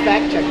 nobody's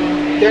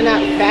fact-checking. They're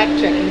not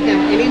fact-checking him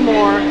any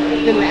more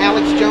than the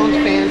Alex Jones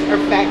fans are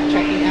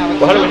fact-checking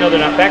Alex Jones. Well, how do we know they're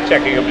not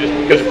fact-checking him? Just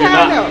because if you're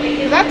not... I know.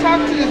 Because I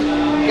talked to this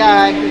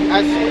guy,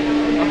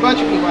 a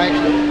bunch of people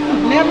actually,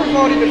 who've never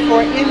voted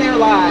before in their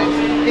lives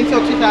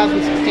until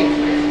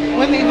 2016,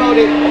 when they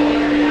voted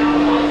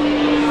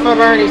for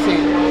Bernie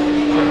Sanders.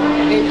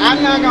 And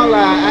I'm not gonna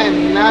lie, I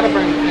am not a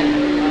Bernie fan.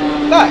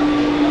 But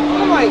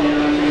I'm like,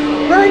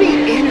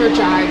 Bernie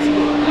energized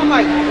me. I'm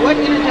like, what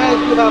energized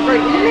you about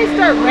Bernie? And then they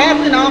start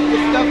rattling off the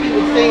stuff he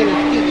would say in his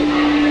speeches.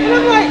 And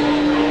I'm like,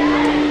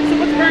 so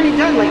what's Bernie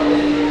done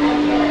lately?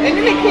 And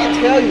then they can't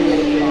tell you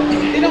anything.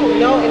 They don't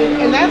know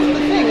anything. And that's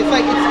the thing. It's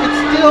like it's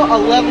still a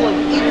level of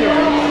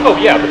ignorance. Oh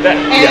yeah, but that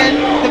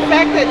the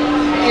fact that,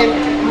 and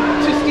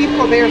to Steve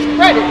Colbert's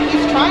credit,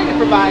 he's trying to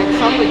provide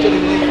some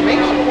legitimate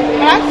information.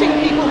 But I've seen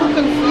people who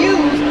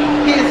confuse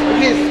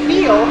his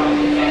spiel,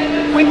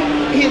 when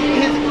his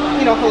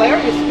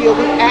hilarious spiel,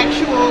 with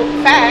actual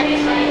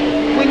facts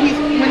when he's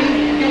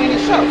doing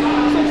his show.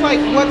 So it's like,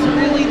 what's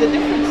really the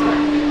difference there?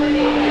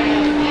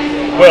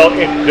 Well,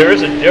 there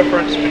is a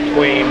difference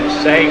between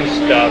saying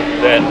stuff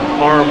that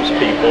harms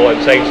people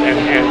and saying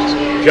and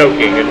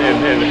joking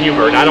and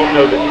humor. And I don't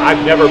know that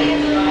I've never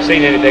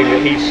seen anything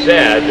that he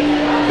said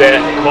that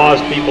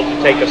caused people to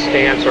take a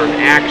stance or an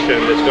action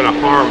that's going to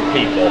harm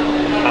people.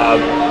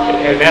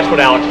 And that's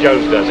what Alex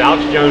Jones does.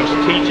 Alex Jones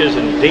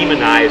teaches and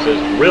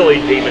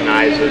really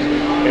demonizes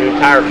an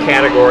entire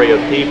category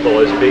of people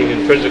as being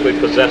intrinsically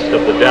possessed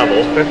of the devil.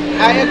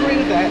 I agree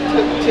with that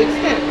to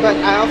extent, but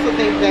I also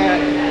think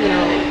that,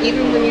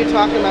 even when you're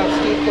talking about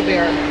Steve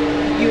Colbert,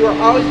 you are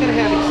always going to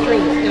have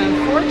extremists. And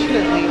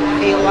unfortunately,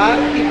 a lot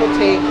of people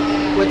take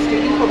what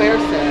Stephen Colbert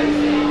says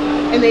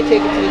and they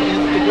take it to the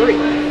nth degree.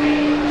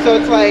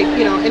 So it's like,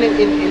 and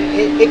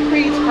it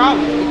creates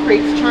problems. It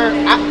creates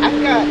churn.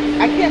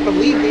 I can't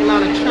believe the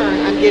amount of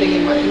churn I'm getting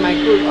in my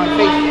group on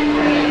Facebook.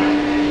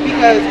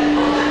 Because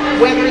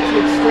whether it's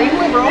an extreme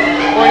liberal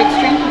or an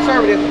extreme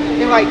conservative,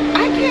 they're like,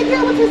 I can't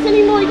deal with this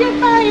anymore. You're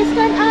biased.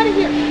 I'm out of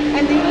here.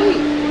 And they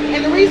leave.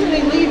 And the reason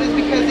they leave is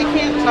because they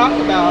can't talk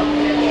about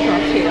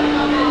Trump's hair.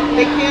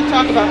 They can't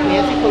talk about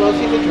Nancy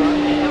Pelosi's a drunk.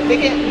 They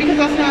can't, because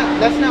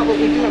that's not what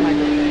we do in my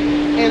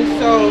group. And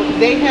so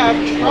they have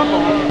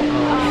trouble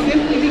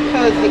simply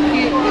because they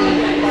can't be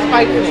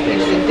spiteful and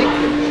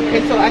vindictive.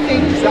 And so I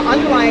think the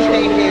underlying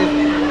thing is,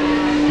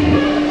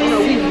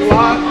 we've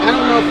lost. I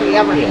don't know if we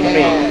ever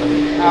had.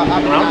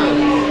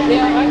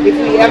 If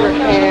we ever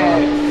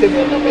had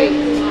civil debate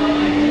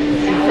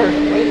in the first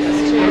place.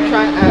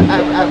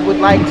 I would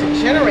like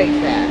to generate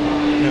that,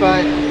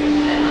 but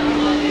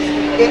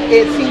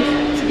it seems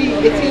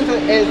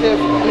as if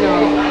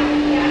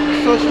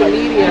social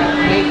media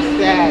makes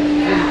that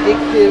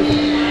vindictive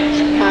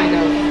kind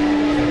of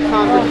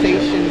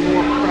conversation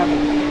more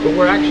prevalent. But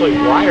we're actually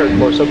wired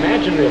for. So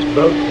imagine this: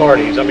 both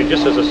parties. I mean,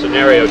 just as a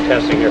scenario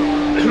testing here,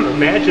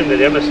 imagine that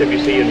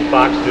MSNBC and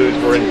Fox News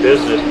were in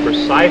business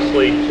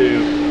precisely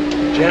to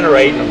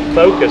generate and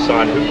focus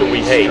on who can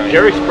we hate.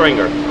 Jerry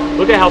Springer.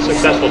 Look at how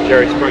successful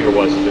Jerry Springer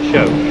was as a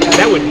show.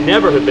 That would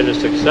never have been as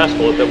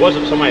successful if there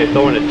wasn't somebody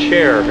throwing a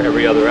chair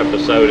every other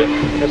episode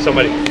at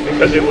somebody,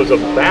 because it was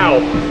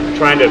about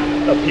trying to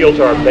appeal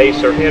to our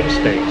baser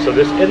instincts. So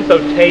this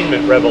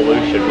infotainment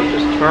revolution, which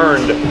has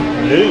turned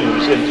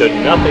news into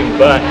nothing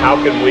but how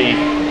can we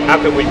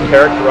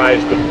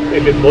characterize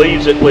if it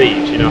bleeds, it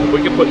leads. If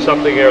we can put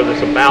something there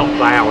that's about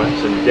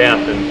violence and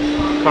death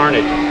and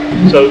carnage.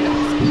 So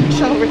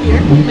over here,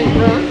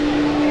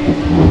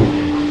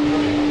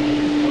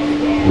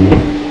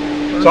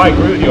 So I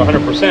agree with you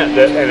 100%,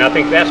 and I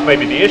think that's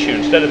maybe the issue.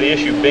 Instead of the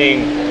issue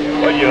being,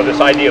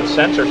 this idea of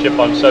censorship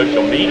on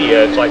social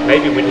media, it's like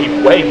maybe we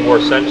need way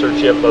more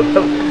censorship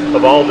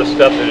of all the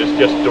stuff that is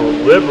just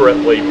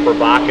deliberately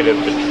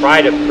provocative to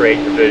try to create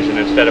division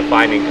instead of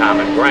finding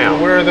common ground.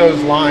 Where are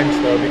those lines,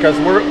 though? Because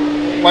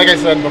like I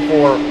said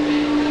before,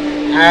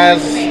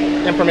 as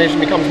information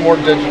becomes more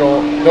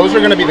digital, those are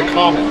going to be the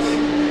comments,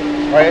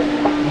 right?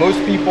 Most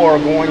people are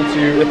going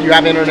to, if you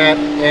have internet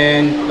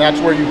and that's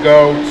where you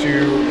go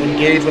to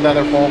engage with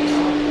other folks,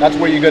 that's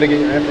where you go to get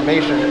your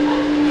information.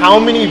 How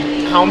many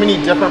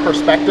different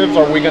perspectives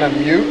are we going to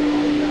mute?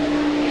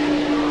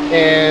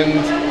 And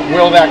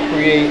will that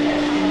create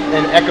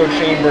an echo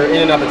chamber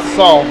in and of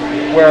itself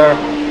where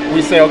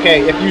we say,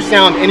 okay, if you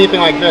sound anything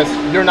like this,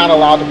 you're not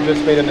allowed to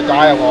participate in the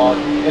dialogue,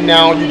 and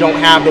now you don't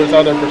have those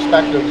other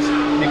perspectives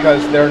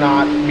because they're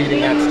not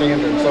meeting that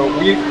standard. So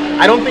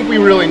I don't think we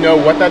really know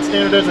what that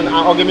standard is, and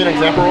I'll give you an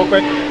example real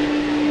quick.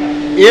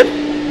 If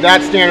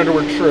that standard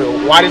were true,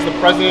 why does the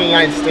President of the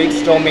United States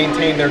still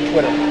maintain their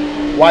Twitter?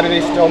 Why do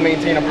they still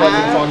maintain a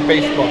presence on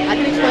Facebook? I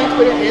can explain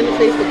Twitter and the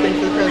Facebook thing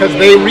to the President. Because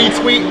they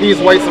retweet these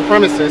white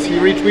supremacists. He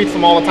retweets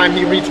them all the time.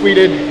 He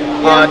retweeted,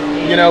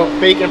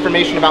 fake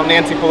information about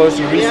Nancy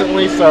Pelosi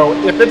recently. Yeah. So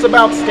if it's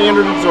about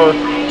standards or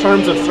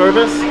terms of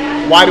service,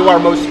 why do our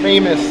most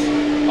famous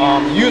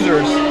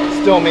users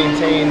still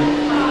maintain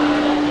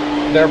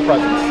their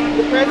presence?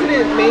 The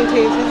president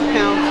maintains his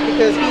accounts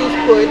because he has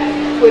put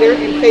Twitter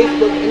and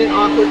Facebook in an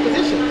awkward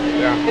position.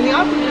 Yeah. And the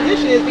awkward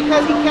position is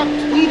because he kept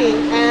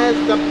tweeting as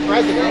the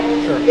president,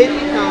 sure, it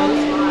becomes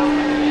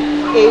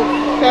a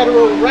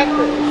federal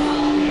record.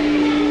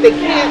 They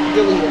can't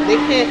delete it.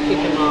 They can't kick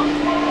him off.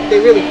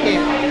 They really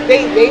can't.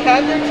 They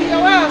have their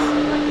TOS.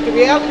 The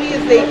reality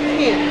is they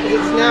can't,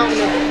 because it's now an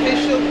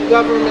official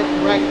government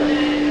record.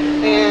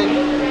 And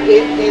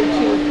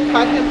to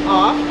cut him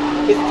off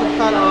is to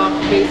cut off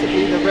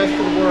basically the rest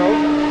of the world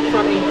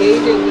from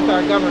engaging with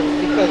our government,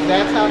 because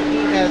that's how he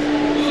has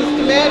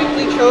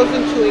systematically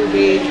chosen to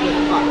engage with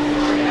us.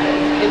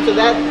 And so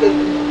let's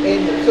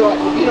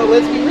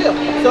be real.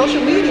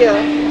 Social media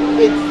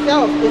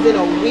itself is in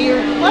a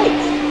weird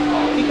place,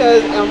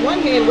 because on one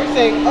hand we're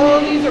saying,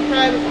 oh, these are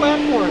private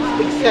platforms,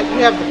 except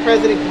you have the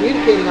president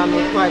communicating on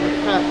those private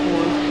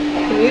platforms,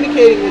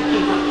 communicating with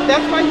people.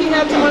 That's why he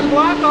had to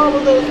unblock all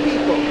of those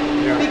people.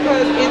 Yeah.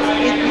 Because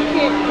you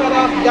can't cut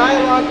off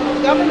dialogue with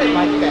the government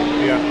like that.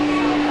 Yeah.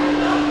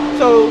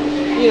 So,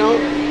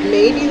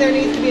 maybe there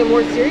needs to be a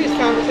more serious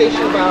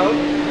conversation about,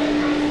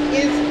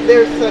 is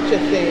there such a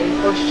thing,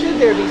 or should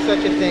there be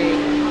such a thing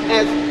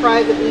as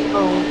privately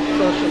owned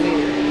social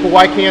media. But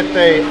why can't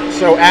they?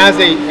 So as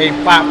a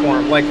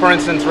platform, like for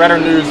instance, Redder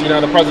News,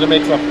 the president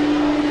makes up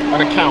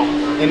an account,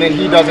 and then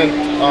he doesn't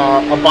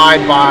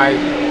abide by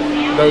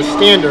those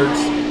standards.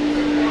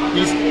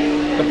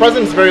 The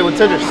president's very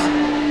litigious.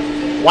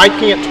 Why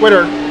can't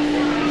Twitter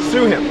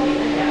sue him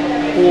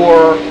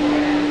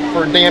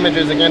for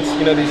damages against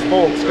these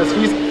folks? Because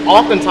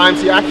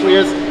he actually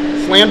is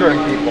slandering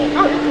people,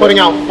 putting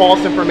out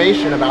false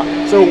information about.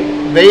 So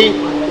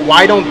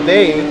why don't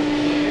they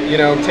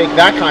take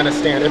that kind of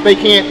stand? If they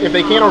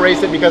can't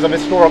erase it because of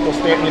historical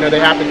stand, they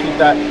have to keep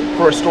that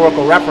for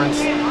historical reference.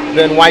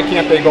 Then why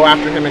can't they go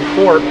after him in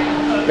court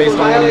based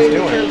on what he's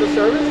doing? Terms of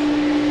service?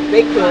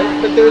 They could,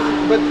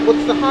 but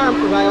what's the harm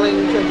for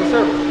violating terms of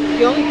service?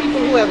 The only people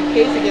who have a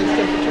case against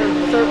him for terms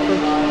of service for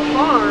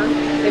harm,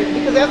 and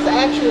because that's the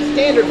actual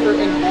standard for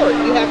in court,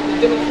 you have to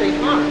demonstrate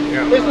harm.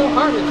 Yeah. There's no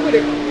harm in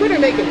Twitter. Twitter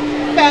making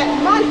fat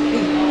money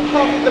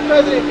off of the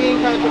president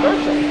being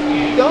controversial.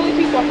 The only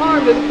people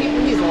harmed are the people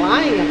he's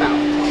lying about.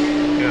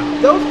 Yeah.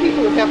 Those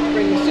people would have to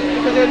bring the suit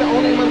because they're the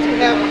only ones who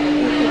can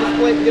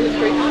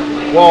demonstrate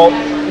harm. Well,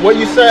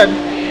 what you said,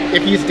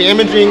 if he's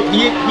damaging,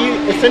 he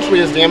essentially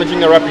is damaging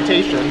their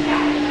reputation,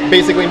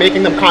 basically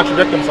making them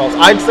contradict themselves.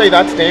 I'd say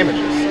that's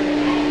damages.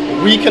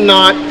 We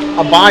cannot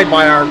abide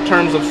by our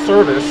terms of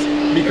service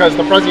because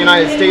the President of the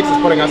United States is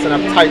putting us in a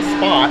tight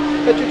spot.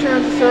 But your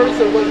terms of service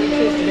are what you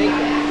choose to make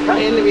them.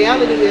 Right. And the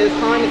reality is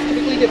harm is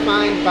typically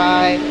defined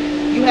by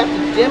you have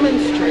to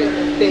demonstrate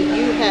that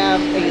you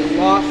have a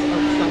loss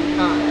of some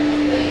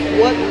kind.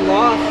 What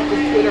loss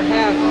does Twitter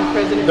have from the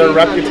President? Their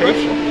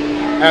reputation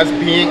as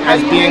being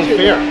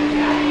fair.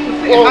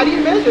 Well, how do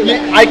you measure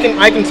that?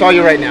 I can tell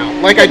you right now.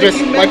 Like I just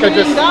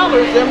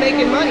dollars, they're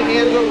making money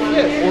hands over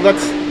fist. Well,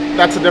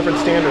 that's a different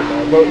standard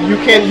though. But you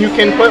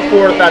can put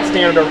forth that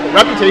standard.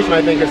 Reputation,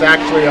 I think, is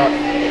actually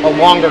a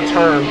longer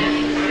term,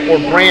 or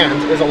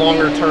brand is a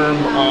longer term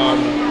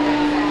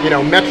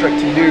metric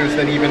to use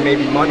than even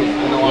maybe money.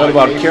 What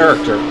about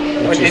character?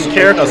 Which is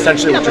character,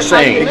 essentially what you're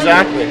saying.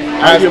 Exactly.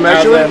 How do you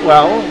measure it?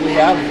 Well, we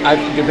have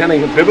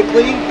depending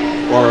biblically.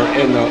 Or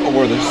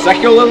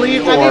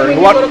secularly, or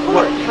what?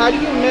 How do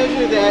you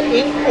measure that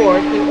in court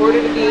in order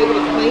to be able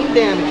to claim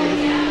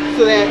damages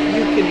so that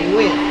you can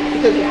win?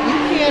 Because if you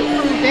can't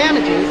prove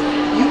damages,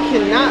 you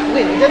cannot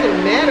win. It doesn't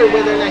matter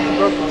whether or not you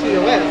broke the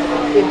TOS.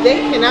 If they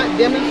cannot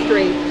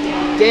demonstrate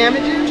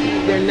damages,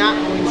 they're not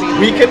going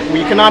to be.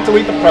 We cannot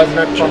delete the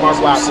president from our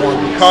platform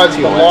because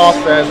the law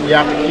says we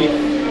have to keep,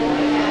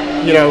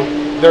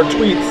 their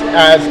tweets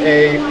as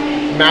a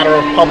matter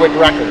of public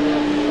record.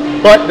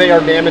 But they are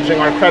damaging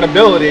our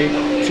credibility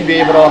to be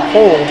able to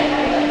uphold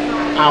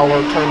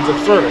our terms of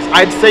service.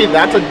 I'd say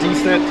that's a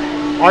decent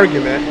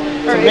argument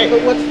to make.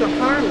 But what's the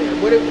harm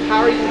there?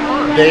 How are you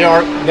harmed?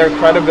 Their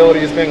credibility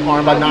is being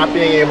harmed by not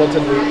being able to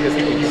do his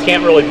tweets. You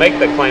can't really make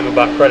that claim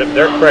about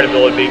their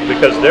credibility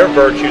because their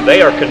virtue,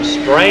 they are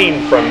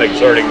constrained from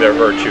exerting their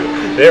virtue.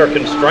 They are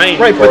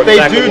constrained. Right, but they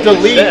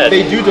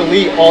do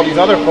delete all these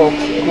other folks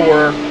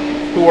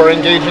who are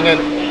engaging in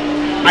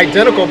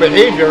identical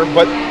behavior,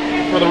 but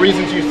for the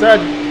reasons you said,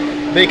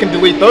 they can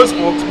delete those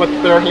folks, but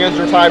their hands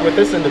are tied with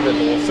this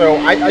individual. So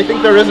I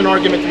think there is an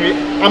argument to be.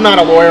 I'm not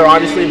a lawyer,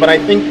 obviously, but I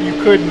think you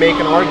could make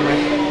an argument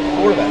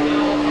for that.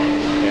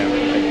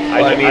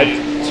 Yeah,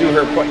 to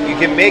her point, you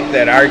can make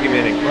that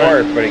argument in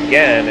court, but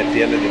again, at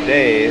the end of the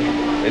day,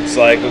 it's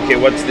like, okay,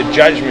 what's the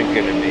judgment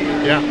going to be?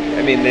 Yeah.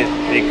 I mean, they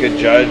could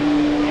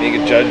make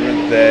a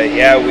judgment that,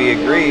 yeah, we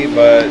agree,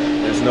 but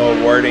there's no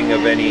awarding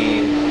of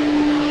any,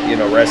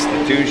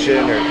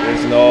 restitution, or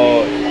there's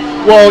no.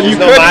 Well, there's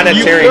no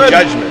monetary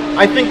judgment.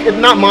 I think it's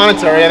not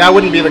monetary, and that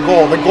wouldn't be the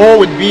goal. The goal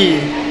would be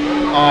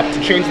to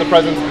change the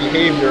president's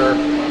behavior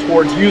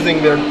towards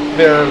using their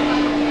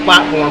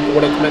platform for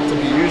what it's meant to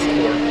be used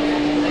for.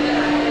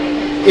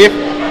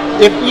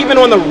 If even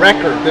on the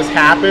record this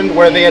happened,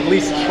 where they at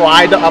least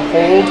tried to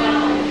uphold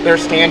their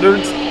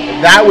standards,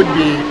 that would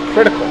be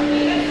critical.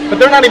 But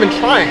they're not even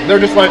trying. They're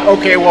just like,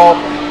 okay, well,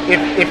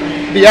 if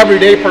the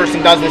everyday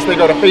person does this, they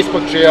go to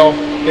Facebook jail,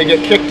 they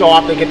get kicked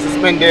off, they get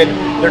suspended,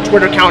 their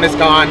Twitter account is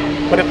gone.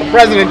 But if the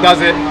president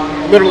does it,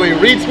 literally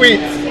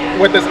retweets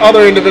what this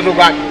other individual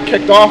got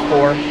kicked off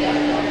for,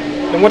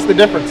 then what's the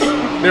difference?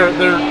 They're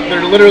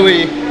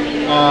literally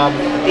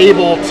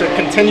able to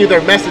continue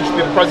their message to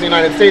the President of the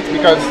United States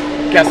because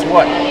guess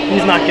what?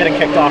 He's not getting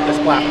kicked off this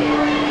platform.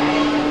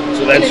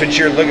 So that's what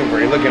you're looking for.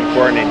 You're looking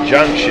for an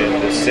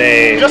injunction to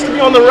say... Just to be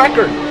on the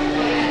record.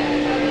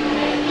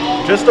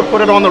 Just to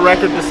put it on the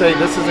record to say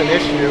this is an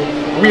issue.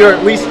 We are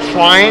at least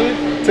trying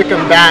to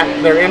combat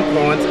their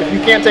influence. If you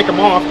can't take them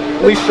off,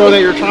 at least show that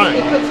you're trying.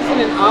 It puts us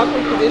in an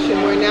awkward position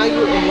where now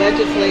you're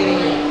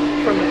legislating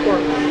from the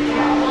courtroom.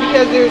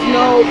 Because there's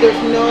no legal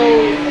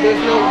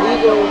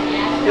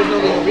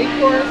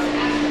recourse.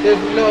 There's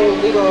no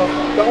legal.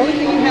 The only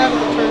thing you have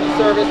is a term of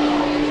service.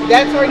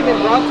 That's already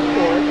been brought to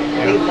court.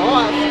 They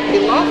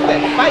lost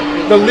that fight.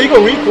 The legal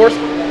recourse.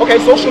 Okay,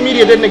 social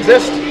media didn't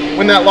exist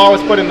when that law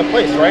was put into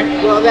place, right?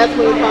 Well, that's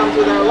one of the problems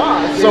with our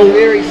laws. So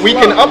we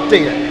can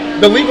update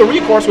it. The legal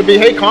recourse would be,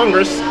 hey,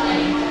 Congress,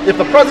 if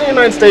the President of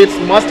the United States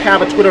must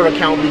have a Twitter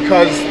account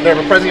because they're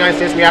the President of the United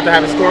States, we have to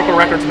have historical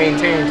records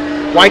maintained,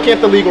 why can't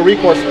the legal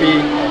recourse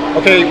be,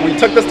 okay, we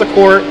took this to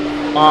court,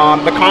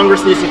 the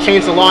Congress needs to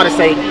change the law to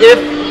say if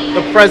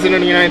the President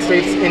of the United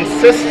States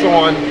insists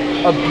on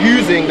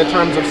abusing the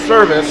terms of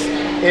service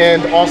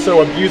and also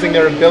abusing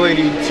their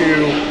ability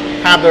to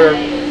have their,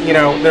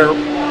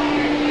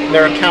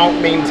 their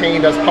account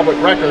maintained as public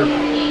record,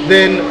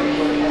 then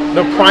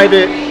the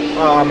private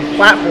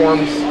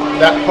platforms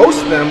that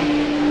host them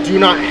do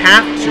not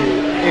have to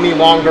any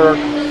longer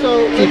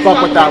keep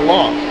up with that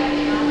law.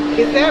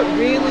 Is that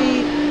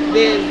really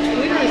then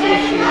Twitter's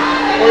issue,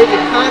 or is it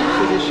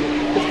Congress's issue?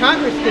 Because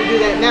Congress can do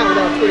that now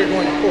without Twitter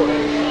going to court.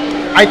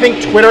 I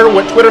think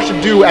what Twitter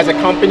should do as a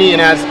company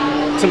and as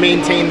to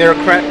maintain their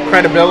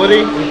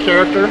credibility and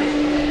character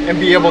and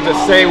be able to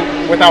say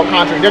without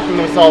contradicting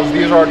themselves,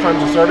 these are our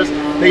terms of service,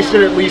 they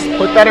should at least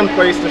put that in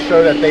place to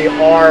show that they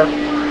are,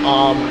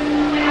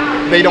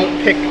 they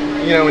don't pick,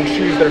 and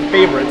choose their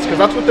favorites, because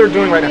that's what they're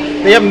doing right now.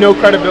 They have no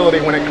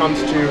credibility when it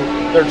comes to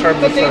their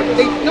terms of service.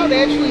 No,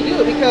 they actually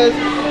do, because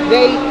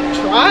they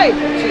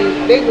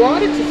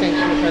wanted to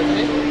sanction the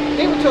president.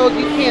 They were told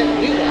you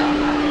can't do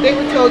that. They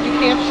were told you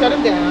can't shut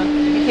him down,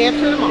 you can't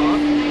turn him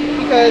off,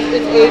 because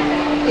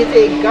it's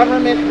a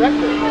government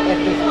record at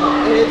this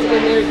point.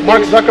 And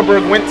Mark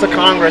Zuckerberg went to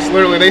Congress,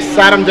 literally, they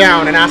sat him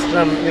down and asked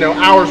him,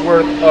 hours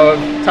worth of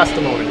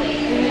testimony.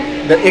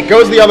 It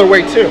goes the other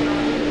way too.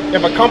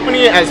 If a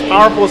company as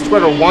powerful as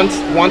Twitter wants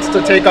to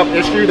take up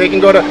issue, they can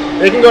go to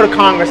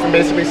Congress and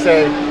basically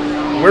say,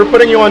 we're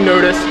putting you on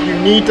notice, you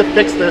need to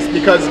fix this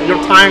because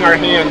you're tying our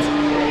hands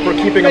for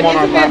keeping them on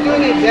our platform.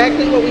 But isn't that doing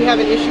exactly what we have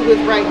an issue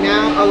with right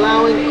now,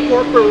 allowing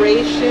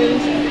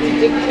corporations to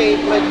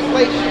dictate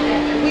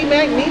legislation? We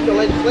might need the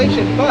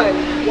legislation, but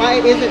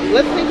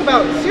let's think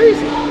about it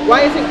seriously,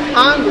 why isn't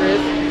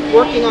Congress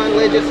working on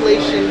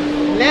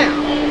legislation now?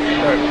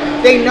 Right.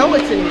 They know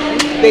it's an issue,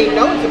 they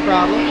know it's a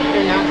problem,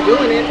 they're not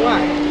doing it,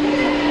 why?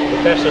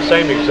 But that's the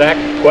same exact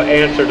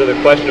answer to the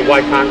question of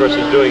why Congress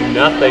is doing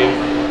nothing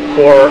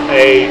for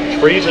a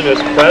treasonous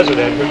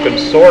president who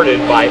consorted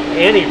by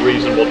any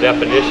reasonable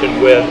definition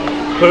with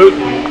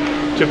Putin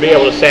to be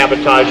able to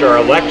sabotage our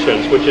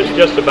elections, which is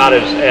just about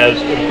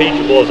as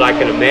impeachable as I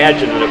can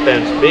imagine an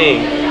offense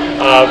being.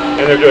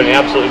 And they're doing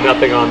absolutely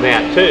nothing on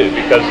that too,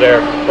 because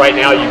right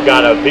now you've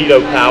got a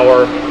veto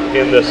power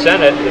in the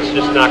Senate that's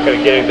just not going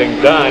to get anything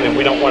done, and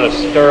we don't want to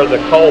stir the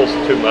coals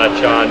too much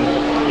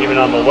even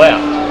on the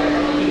left.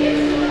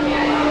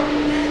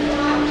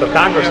 So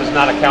Congress is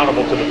not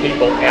accountable to the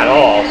people at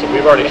all. So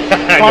we've already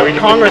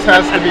Congress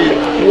has to be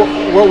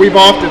what we've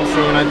often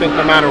seen. I think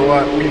no matter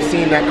what, we've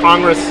seen that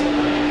Congress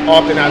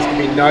often has to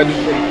be nudged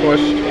and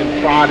pushed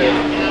and prodded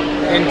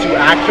into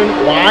action.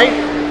 Why?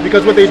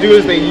 Because what they do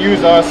is they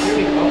use us as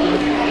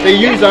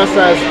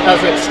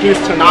an excuse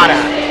to not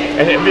act.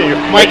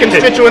 My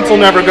constituents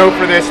will never go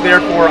for this,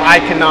 therefore I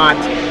cannot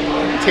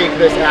take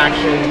this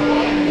action,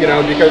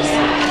 because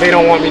they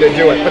don't want me to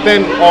do it. But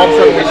then all of a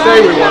sudden we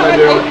say we want to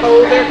do it.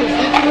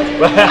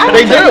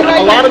 They do.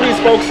 A lot of these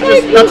folks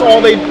that's all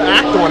they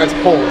act on is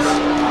polls.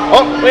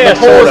 Oh, the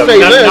polls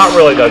say this. Not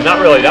really though, not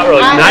really. 90%.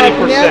 I have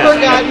never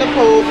gotten a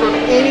poll from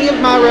any of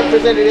my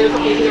representatives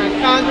either in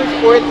Congress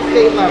or at the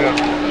state level.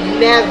 Yeah.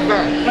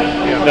 Never.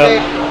 Yeah. Okay?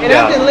 And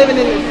I've been living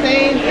in the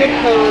same zip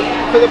code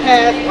for the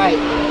past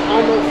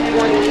almost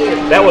 20 years.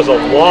 That was a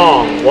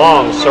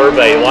long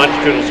survey,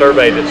 longitudinal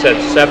survey that said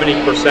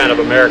 70% of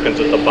Americans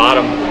at the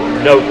bottom,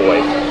 no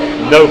voice.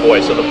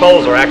 So the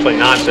polls are actually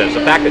nonsense.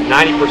 The fact that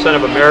 90%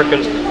 of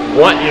Americans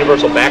want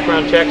universal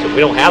background checks and we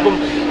don't have them,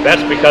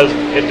 that's because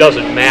it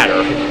doesn't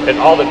matter. And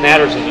all that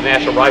matters is the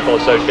National Rifle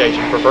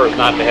Association prefers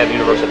not to have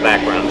universal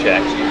background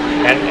checks.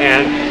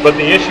 But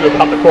the issue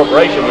about the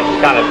corporation, which is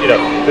kind of,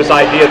 this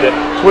idea that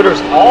Twitter's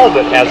all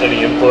that has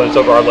any influence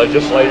over our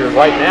legislators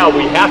right now,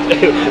 we have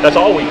to, that's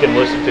all we can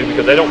listen to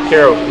because they don't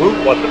care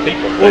what the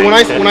people think. Well,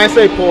 when I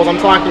say polls, I'm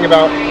talking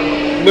about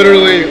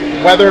literally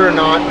whether or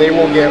not they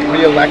will get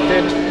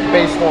reelected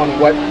based on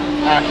what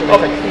action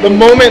they take. The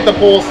moment the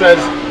poll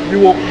says you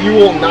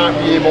will not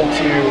be able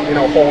to,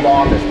 hold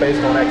office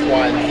based on X,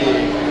 Y, and Z,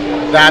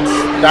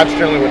 that's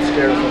generally what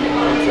scares them.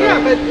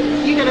 Yeah, but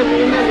you got to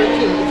remember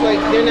too, it's like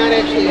they're not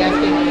actually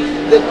asking,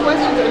 the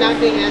questions are not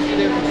being asked to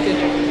their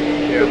constituents.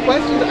 Yeah. The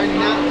questions are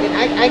not, and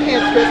I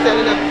can't stress that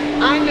enough.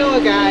 I know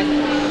too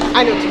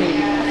many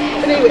people,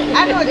 but anyway,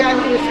 I know a guy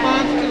who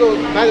responds to those,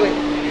 by the way,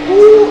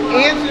 who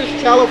answers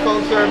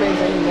telephone surveys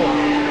anymore?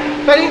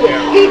 But anyway,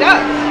 he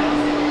does.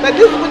 But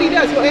this is what he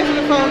does, he'll answer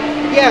the phone,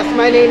 yes,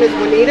 my name is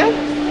Juanita,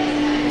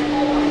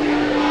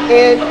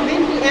 and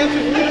then he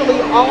answers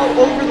legally all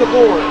over the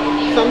board.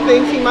 Some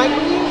things he might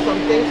believe, some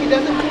things he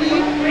doesn't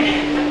believe.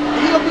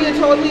 He'll be a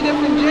totally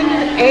different gender,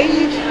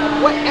 age,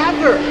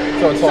 whatever.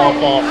 So it's all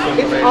false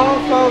information. It's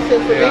all false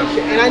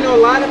information. Yeah. And I know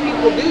a lot of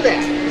people do that.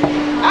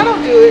 I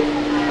don't do it.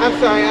 I'm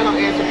sorry, I don't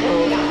answer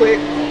polls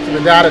quick. So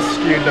the data's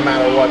skewed no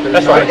matter what.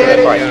 That's right.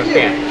 That's right.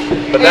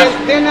 But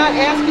they're not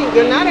asking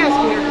their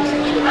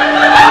constituents. I don't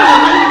know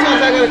how many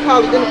times I got to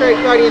call the Democratic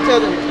Party and tell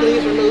them,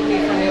 please remove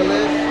me from your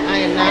list.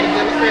 I am not a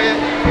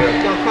Democrat.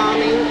 call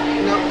me.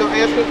 No, don't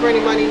ask me for any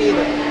money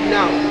neither.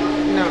 No.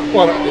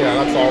 Well,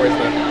 yeah, that's always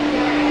the.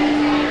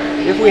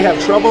 If we have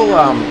trouble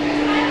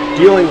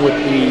dealing with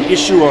the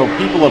issue of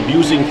people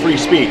abusing free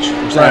speech,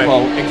 for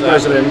example, Right,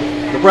 exactly.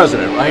 the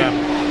president, right?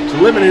 Yeah.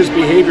 To limit his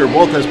behavior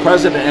both as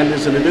president and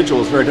as an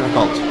individual is very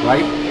difficult,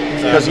 right?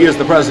 Because he is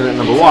the president,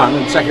 number one,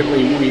 and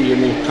secondly, we in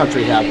the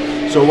country have.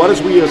 So what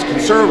as we as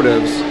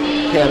conservatives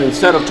can,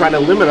 instead of trying to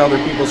limit other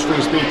people's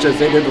free speech as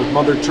they did with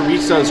Mother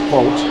Teresa's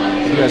quote,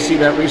 you guys see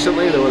that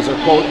recently? There was a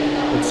quote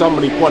that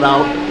somebody put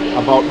out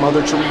about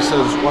Mother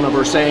Teresa's, one of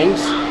her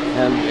sayings,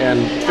 and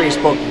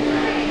Facebook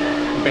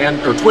banned,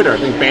 or Twitter, I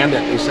think, banned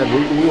it. They said,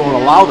 we won't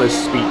allow this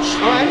speech.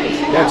 Oh, I didn't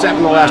see that. That's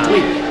happened the last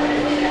week.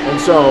 And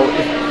so,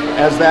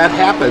 as that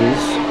happens,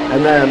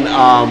 and then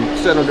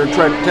Senator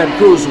Ted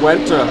Cruz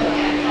went to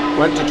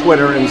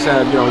Twitter and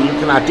said, you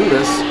cannot do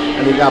this,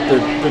 and he got the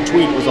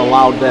tweet was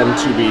allowed then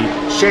to be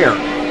shared.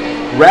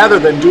 Rather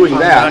than doing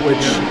that,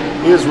 which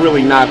is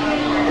really not,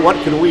 what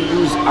can we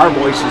use our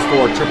voices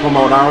for to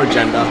promote our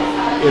agenda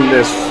in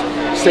this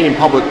same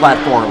public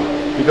platform?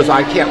 Because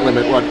I can't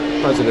limit what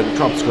President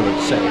Trump's going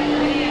to say.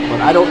 But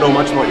I don't know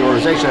much about your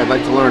organization. I'd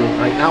like to learn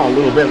right now a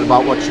little bit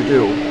about what you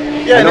do.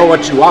 Yeah, I know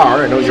what you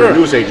are. I know you're Sure. a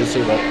news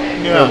agency, but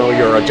I don't know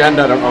your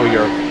agenda. I don't know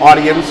your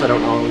audience. I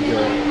don't know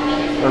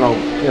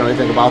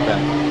anything about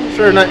that.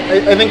 Sure, and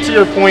I think to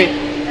your point,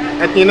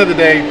 at the end of the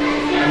day,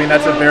 I mean,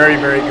 that's a very,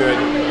 very good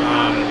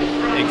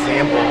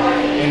example.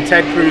 In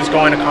Ted Cruz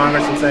going to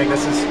Congress and saying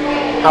this is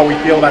how we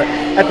feel about it.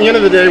 At the end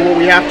of the day, what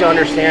we have to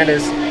understand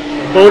is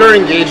voter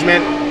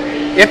engagement,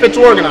 if it's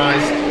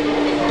organized,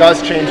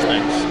 does change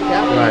things.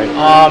 Right.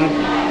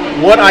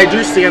 What I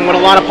do see, and what a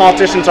lot of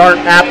politicians aren't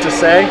apt to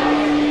say,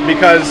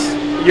 because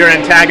you're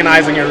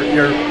antagonizing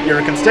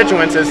your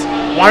constituents, is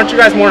why aren't you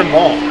guys more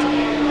involved?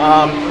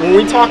 When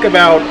we talk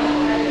about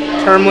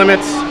term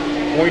limits,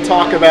 when we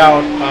talk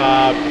about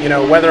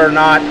whether or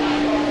not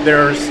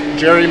there's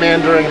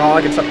gerrymandering and all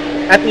that good stuff,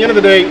 at the end of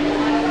the day,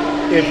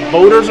 if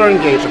voters are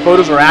engaged, if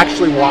voters are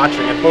actually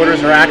watching, if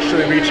voters are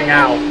actually reaching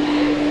out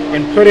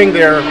and putting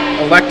their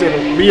elected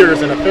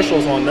leaders and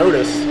officials on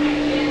notice,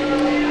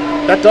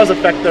 that does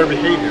affect their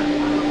behavior.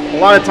 A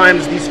lot of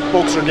times these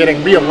folks are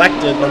getting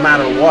reelected no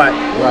matter what,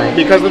 Right.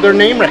 because of their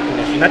name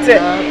recognition. That's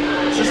it.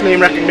 It's just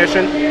name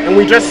recognition. And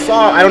we just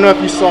saw, I don't know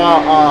if you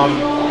saw,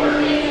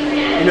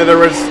 there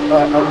was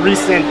a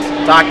recent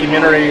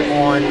documentary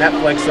on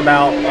Netflix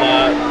about,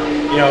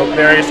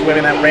 various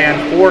women that ran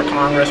for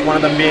Congress, one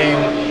of them being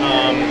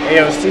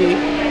AOC,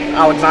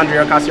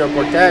 Alexandria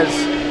Ocasio-Cortez.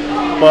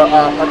 But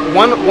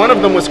one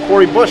of them was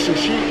Cori Bush, and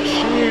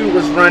she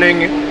was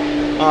running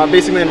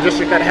basically in a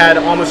district that had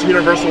almost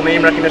universal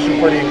name recognition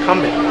for the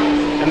incumbent.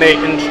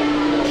 And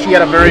she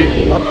had a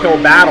very uphill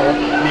battle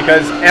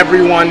because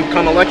everyone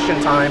come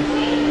election time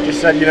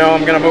just said,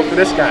 I'm going to vote for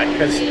this guy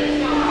because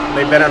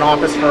they've been in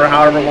office for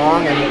however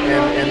long and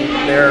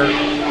they're,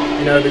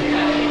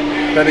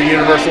 they're the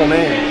universal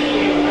name.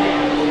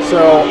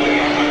 So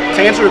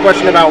to answer your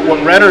question about what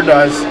Redder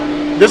does,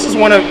 this is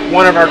one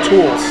of our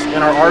tools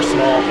in our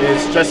arsenal,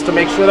 is just to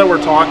make sure that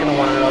we're talking to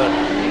one another.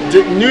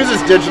 News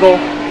is digital.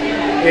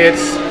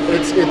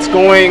 It's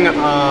going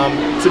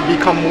to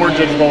become more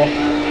digital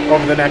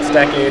over the next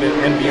decade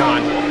and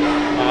beyond.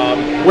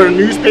 Where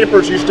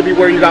newspapers used to be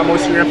where you got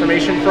most of your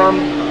information from,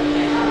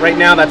 right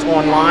now that's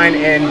online,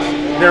 and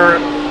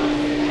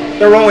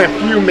there were only a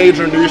few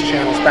major news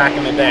channels back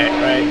in the day,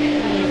 right?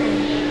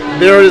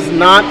 There is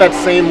not that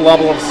same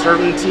level of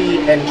certainty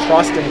and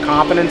trust and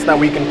confidence that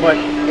we can put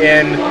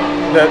in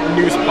the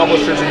news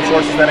publishers and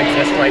sources that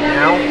exist right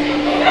now.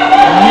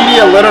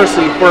 Media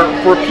literacy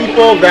for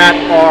people that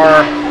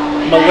are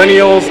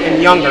millennials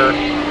and younger,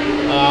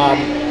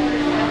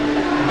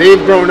 they've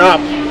grown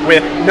up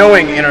with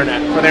knowing internet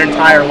for their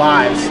entire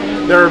lives.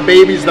 There are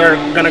babies that are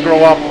going to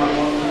grow up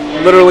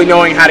literally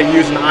knowing how to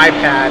use an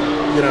iPad,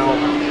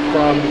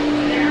 from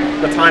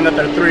the time that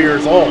they're 3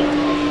 years old.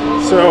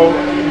 So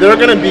they're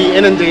going to be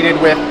inundated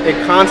with a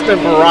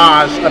constant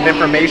barrage of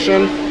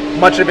information,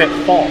 much of it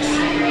false.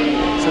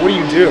 So what do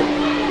you do?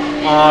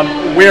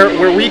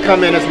 Where we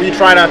come in is we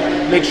try to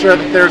make sure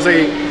that there's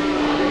a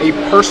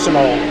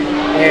personal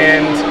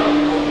and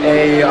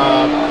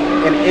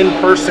an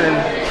in-person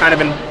kind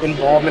of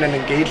involvement and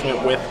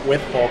engagement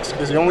with folks,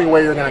 because the only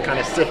way you're going to kind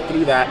of sift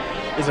through that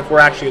is if we're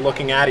actually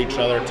looking at each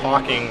other,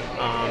 talking,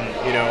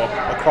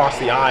 across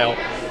the aisle.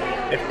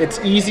 It's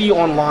easy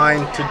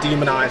online to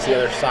demonize the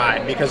other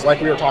side because, like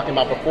we were talking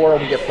about before,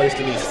 we get placed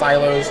in these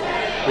silos,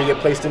 we get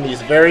placed in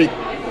these very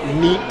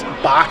neat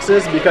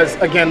boxes because,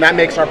 again, that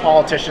makes our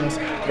politicians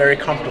very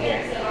comfortable.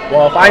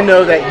 Well, if I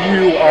know that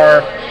you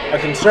are a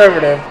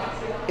conservative,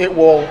 it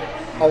will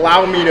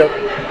allow me to,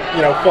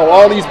 fill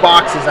all these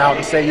boxes out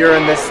and say you're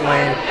in this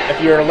lane.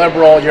 If you're a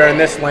liberal, you're in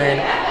this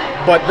lane.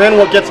 But then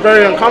what gets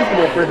very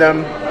uncomfortable for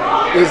them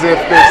is if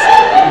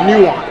there's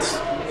nuance.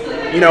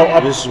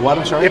 This is what,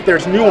 I'm sorry? If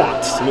there's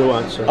nuance.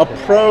 Nuance. Okay. A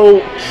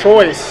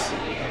pro-choice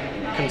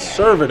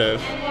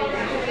conservative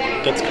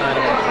gets kind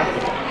of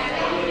uncomfortable.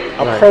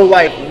 a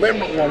pro-life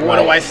liberal. Well, what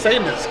do I say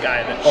to this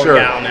guy or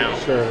gal now?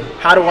 Sure.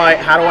 How do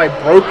I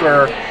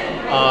broker,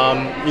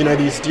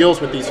 these deals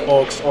with these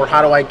folks, or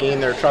how do I gain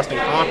their trust and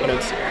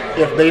confidence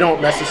if they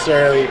don't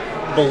necessarily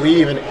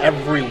believe in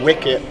every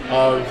wicket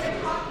of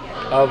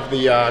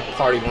the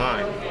party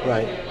line?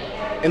 Right.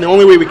 And the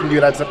only way we can do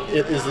that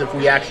is if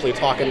we actually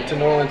talk. And to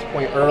Nolan's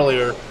point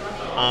earlier,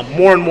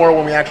 more and more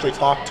when we actually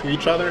talk to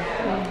each other,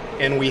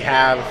 and we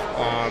have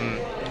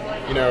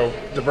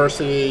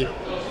diversity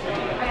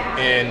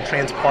and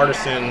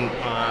transpartisan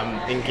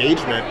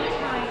engagement,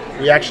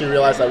 we actually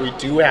realize that we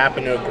do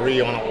happen to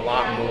agree on a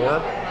lot more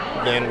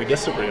than we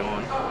disagree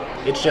on.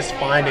 It's just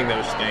finding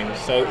those things.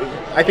 So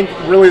I think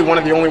really one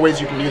of the only ways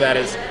you can do that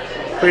is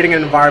creating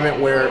an environment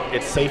where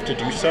it's safe to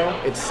do so.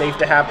 It's safe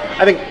to have.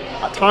 I think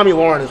Tommy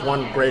Lauren is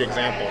one great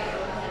example.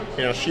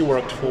 She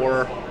worked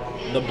for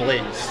The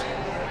Blaze.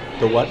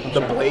 The what?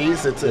 The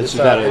Blaze. It's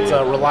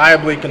a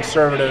reliably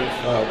conservative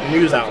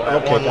news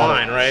outlet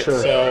online, right?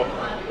 Sure. So,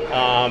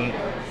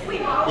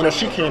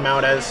 she came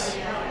out as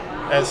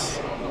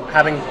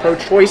having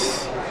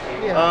pro-choice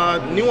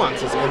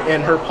nuances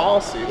in her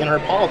policy, in her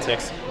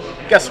politics.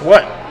 Guess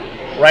what?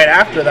 Right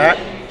after that,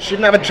 she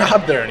didn't have a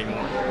job there anymore.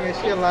 Yeah,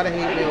 she had a lot of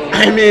hate mail.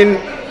 I mean,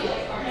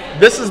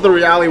 this is the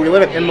reality we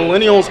live in. And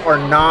millennials are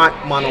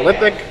not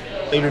monolithic.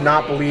 They do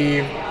not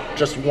believe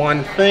just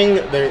one thing.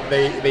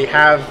 They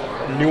have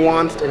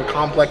nuanced and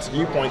complex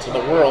viewpoints of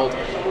the world,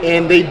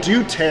 and they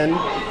do tend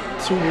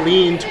to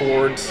lean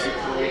towards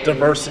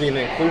diversity and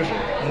inclusion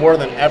more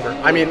than ever.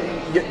 I mean,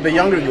 the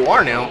younger you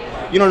are now,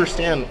 you don't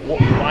understand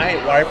why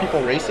are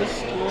people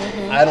racist?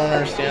 I don't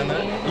understand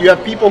that. You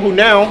have people who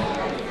now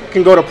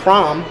can go to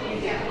prom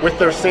with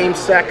their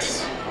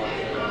same-sex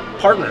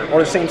partner or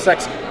the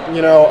same-sex,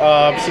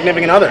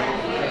 significant other.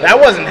 That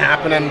wasn't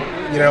happening,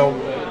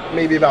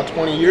 maybe about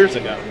 20 years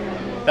ago.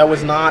 That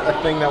was not a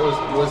thing that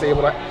was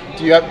able to.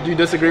 Do you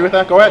disagree with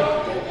that? Go ahead.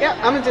 Yeah,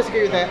 I'm gonna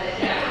disagree with that.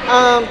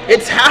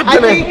 It's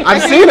happening.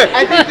 I've seen it.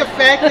 I think the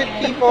fact that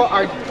people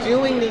are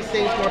doing these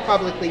things more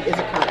publicly is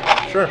a con.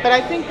 Sure. But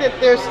I think that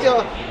there's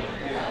still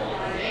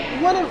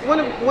one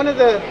of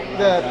the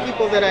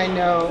people that I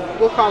know.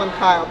 We'll call him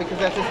Kyle because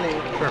that's his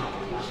name. Sure.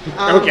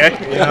 Okay.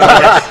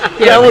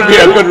 That would be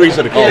a good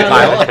reason to call him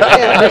Kyle.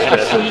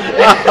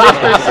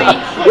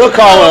 We'll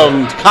call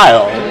him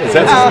Kyle.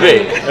 That's his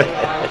name.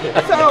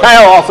 So,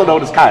 Kyle, also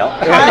known as Kyle.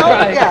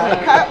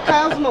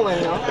 Kyle's a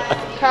millennial.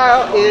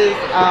 Kyle is,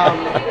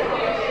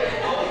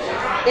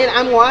 and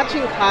I'm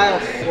watching Kyle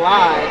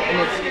slide, and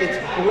it's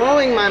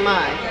blowing my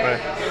mind. Right.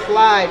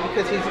 Slide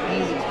because he's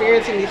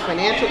experiencing these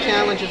financial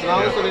challenges and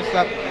all this other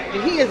stuff,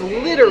 and he is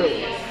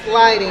literally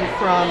sliding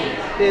from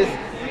this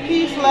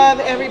peace, love,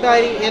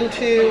 everybody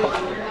into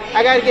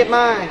I got to get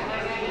mine.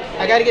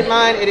 I got to get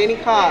mine at any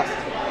cost.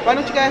 Why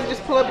don't you guys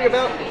just pull up your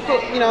belt,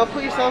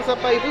 pull yourselves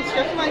up by your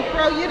bootstraps? I'm like,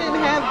 bro, you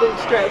didn't have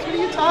bootstraps. What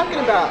are you talking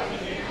about?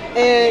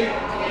 And,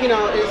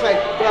 it's like,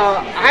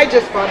 well, I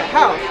just bought a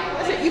house.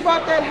 I said, you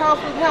bought that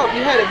house with help.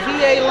 You had a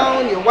VA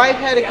loan. Your wife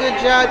had a good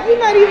job. You're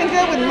not even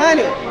good with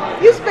money.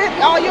 You spent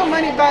all your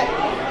money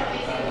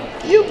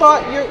you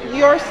bought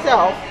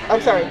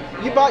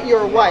you bought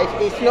your wife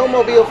a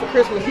snowmobile for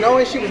Christmas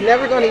knowing she was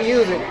never going to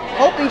use it,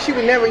 hoping she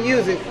would never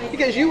use it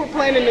because you were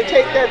planning to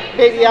take that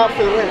baby out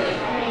for the winter.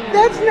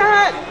 That's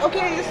not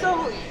okay.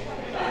 So,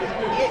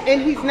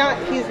 and he's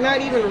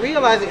not even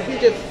realizing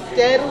he's just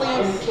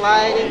steadily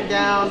sliding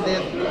down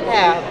this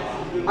path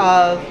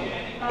of.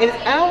 And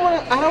I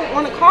don't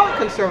want to call it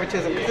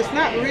conservatism because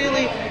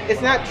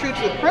it's not true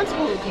to the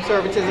principles of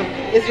conservatism.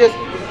 It's just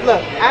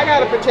look, I got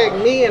to protect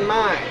me and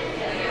mine.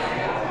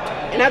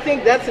 And I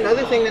think that's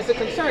another thing that's a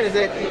concern is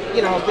that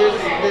there's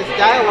this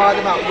dialogue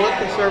about what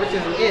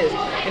conservatism is,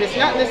 and it's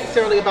not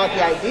necessarily about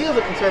the ideals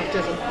of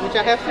conservatism, which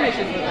I have some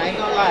issues with. I ain't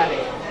gonna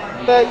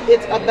lie. But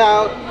it's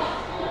about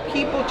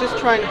people just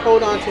trying to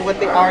hold on to what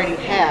they already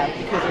have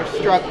because they're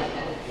struggling.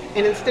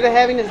 And instead of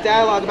having this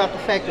dialogue about the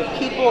fact that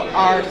people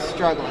are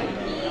struggling,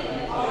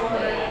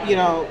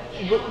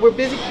 we're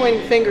busy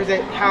pointing fingers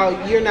at how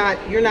you're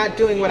not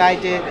doing what I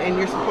did and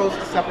you're supposed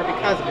to suffer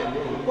because of it.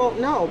 Well,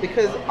 no,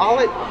 because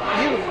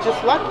you're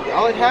just lucky.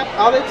 All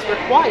it's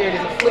required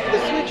is a flip of the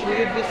switch and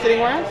you'd be sitting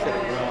where I'm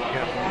sitting.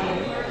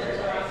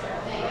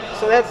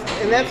 So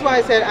that's why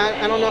I said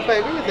I don't know if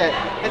I agree with that.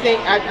 I think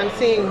I'm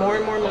seeing more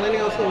and more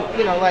millennials who,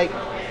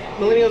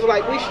 millennials are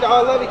like, we should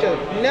all love each other.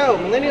 No,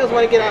 millennials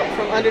want to get out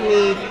from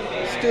underneath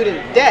student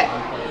debt.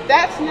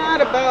 That's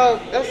not about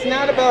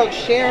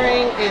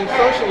sharing and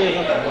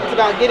socialism. It's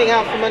about getting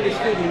out from under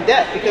student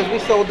debt because we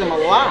sold them a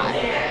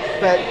lie.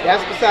 But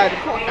that's beside the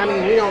point. I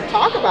mean, we don't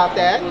talk about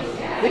that.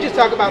 We just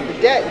talk about the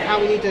debt and how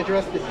we need to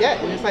address the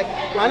debt. And it's like,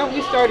 why don't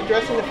we start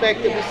addressing the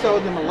fact that we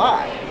sold them a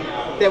lie?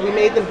 That we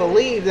made them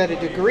believe that a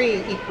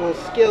degree equals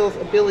skills,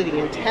 ability,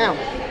 and talent.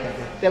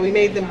 That we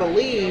made them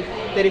believe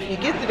that if you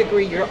get the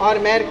degree, you're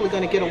automatically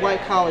going to get a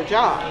white-collar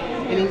job.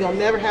 And then you'll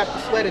never have to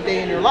sweat a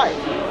day in your life.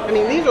 I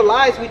mean, these are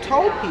lies we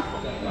told people.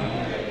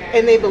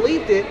 And they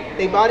believed it.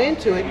 They bought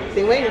into it.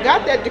 They went and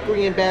got that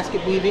degree in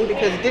basket weaving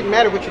because it didn't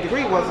matter what your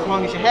degree was as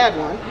long as you had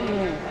one.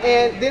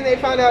 And then they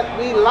found out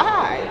we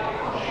lied.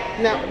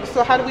 Now,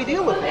 so how do we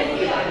deal with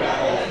it?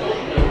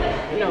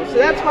 So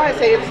that's why I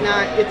say it's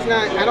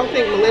not, I don't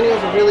think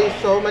millennials are really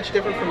so much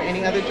different from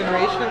any other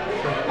generation.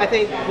 I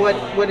think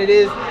what it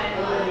is,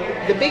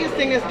 the biggest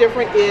thing that's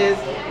different is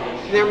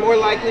they're more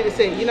likely to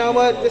say, you know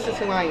what, this is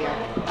who I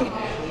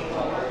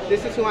am.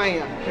 This is who I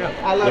am. Yeah.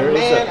 I love a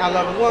man, I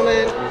love a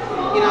woman,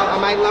 I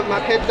might love my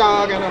pet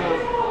dog, I don't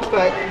know.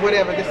 But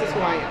whatever, this is who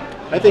I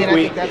am. I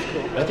think that's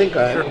cool. I think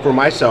for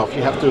myself,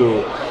 you have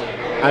to,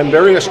 I'm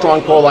very a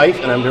strong pro-life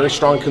and I'm very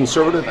strong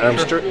conservative, and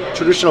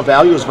traditional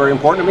value is very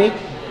important to me,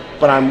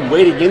 but I'm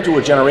wading into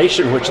a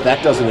generation which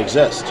that doesn't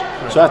exist.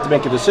 So I have to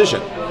make a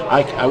decision.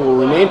 I will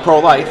remain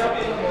pro-life,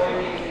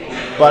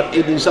 but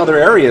in these other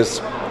areas,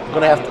 I'm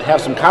going to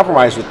have some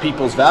compromise with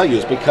people's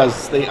values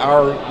because they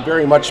are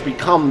very much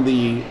become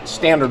the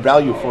standard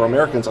value for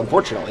Americans,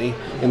 unfortunately,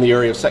 in the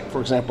area of, for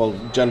example,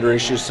 gender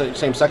issues,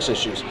 same-sex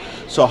issues.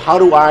 So how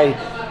do I,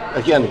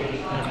 again,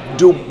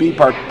 be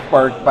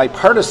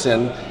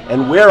bipartisan,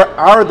 and where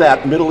are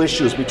that middle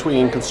issues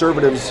between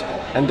conservatives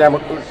and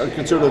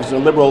conservatives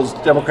and liberals,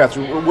 Democrats?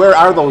 Where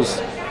are those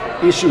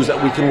issues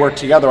that we can work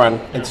together on?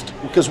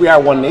 Because we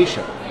are one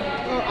nation.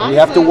 We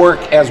have to work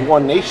as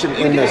one nation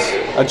in this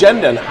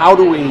agenda. And how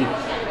do we,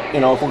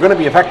 if we're going to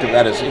be effective,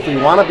 that is, if we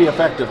want to be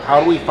effective,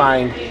 how do we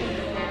find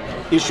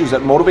issues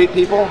that motivate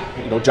people,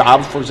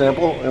 jobs, for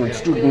example, and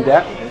student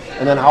debt,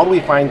 and then how do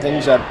we find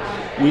things that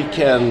we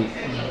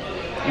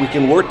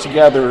can work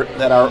together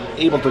that are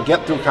able to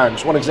get through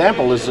Congress? One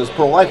example is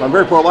pro-life. I'm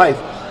very pro-life,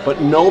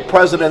 but no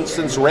president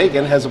since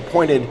Reagan has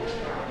appointed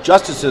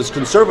justices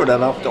conservative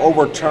enough to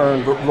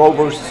overturn Roe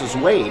versus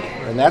Wade,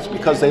 and that's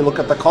because they look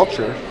at the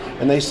culture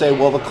and they say,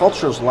 well, the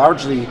culture is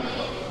largely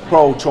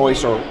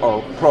pro-choice or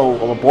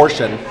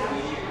pro-abortion,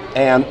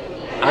 and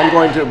I'm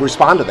going to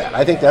respond to that.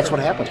 I think that's what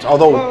happens.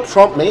 Although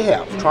Trump may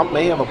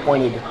have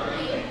appointed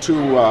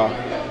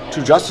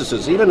two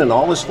justices, even in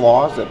all his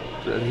flaws that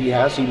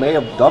he may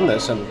have done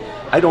this, and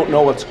I don't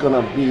know what's going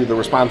to be the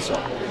response to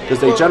it, because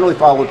they generally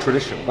follow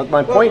tradition. But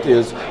my point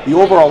is, the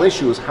overall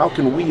issue is how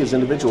can we as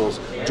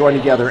individuals join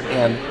together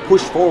and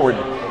push forward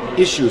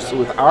issues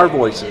with our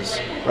voices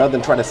rather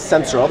than try to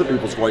censor other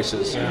people's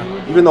voices.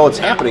 Yeah. Even though it's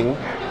happening,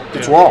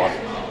 it's wrong.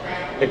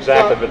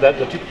 Exactly, but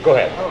go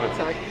ahead. Oh,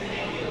 sorry.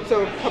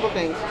 So a couple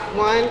things.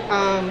 One,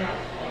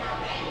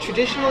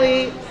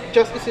 traditionally,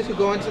 justices who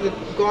go onto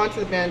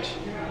the bench,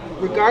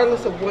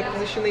 regardless of what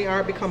position they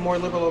are, become more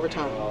liberal over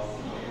time.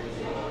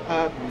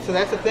 So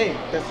that's a thing.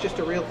 That's just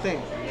a real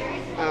thing,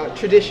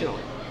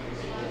 traditionally.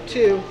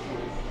 Two,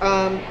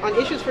 on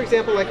issues, for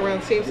example, like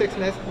around same-sex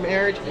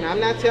marriage, and I'm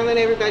not telling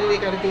everybody they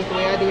got to do it the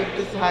way I do it, but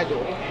this is how I do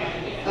it.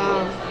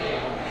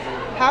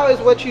 How is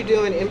what you're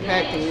doing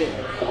impacting me?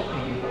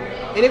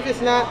 And if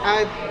it's not,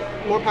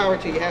 more power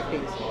to you. Have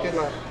peace. Good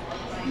luck.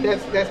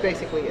 That's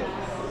basically it.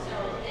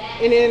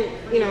 And then,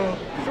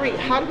 3,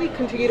 how do we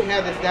continue to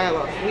have this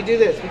dialogue? We do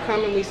this. We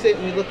come and we sit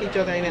and we look each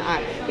other in the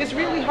eye. It's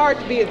really hard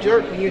to be a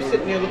jerk when you're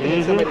sitting there looking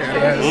at somebody's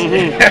face.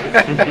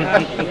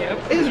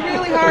 It's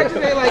really hard to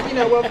say,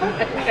 well, fuck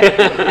it.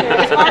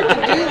 It's hard to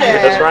do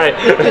that. That's right.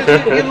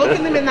 Because you're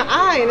looking them in the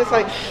eye and it's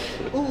like,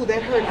 ooh,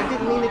 that hurt. I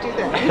didn't mean to do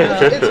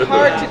that. It's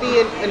hard to be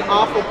an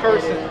awful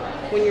person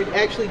when you're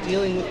actually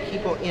dealing with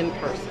people in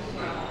person.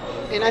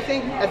 And I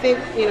think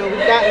we've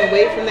gotten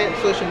away from that.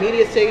 Social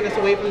media's taken us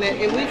away from that,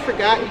 and we've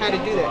forgotten how to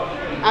do that.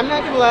 I'm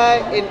not gonna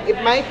lie, and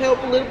it might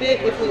help a little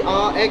bit if we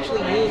all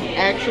actually use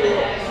actual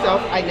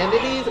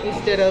self-identities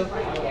instead of,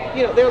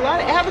 there are a lot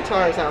of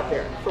avatars out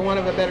there, for want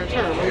of a better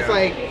term. Where it's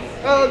like,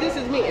 oh, this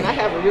is me, and I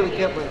have a really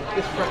good one.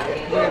 This front,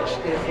 which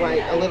is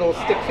like a little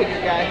stick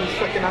figure guy who's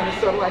sucking on his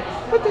soul. Like,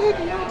 what the heck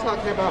are you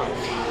talking about?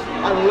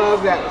 I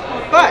love that,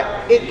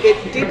 but it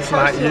It's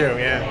not you,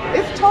 yeah.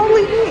 It's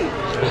totally me.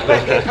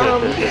 But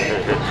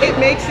it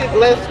makes it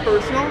less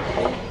personal.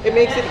 It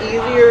makes it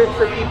easier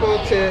for people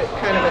to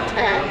kind of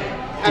attack.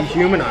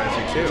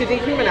 Dehumanize you, too. To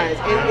dehumanize.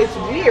 And it's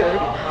weird.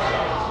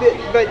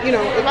 But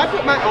if I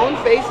put my own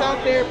face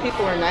out there,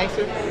 people are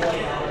nicer.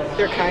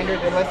 They're kinder.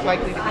 They're less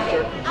likely to be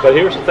jerks. But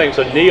here's the thing.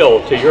 So,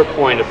 Neil, to your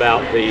point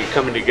about the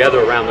coming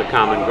together around the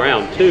common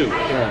ground, too,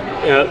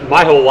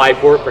 my whole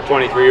life work for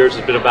 23 years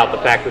has been about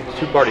the fact that the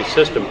two-party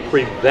system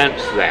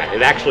prevents that.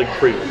 It actually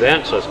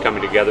prevents us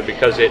coming together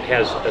because it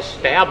has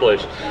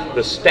established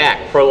the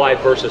stack,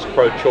 pro-life versus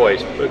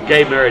pro-choice,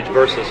 gay marriage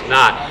versus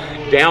not,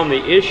 down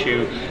the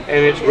issue,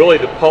 and it's really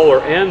the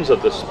polar ends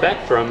of the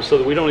spectrum, so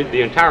that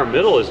the entire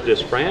middle is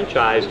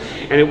disfranchised,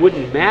 and it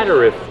wouldn't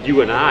matter if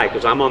you and I,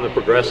 because I'm on the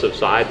progressive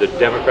side, the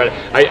Democratic,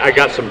 I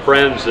got some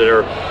friends that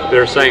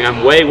are saying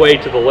I'm way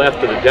to the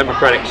left of the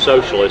Democratic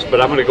Socialist, but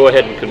I'm going to go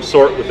ahead and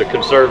consort with the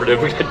conservative,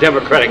 with the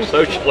Democratic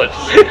Socialist.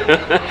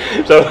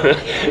 So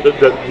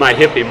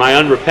my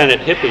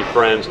unrepentant hippie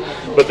friends,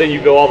 But then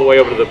you go all the way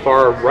over to the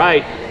far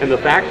right, and the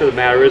fact of the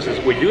matter is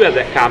we do have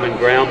that common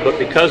ground, but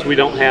because we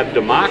don't have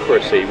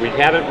democracy, we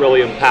haven't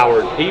really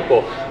empowered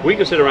people. We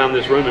can sit around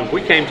this room, and if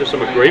we came to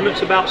some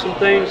agreements about some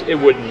things, it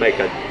wouldn't make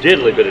a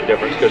diddly bit of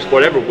difference, because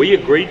whatever we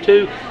agreed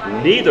to,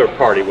 neither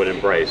party would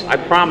embrace. I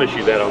promise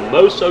you that on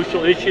most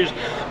social issues,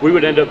 we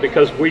would end up,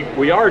 because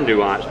we are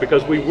nuanced,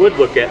 because we would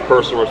look at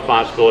personal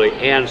responsibility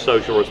and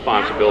social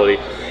responsibility,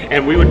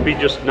 and we would be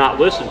just not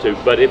listened to.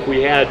 But if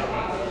we had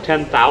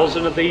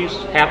 10,000 of these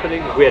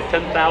happening, if we had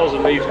 10,000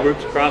 of these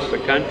groups across the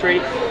country,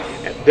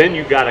 then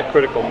you got a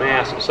critical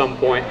mass at some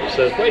point that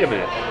says, wait a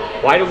minute,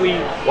 why do we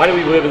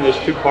live in this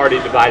two-party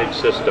divided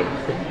system?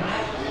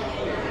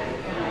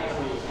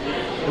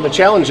 And the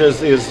challenge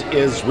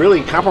is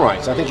really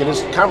compromise. I think it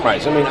is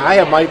compromise. I mean, I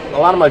have a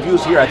lot of my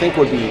views here I think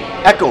would be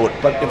echoed,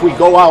 but if we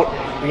go out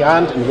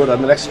beyond and go to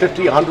the next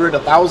 50, 100,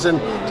 1,000,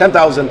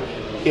 10,000,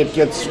 it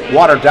gets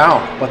watered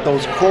down. But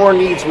those core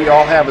needs we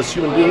all have as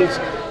human beings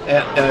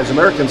and as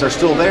Americans are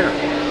still there.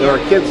 There are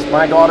kids,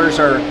 my daughters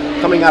are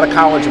coming out of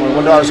college, and my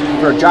one daughter's looking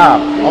for a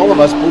job. All of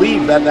us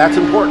believe that that's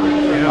important.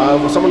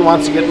 When someone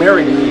wants to get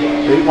married and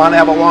they want to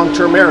have a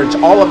long-term marriage,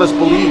 all of us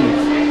believe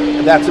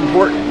that's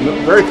important.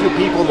 Very few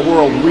people in the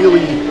world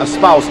really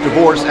espouse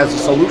divorce as a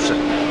solution.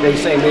 They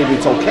say maybe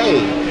it's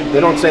okay. They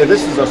don't say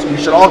we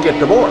should all get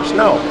divorced.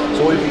 No.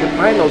 So if you can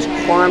find those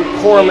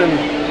core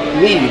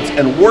needs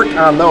and work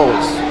on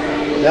those,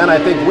 then I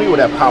think we would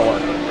have power,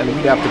 and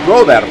we'd have to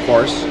grow that, of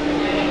course.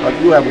 But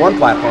you have one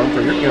platform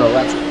for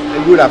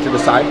you would have to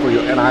decide for you,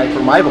 and I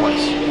for my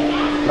voice.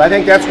 But I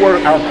think that's where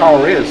our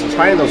power is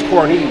finding those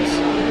core needs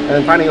and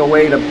then finding a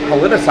way to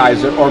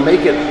politicize it or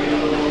make it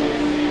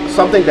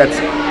something that's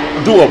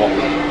doable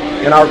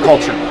in our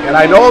culture. And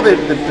I know that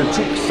the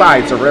two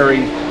sides are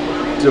very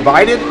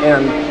divided,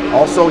 and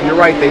also you're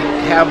right, they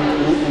have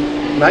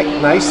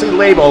nicely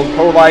labeled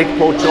pro-life,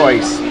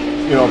 pro-choice,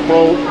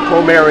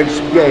 pro-marriage,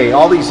 gay,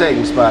 all these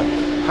things, but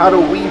how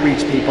do we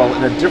reach people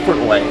in a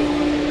different way?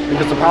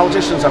 Because the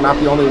politicians are not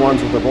the only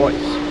ones with a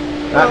voice,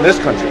 not in this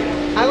country.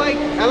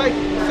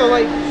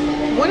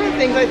 One of the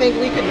things I think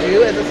we could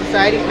do as a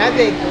society, and I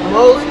think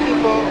most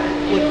people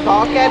would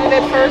balk at it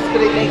at first,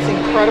 but it makes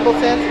incredible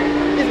sense,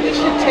 is we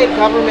should take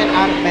government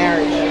out of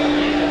marriage.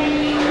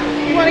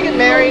 You want to get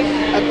married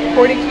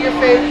according to your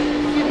faith,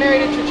 get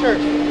married at your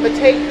church, but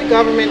take the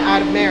government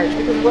out of marriage.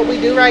 Because what we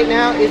do right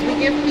now is we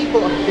give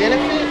people a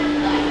benefit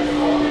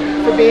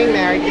for being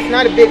married. It's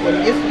not a big one,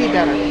 it used to be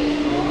better.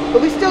 But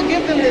we still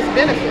give them this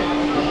benefit.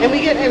 And we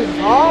get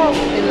involved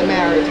in the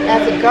marriage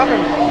as a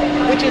government,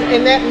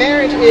 and that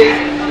marriage is,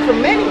 for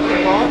many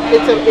people,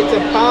 it's a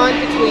bond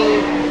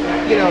between,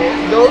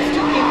 those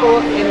two people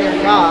and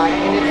their God,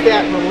 and it's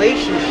that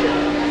relationship.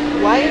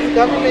 Why is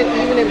government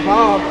even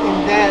involved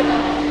in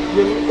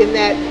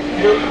that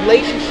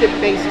relationship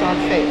based on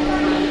faith?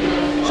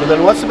 So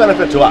then what's the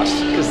benefit to us?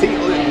 Because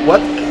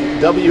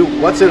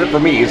what's in it for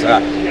me is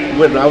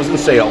when I was in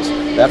sales,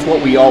 that's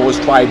what we always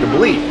tried to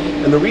believe.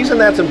 And the reason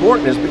that's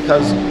important is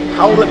because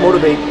how will it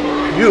motivate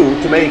you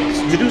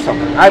to do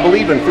something? I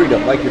believe in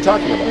freedom, like you're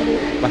talking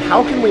about. But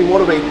how can we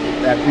motivate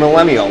that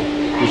millennial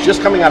who's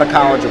just coming out of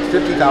college with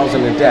 $50,000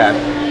 in debt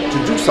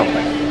to do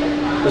something?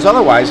 Because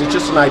otherwise, it's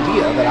just an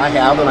idea that I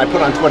have and I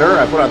put on Twitter,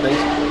 I put on things.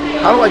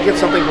 How do I get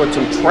something with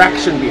some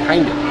traction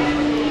behind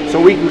it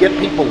so we can get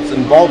people's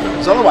involvement?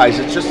 Because otherwise,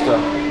 it's just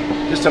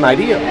an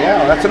idea.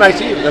 Yeah, that's a nice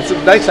idea. That's a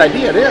nice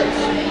idea. It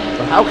is.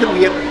 But how can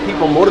we get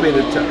people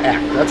motivated to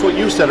act? That's what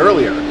you said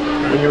earlier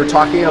when you were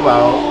talking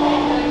about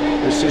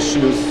this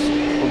issues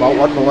about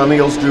what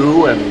millennials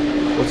do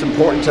and what's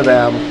important to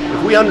them.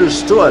 If we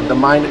understood the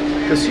mind,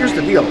 because here's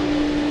the deal,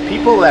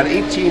 people at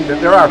 18,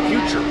 they're our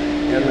future,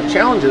 and the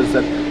challenge is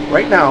that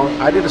right now,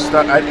 I did a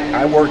study.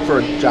 I worked for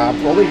a job.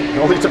 It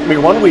only took me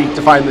 1 week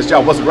to find this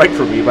job. It wasn't right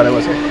for me, but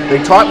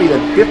they taught me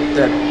that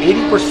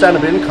 80%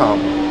 of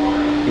income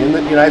in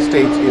the United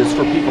States is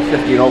for people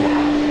 50 and over.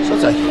 So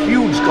it's a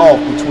huge gulf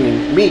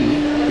between me,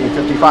 being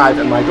 55,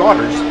 and my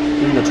daughters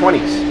in the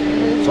 20s.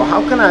 So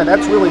how can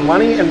that's really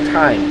money and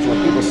time is what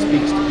people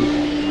speaks to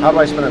people. How do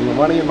I spend my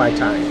money and my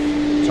time?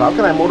 So how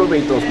can I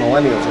motivate those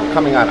millennials who are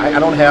coming on? I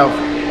don't have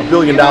 $1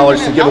 billion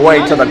to give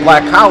away to the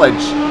black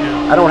college.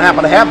 I don't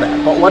happen to have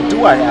that. But what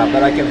do I have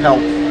that I can help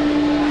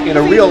in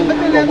a real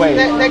way?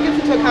 That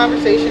gets into a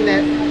conversation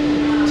that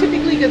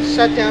typically gets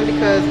shut down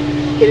because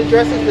it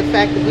addresses the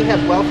fact that we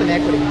have wealth and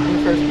equity in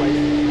the first place.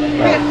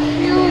 We have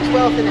huge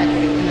wealth and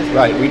equity in this country.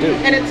 Right, we do.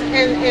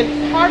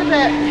 And part of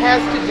that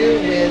has to do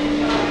with,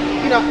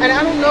 and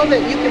I don't know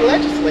that you can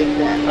legislate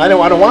that. I don't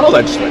want to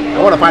legislate.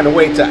 I want to find a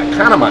way to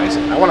economize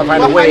it. I want to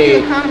find a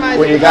way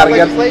where you got to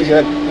get.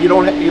 You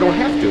don't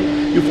have to.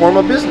 You form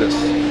a business,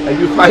 and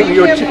you find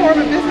you can't form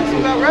a business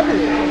without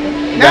revenue.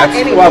 Not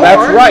anymore. Well,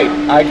 that's right.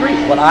 I agree.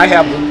 But I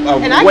have a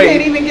way. And I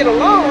can't even get a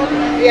loan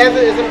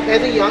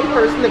as a young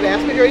person. The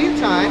vast majority of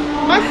the time,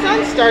 my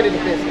son started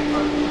a business.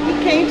 He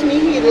came to me.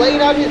 He had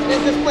laid out his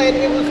business plan.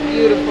 It was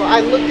beautiful.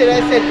 I looked at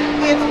it. I said,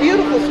 "It's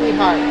beautiful,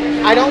 sweetheart.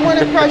 I don't want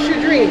to crush your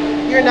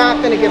dream. You're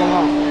not going to get a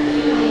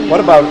loan." What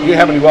about, do you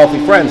have any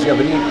wealthy friends? Do you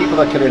have any people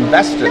that can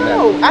invest in that?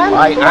 No, I'm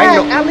I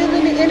black. know. I live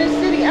in the inner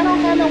city. I don't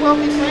have no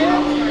wealthy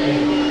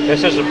friends.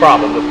 This is the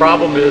problem. The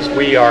problem is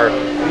we are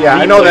Yeah,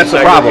 I know that's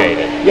the problem.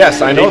 segregated.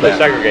 Yes, I know Deeply that.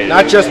 segregated.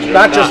 Not just And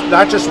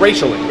not just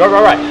racially.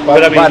 Right.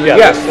 But I mean,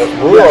 yes, the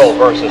rural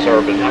versus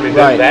urban. I mean,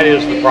 Right. that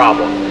is the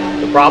problem.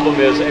 The problem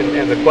is,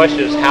 and the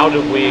question is, how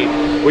do we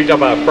talk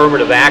about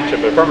affirmative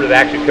action, but affirmative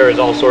action carries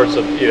all sorts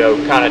of,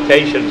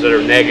 connotations that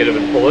are negative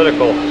and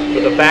political.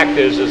 But the fact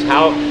is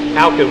how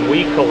can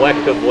we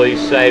collectively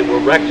say we're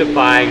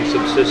rectifying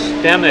some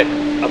systemic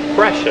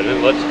oppression,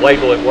 and let's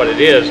label it what it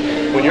is,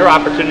 when your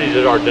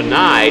opportunities are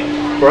denied,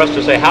 for us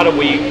to say, how do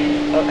we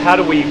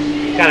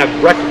kind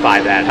of rectify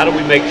that? How do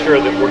we make sure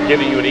that we're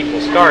giving you an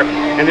equal start?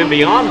 And then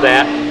beyond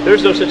that,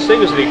 there's no such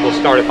thing as an equal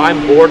start. If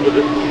I'm born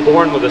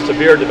with a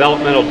severe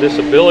developmental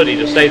disability,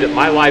 to say that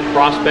my life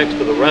prospects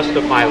for the rest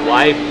of my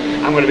life,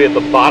 I'm going to be at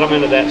the bottom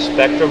end of that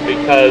spectrum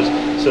because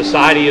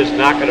society is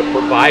not going to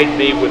provide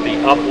me with the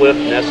uplift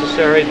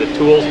necessary, the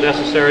tools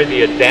necessary,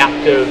 the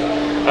adaptive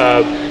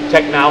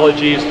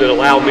technologies that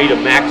allow me to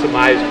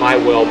maximize my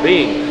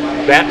well-being.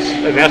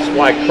 That's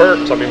why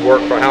Kirk's,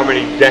 work for how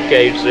many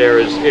decades there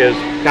is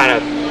kind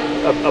of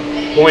a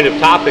point of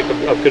topic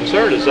of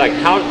concern. Is like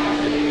how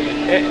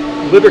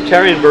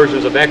libertarian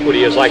versions of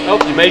equity is like, oh,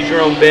 you made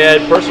your own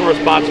bed, personal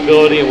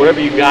responsibility, and whatever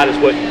you got is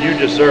what you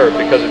deserve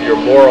because of your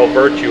moral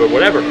virtue or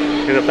whatever.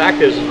 And the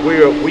fact is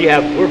we're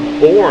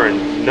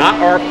born, not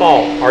our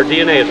fault. Our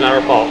DNA is not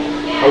our fault.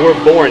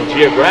 We're born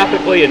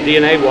geographically and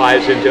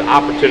DNA-wise into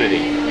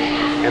opportunity.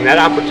 And that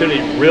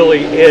opportunity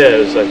really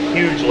is a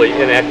hugely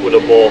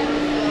inequitable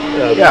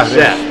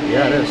set.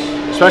 It is.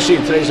 Especially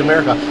in today's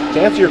America. To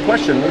answer your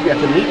question, maybe I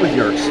can meet with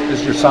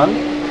your son.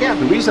 Yeah.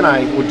 The reason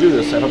I would do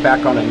this, I have a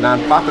background in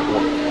nonprofit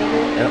work,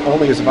 and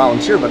only as a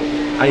volunteer, but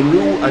I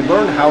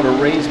learned how to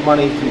raise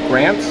money through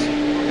grants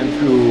and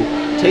through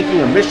taking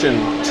a mission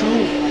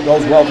to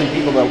those wealthy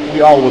people that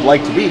we all would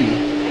like to be,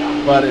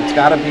 but it's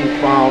got to be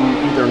from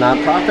either a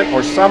nonprofit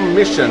or some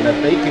mission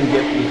that they can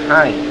get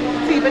behind.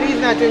 See, but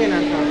he's not doing a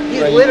nonprofit.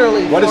 He's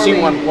literally What does he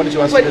want to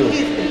do?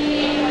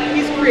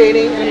 He's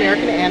creating an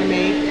American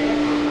anime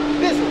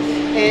business.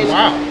 And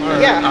Wow.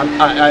 Yeah.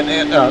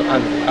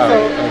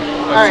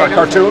 A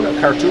cartoon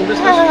business?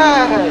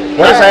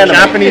 What is anime?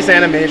 Japanese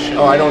animation.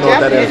 Oh, I don't know what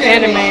that is.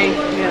 Anime.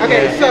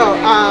 Okay, so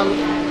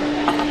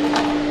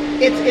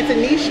it's a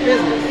niche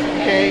business.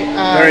 Okay,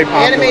 Very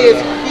popular, anime is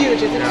though.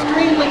 huge. It's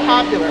extremely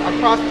popular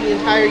across the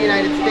entire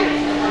United States.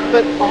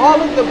 But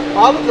all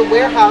of the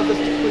warehouses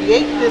to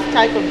create this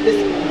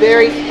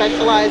very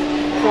specialized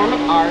form of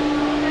art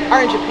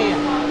are in Japan.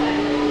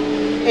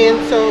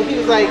 And so he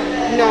was like,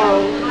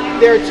 no,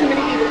 there are too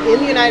many people in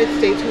the United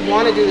States who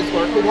want to do this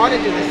work, who want to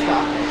do this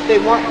stuff.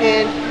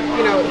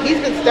 He's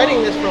been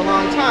studying this for a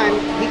long time.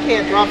 He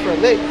can't draw for a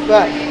lick,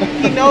 but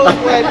he knows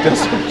what.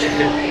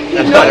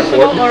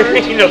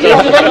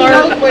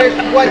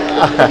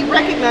 He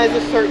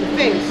recognizes certain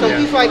things. So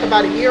he's like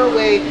about a year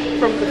away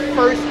from the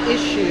first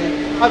issue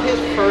of his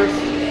first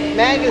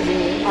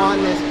magazine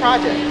on this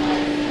project.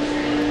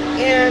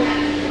 And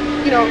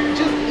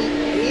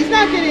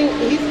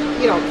he's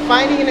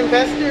finding an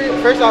investor.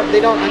 First off,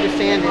 they don't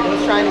understand it.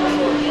 He's trying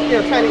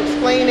to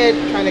explain it,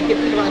 trying to get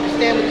people to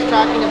understand what he's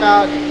talking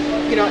about.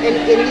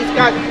 And he's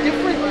got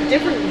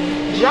different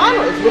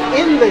genres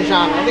within the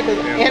genre, because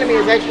anime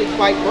is actually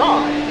quite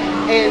broad.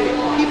 And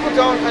people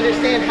don't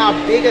understand how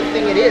big a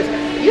thing it is.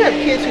 You have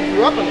kids who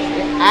grew up on it.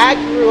 I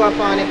grew up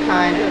on it,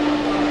 kind of.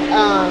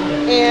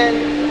 And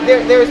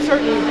there are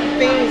certain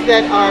things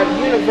that are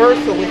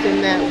universal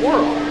within that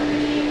world.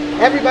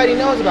 Everybody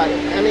knows about it.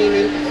 I mean,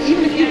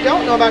 even if you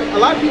don't know about it, a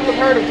lot of people have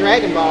heard of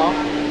Dragon Ball.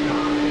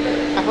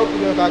 I hope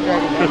you know about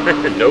Dragon Ball.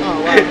 Nope.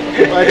 Oh, wow.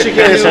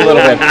 Educate us a little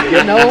bit.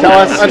 Tell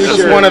us. That's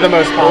just one of the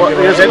most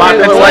popular. It's It's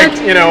like,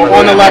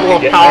 on the level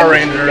of Power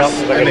Rangers.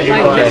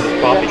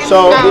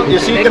 So,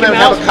 is he going to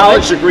have a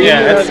college degree?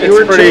 Yeah, it's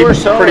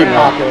pretty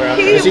popular.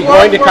 Is he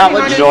going to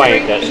college? No, I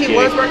ain't that He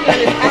skinny. was working on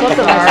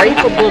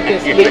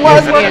his He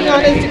was working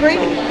on his degree.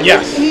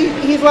 Yes.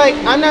 He's like,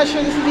 I'm not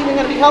sure this is even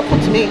going to be helpful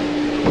to me.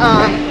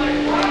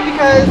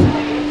 Because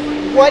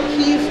what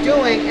he's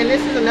doing, and this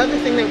is another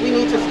thing that we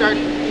need to start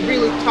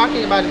really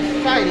talking about in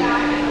society,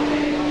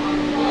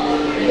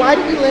 why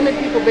do we limit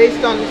people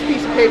based on this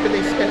piece of paper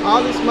they spend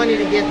all this money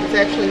to get that's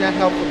actually not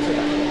helpful to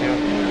them?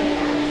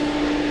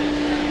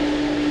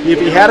 If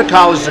he had a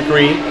college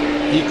degree,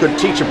 he could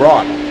teach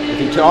abroad. If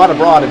he taught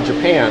abroad in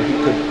Japan, he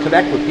could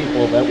connect with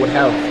people that would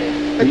have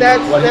But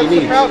that's what he the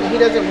needs. problem. He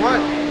doesn't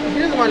want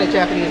a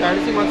Japanese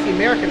artist. He wants the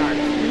American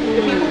artist.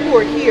 The people who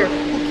are here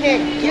who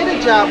can't get a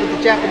job with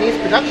the Japanese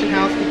production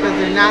house because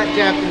they're not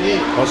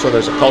Japanese. Also,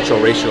 there's a cultural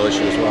racial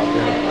issue as well.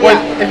 Well,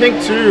 I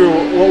think too,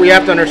 what we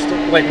have to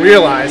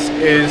realize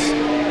is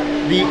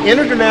the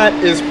internet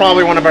is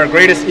probably one of our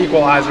greatest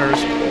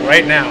equalizers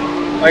right now.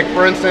 Like,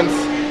 for instance,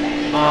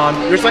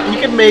 you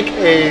can make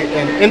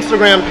an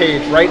Instagram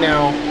page right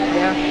now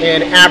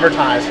and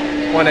advertise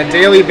on a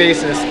daily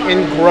basis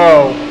and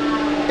grow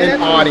an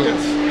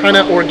audience kind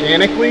of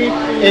organically,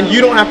 and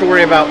you don't have to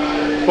worry about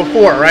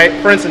before, right?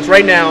 For instance,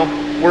 right now,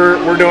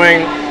 we're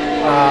doing,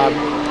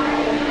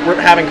 we're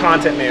having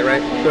content made,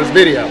 right? There's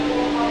video.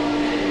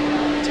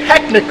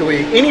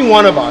 Technically, any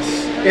one of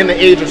us in the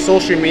age of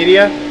social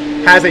media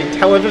has a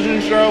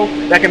television show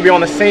that can be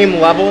on the same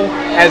level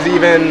as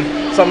even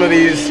some of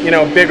these,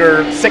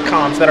 bigger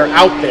sitcoms that are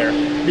out there.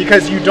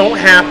 Because you don't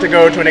have to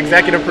go to an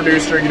executive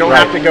producer, you don't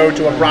have to go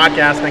to a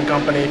broadcasting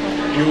company.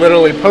 You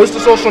literally post to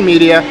social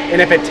media,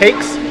 and if it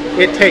takes,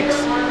 it takes.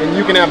 And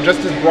you can have just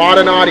as broad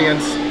an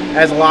audience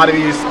as a lot of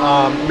these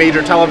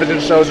major television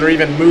shows or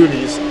even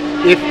movies,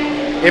 if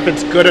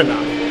it's good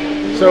enough.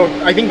 So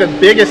I think the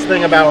biggest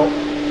thing about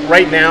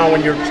right now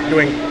when you're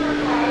doing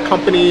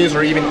companies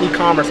or even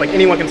e-commerce, like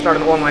anyone can start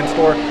an online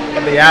store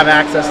if they have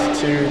access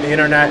to the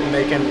internet and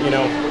they can,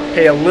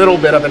 pay a little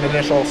bit of an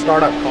initial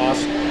startup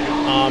cost.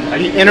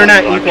 The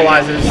internet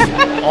equalizes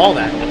all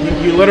that.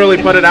 You literally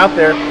put it out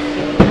there,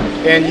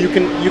 and you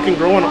can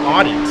grow an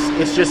audience.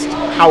 It's just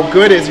how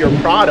good is your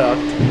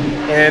product,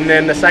 and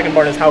then the second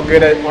part is how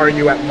good are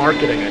you at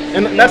marketing it.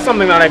 And that's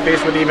something that I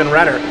face with even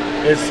Redder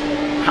is,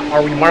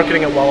 are we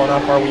marketing it well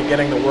enough? Are we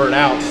getting the word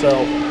out?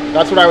 So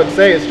that's what I would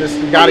say. Is just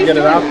you got to get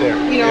it out there.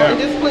 In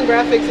Discipline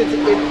Graphics,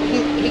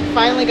 he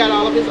finally got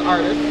all of his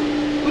artists,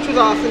 which was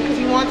awesome because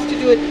he wants to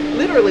do it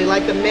literally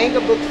like the manga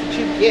books that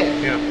you get.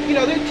 Yeah.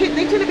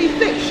 They tend to be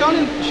thick.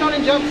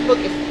 Shonen Jump's book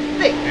is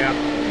thick. Yeah.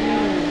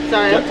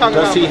 Sorry, I'm talking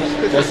does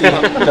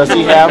about. Does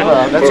he have?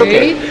 That's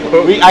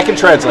okay. I can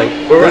translate.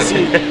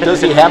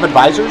 Does he have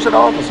advisors at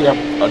all? Does he have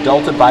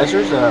adult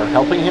advisors that are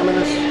helping him in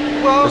this?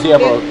 Well, does he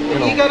have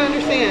you got to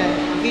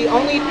understand, the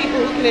only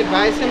people who can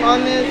advise him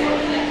on this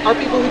are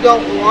people who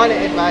don't want to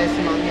advise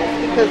him on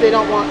this because they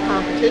don't want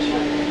competition.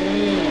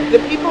 The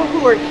people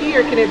who are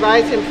here can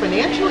advise him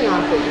financially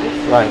on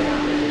things, right?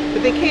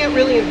 But they can't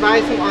really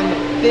advise him on the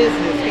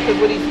business because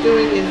what he's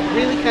doing is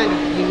really kind of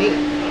unique.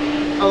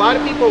 A lot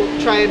of people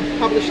try and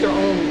publish their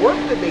own work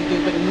that they do,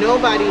 but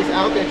nobody's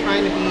out there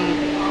trying to be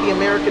the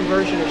American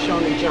version of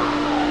Shonen Jump.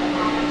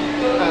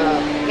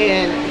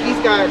 And he's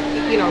got,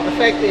 the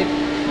fact that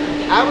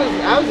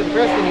I was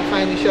impressed when he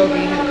finally showed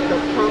me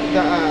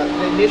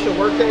the initial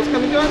work that was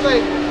coming through. I was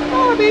like,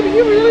 oh, baby,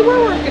 you really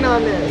were working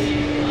on this.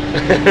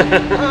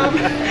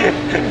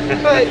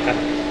 But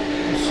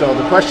so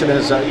the question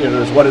is,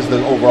 what is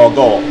the overall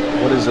goal?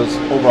 What is his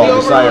overall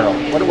desire?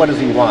 What does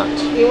he want?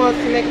 He wants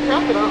to make a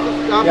profit off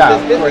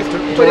this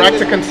business. Direct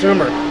to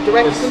consumer.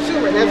 Direct to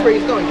consumer. That's where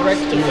he's going.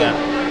 Direct to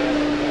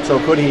consumer. So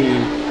could he?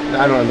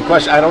 I don't know the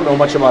question. I don't know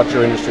much about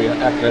your industry,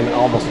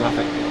 almost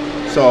nothing.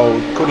 So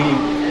could he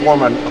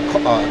form a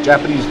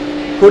Japanese?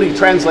 Could he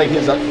translate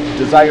his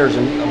desires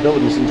and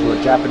abilities into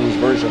a Japanese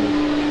version?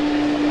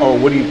 Or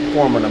would he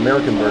form an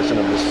American version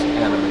of this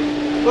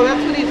anime? Well,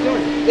 that's what he's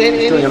doing.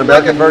 He's doing an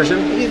American version?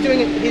 He's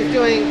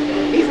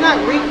not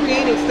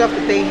recreating stuff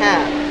that they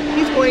have.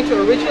 He's going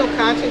to original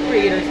content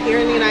creators here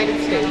in the United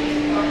States.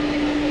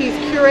 He's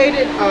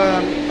curated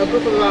a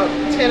group of about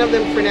 10 of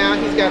them for now.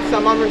 He's got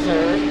some on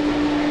reserve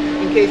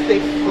in case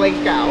they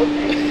flake out.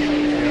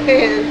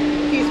 And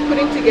he's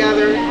putting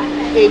together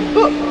a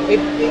book.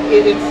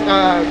 It's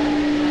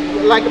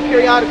like a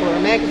periodical or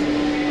a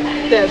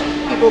magazine that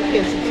people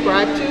can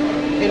subscribe to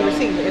and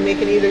receive, and they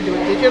can either do it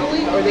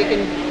digitally or they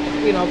can,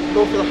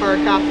 go for the hard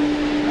copy.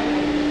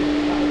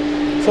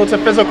 So it's a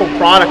physical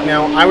product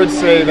now. I would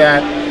say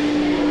that,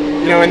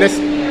 in this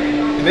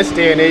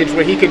day and age,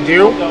 what he could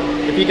do,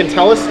 if he can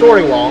tell his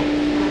story well,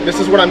 this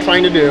is what I'm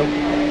trying to do.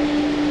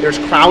 There's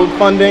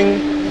crowdfunding.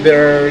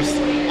 There's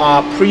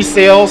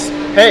pre-sales.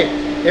 Hey,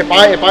 if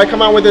I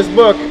come out with this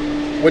book,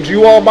 would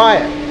you all buy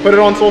it? Put it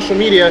on social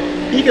media.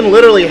 He can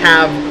literally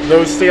have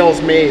those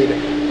sales made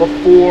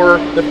before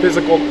the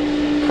physical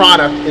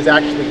product is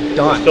actually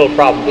done. There's still a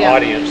problem with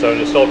audience, so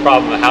there's still a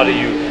problem with how do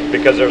you,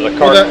 because there's a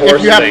cart horse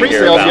if you have thing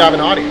pre-sales, here you have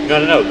an audience.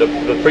 No.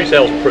 The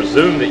pre-sales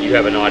presume that you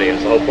have an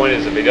audience. The whole point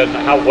is if he doesn't,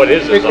 what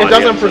is his audience? It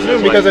doesn't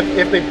presume because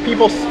if the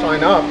people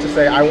sign up to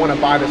say, I want to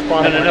buy this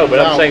product. No, but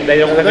I'm saying they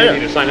don't have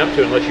anything to sign up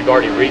to unless you've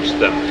already reached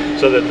them.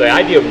 So that the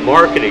idea of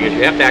marketing is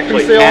you have to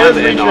actually have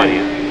an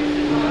audience.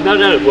 No.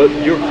 Well,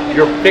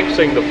 you're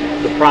fixing the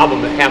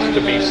problem that has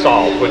to be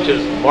solved, which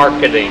is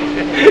marketing.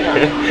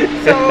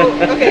 So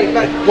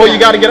but you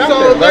got to get out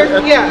there.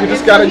 Right? You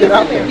just got to get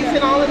out there. He's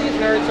in all of these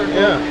nerd circles.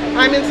 Yeah.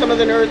 I'm in some of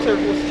the nerd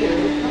circles too.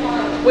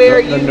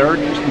 Where the nerd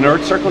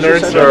circles.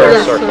 Nerd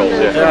circles.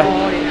 Yeah.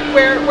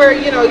 Where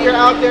you're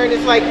out there and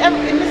it's like,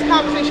 and this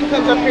conversation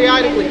comes up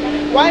periodically.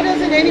 Why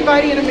doesn't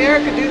anybody in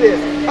America do this?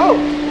 Oh,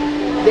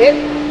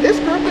 this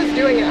group is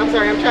doing it. I'm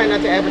sorry, I'm trying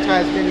not to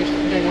advertise during the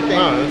thing.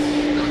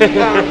 But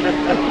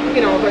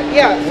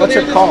yeah. So what's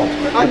it called?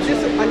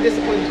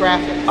 Undisciplined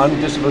Graphics.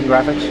 Undisciplined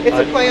Graphics. It's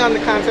a play on the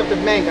concept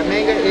of manga.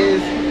 Manga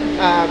is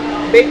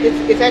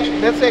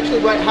that's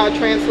actually how it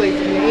translates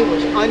into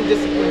English.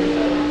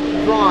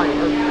 Undisciplined drawing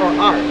or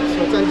art.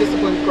 So it's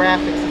Undisciplined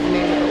Graphics is the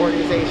name of the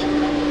organization.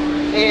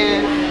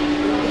 And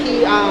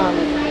he's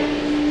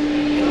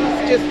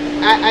just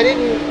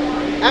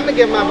I'm gonna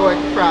give my boy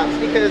props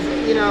because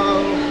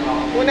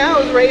when I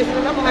was raising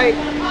him, I'm like,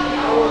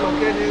 oh my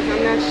goodness,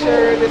 I'm not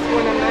sure this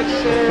one, I'm not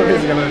sure.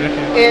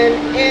 And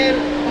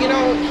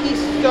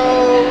he's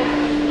so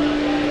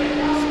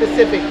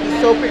specific. He's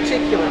so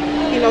particular.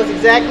 He knows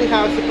exactly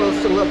how it's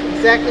supposed to look,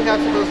 exactly how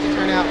it's supposed to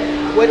turn out.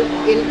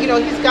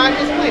 He's got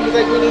his plan. He's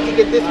like, we need to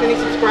get this many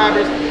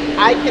subscribers.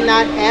 I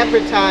cannot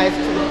advertise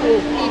to the pool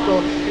of people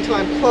until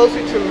I'm closer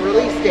to the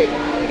release date.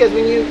 Because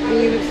when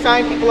you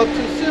sign people up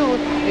too soon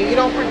and you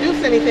don't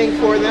produce anything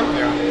for them,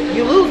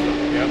 you lose them.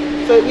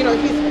 Yep. So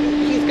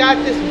he's got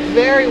this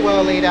very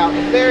well laid out,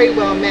 very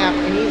well mapped,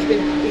 and he's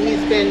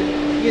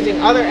been using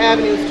other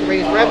avenues to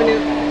raise revenue.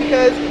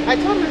 Because I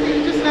told him,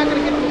 you're just not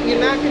going to get. You're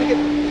not going to get.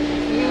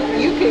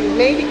 You can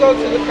maybe go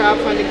to the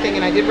crowdfunding thing,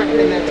 and I did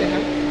recommend that to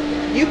him.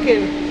 You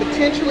can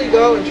potentially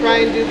go and try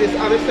and do this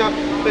other stuff,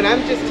 but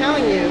I'm just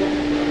telling you,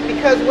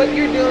 because what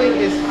you're doing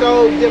is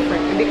so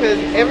different, and because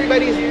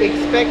everybody's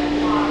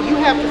you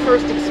have to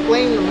first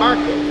explain the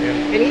market.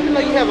 Yeah. And even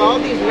though you have all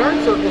these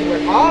nerd circles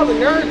where all the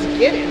nerds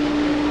get it,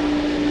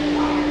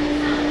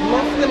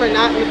 most of them are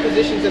not in the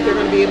positions that they're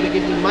going to be able to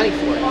give you money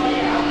for it.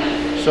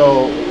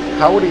 So,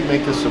 how would he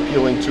make this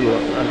appealing to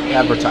an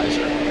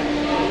advertiser?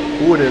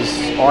 Who would his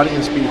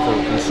audience be for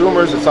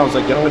consumers? It sounds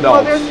like young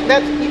adults. Well,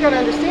 you got to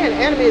understand,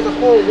 anime is a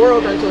whole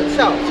world unto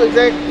itself. So,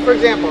 for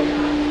example,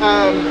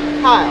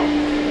 Kyle,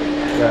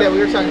 that we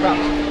were talking about.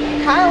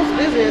 Kyle's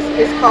business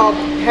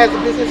has a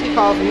business he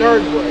calls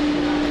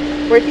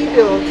Nerdwood, where he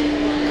builds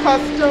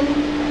custom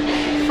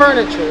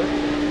furniture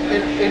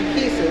and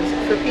pieces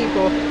for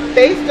people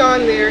based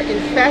on their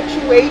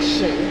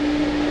infatuation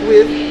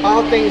with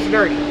all things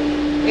nerdy,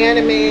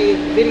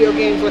 anime, video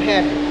games, what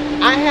have you.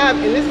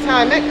 And this is how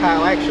I met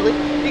Kyle actually,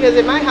 because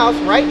at my house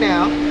right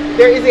now,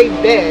 there is a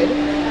bed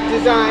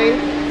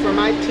designed for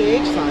my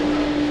teenage son.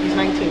 He's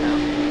 19 now.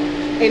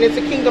 And it's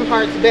a Kingdom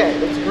Hearts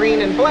bed. It's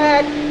green and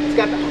black. It's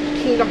got the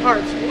Kingdom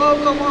Hearts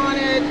logo on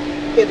it.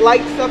 It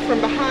lights up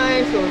from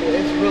behind, so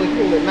it's really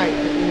cool at night.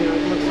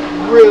 It looks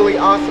really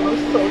awesome. I'm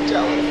so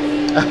jealous.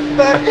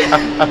 But,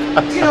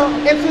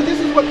 and so this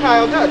is what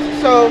Kyle does.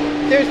 So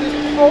there's this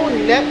whole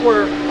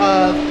network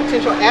of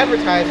potential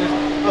advertisers,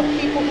 of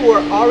people who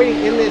are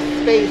already in this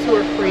space, who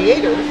are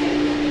creators,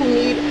 who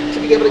need to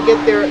be able to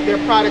get their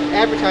product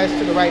advertised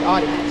to the right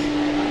audience.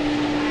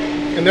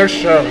 And there's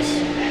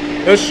shows,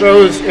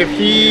 if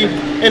he,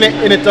 and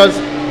it does,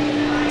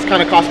 it's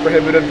kind of cost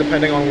prohibitive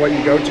depending on what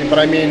you go to, but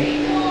I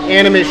mean,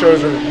 anime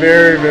shows are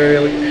very,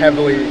 very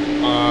heavily,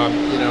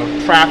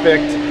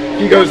 trafficked.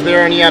 He goes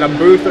there and he had a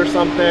booth or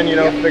something,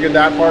 figured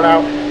that part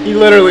out. He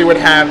literally would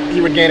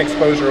gain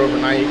exposure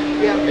overnight.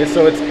 Yeah.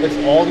 So it's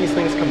all these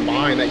things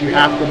combined that you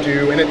have to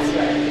do, and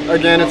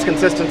it's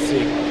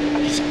consistency.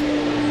 Just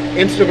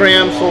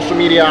Instagram, social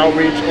media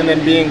outreach, and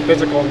then being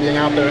physical and being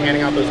out there and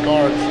handing out those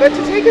cards. But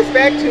to take us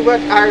back to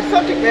what our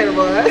subject matter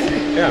was,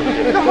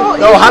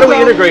 how do we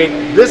integrate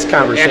this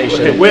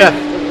conversation with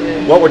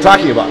what we're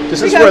talking about?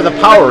 This is where the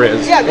power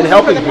is in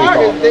helping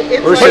people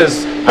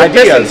versus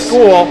ideas. In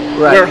school,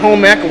 where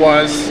home ec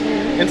was,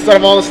 instead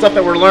of all the stuff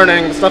that we're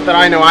learning, the stuff that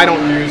I know I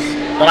don't use,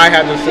 that I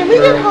had to sit through.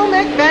 Can we get home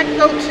ec back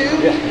though too?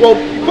 Yeah. Well,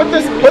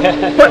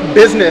 put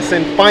business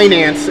and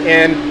finance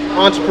and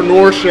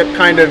entrepreneurship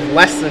kind of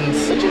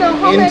lessons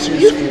home ec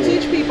used to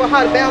teach people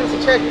how to balance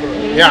a checkbook.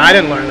 Yeah, I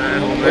didn't learn that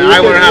at home. I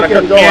learned how to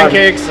cook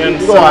pancakes and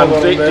go on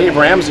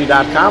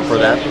DaveRamsey.com for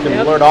that. You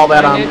can learn all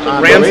that on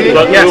Ramsey.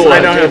 Yes, I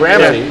know Dave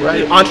Ramsey.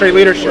 Right. Entree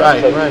Leadership.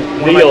 Right.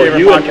 Neil,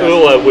 you and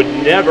Ula would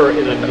never,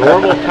 in a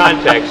normal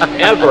context,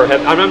 ever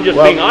have. I'm just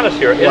being honest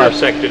here.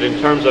 Intersected in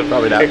terms of,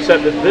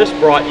 except that this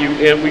brought you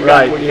in. We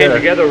came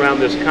together around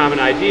this common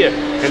idea,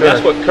 and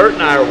that's what Kurt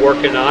and I are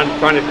working on,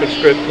 trying to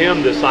conscript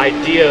him this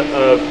idea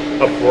of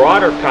a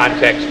broader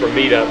context for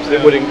meetups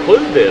that would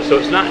include this. So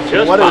it's not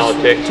just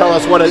politics. Tell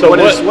us what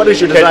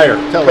is your desire?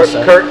 Tell us.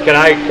 Kurt, can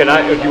I?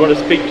 Do you want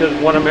to speak to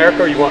One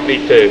America, or you want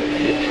me to?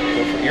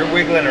 You're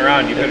wiggling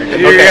around. You better do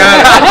it.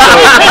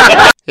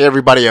 Okay. Hey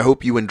everybody, I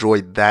hope you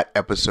enjoyed that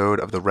episode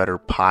of the Redder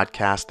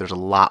Podcast. There's a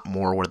lot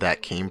more where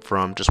that came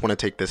from. Just want to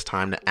take this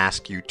time to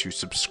ask you to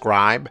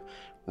subscribe,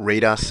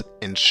 rate us,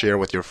 and share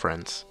with your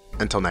friends.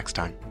 Until next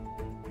time.